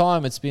same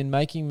time, it's been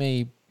making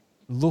me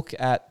look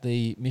at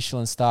the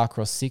Michelin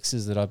Starcross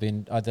 6s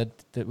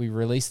that we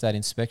released that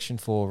inspection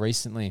for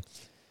recently,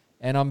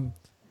 and I'm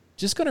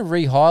just going to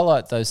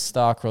re-highlight those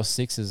Starcross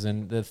 6s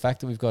and the fact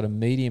that we've got a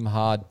medium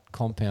hard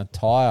compound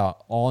tyre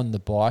on the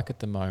bike at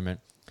the moment.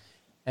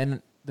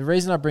 And the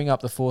reason I bring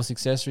up the Force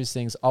Accessories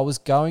things, I was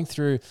going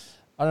through,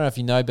 I don't know if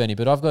you know, Benny,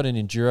 but I've got an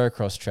enduro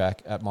cross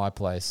track at my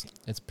place.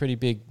 It's a pretty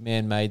big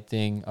man-made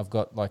thing. I've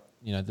got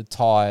the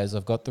tyres,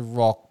 I've got the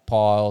rock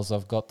piles,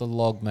 I've got the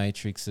log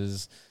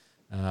matrices,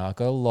 I've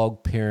got a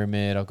log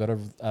pyramid, I've got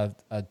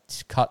a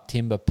cut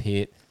timber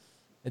pit.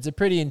 It's a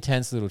pretty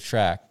intense little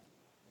track.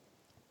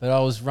 But I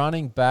was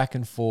running back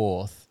and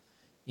forth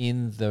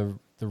in the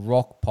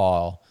rock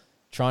pile,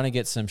 trying to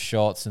get some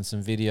shots and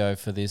some video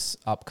for this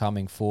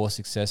upcoming Force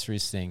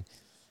Accessories thing.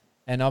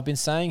 And I've been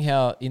saying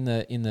how in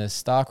the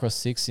Starcross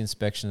 6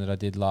 inspection that I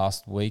did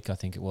last week, I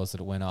think it was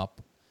that it went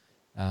up,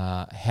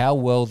 how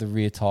well the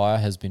rear tyre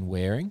has been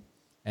wearing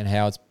and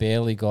how it's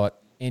barely got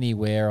any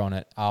wear on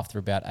it after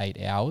about 8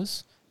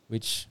 hours,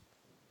 which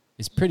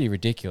is pretty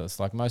ridiculous.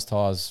 Like most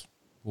tyres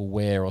will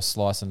wear or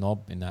slice a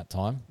knob in that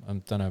time. I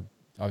don't know.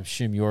 I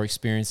assume your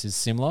experience is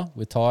similar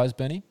with tyres,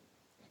 Benny?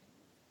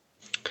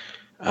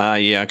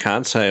 Yeah, I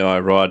can't say I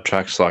ride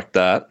tracks like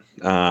that.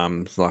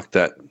 I'm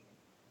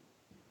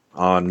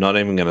not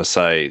even going to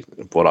say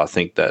what I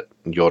think that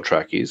your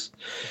track is,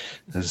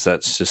 because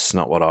that's just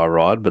not what I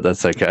ride, but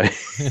that's okay.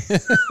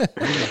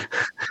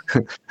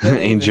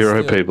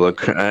 Enduro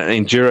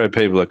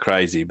people are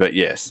crazy, but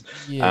yes,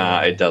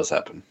 it does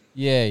happen.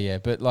 Yeah.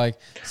 But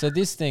so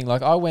this thing,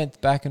 I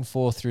went back and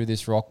forth through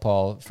this rock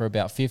pile for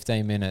about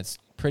 15 minutes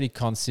pretty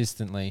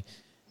consistently,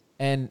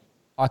 and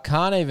I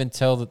can't even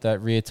tell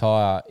that rear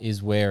tire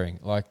is wearing.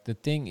 The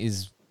thing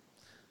it's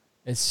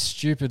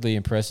stupidly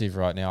impressive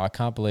right now. I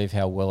can't believe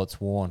how well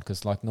it's worn,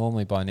 because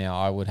normally by now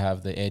I would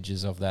have the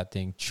edges of that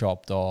thing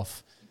chopped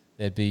off.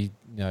 There'd be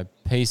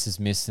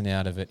pieces missing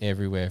out of it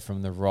everywhere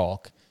from the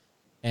rock,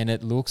 and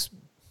it looks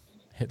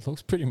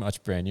pretty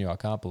much brand new. I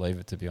can't believe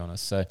it, to be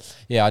honest. So,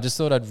 yeah, I just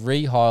thought I'd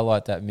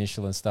re-highlight that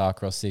Michelin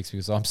Starcross 6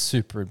 because I'm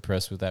super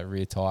impressed with that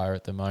rear tyre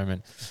at the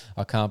moment.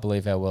 I can't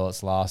believe how well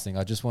it's lasting.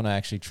 I just want to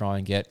actually try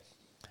and get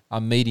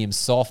a medium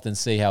soft and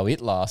see how it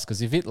lasts,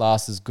 because if it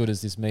lasts as good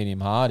as this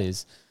medium hard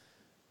is,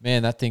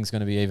 man, that thing's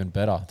going to be even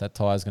better. That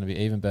tyre's going to be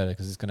even better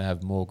because it's going to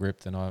have more grip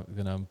than I'm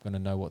going to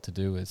know what to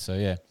do with. So,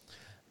 yeah,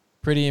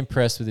 pretty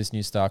impressed with this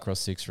new Starcross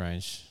 6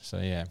 range. So,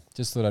 yeah,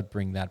 just thought I'd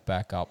bring that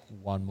back up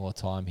one more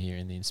time here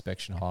in the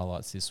inspection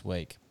highlights this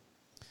week.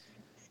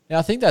 Now,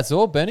 I think that's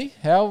all, Benny.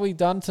 How are we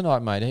done tonight,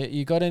 mate?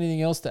 You got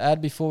anything else to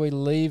add before we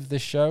leave the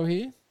show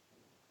here?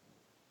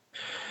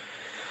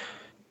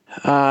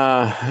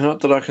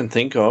 Not that I can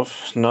think of.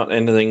 Not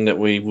anything that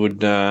we would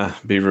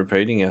be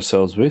repeating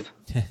ourselves with.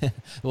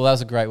 Well, that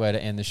was a great way to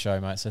end the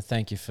show, mate. So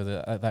thank you for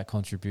that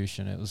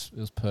contribution. It was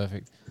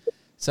perfect.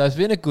 So it's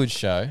been a good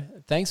show.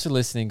 Thanks for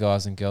listening,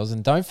 guys and girls.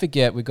 And don't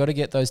forget, we've got to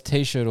get those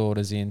T-shirt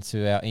orders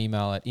into our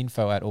email at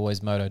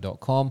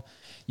info@alwaysmoto.com.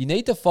 You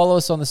need to follow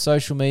us on the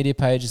social media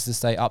pages to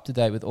stay up to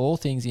date with all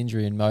things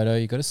injury and moto.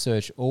 You've got to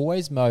search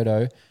Always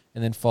Moto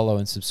and then follow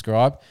and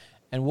subscribe.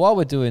 And while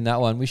we're doing that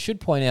one, we should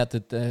point out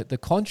that the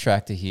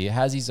contractor here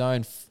has his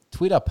own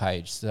Twitter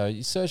page. So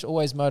you search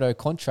Always Moto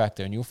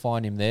Contractor and you'll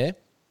find him there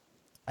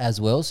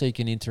as well. So you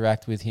can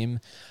interact with him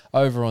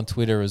over on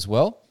Twitter as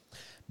well.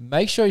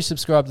 Make sure you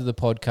subscribe to the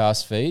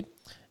podcast feed.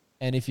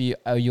 And if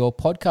your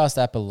podcast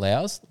app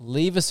allows,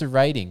 leave us a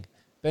rating.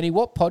 Benny,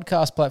 what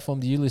podcast platform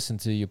do you listen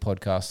to your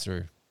podcast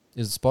through?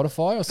 Is it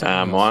Spotify or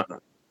something else?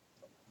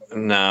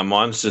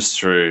 Mine's just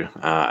through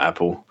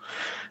Apple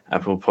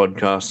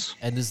Podcasts.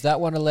 And does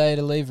that one allow you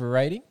to leave a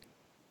rating?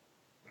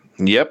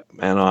 Yep,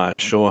 and I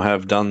sure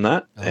have done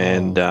that,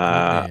 and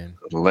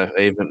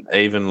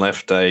even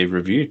left a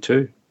review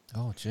too.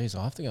 Oh, geez,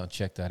 I'll have to go and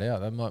check that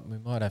out. We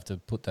might have to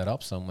put that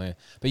up somewhere.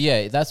 But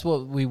yeah, that's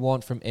what we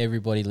want from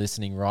everybody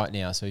listening right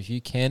now. So if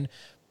you can,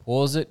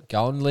 pause it,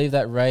 go and leave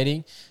that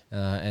rating,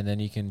 and then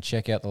you can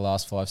check out the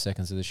last 5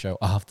 seconds of the show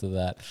after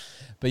that.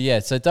 But yeah,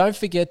 so don't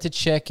forget to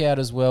check out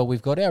as well.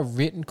 We've got our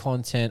written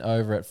content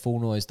over at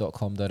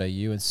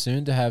fullnoise.com.au, and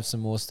soon to have some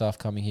more stuff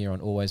coming here on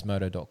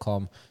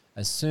alwaysmoto.com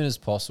as soon as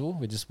possible.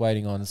 We're just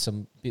waiting on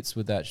some bits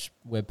with that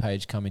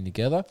webpage coming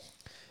together.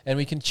 And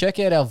we can check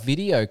out our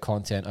video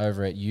content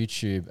over at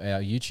YouTube,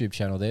 our YouTube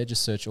channel there.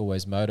 Just search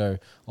Always Moto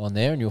on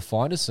there and you'll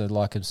find us. So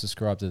like and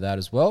subscribe to that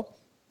as well.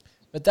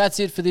 But that's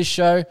it for this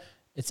show.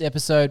 It's what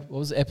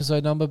was the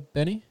episode number,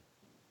 Benny?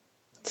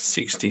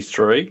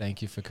 63.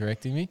 Thank you for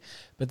correcting me.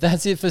 But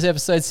that's it for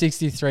episode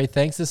 63.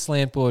 Thanks to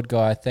Slantboard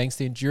Guy. Thanks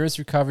to Endurance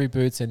Recovery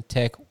Boots and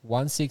Tech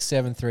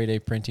 167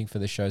 3D Printing for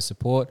the show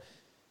support.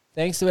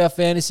 Thanks to our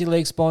Fantasy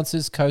League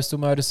sponsors, Coastal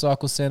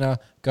Motorcycle Centre,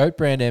 Goat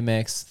Brand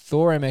MX,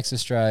 Thor MX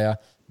Australia,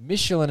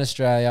 Michelin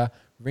Australia,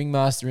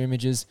 Ringmaster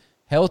Images,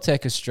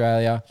 Helltech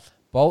Australia,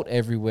 Bolt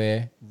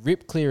Everywhere,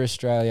 Rip Clear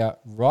Australia,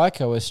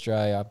 Ryco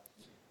Australia,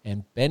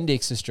 and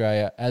Bendix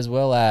Australia, as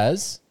well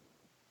as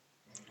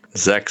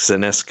Zach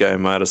Zanesco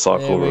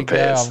Motorcycle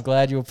Repairs. Go. I'm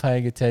glad you were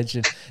paying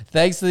attention.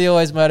 Thanks to the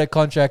Always Moto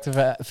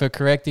Contractor for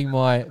correcting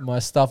my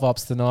stuff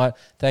ups tonight.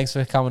 Thanks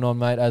for coming on,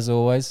 mate, as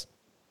always.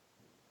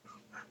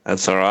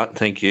 That's all right.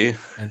 Thank you.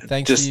 And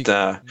thanks Just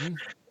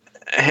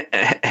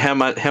how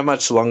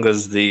much longer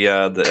is the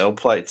L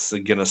plates are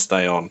gonna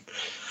stay on?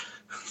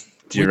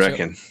 Do you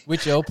reckon?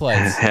 Which L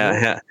plates?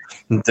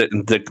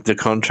 The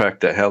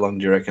contractor. How long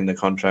do you reckon the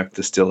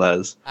contractor still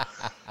has?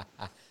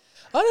 I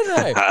don't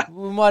know.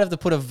 We might have to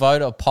put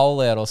a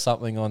poll out or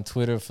something on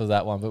Twitter for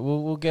that one, but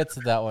we'll get to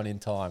that one in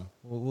time.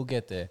 We'll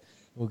get there.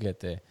 We'll get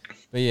there.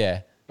 But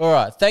yeah. All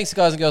right. Thanks,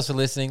 guys and girls, for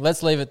listening.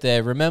 Let's leave it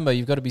there. Remember,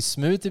 you've got to be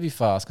smooth to be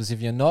fast, because if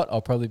you're not,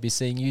 I'll probably be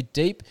seeing you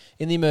deep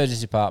in the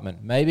emergency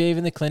department, maybe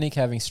even the clinic,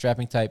 having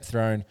strapping tape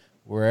thrown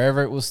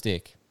wherever it will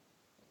stick.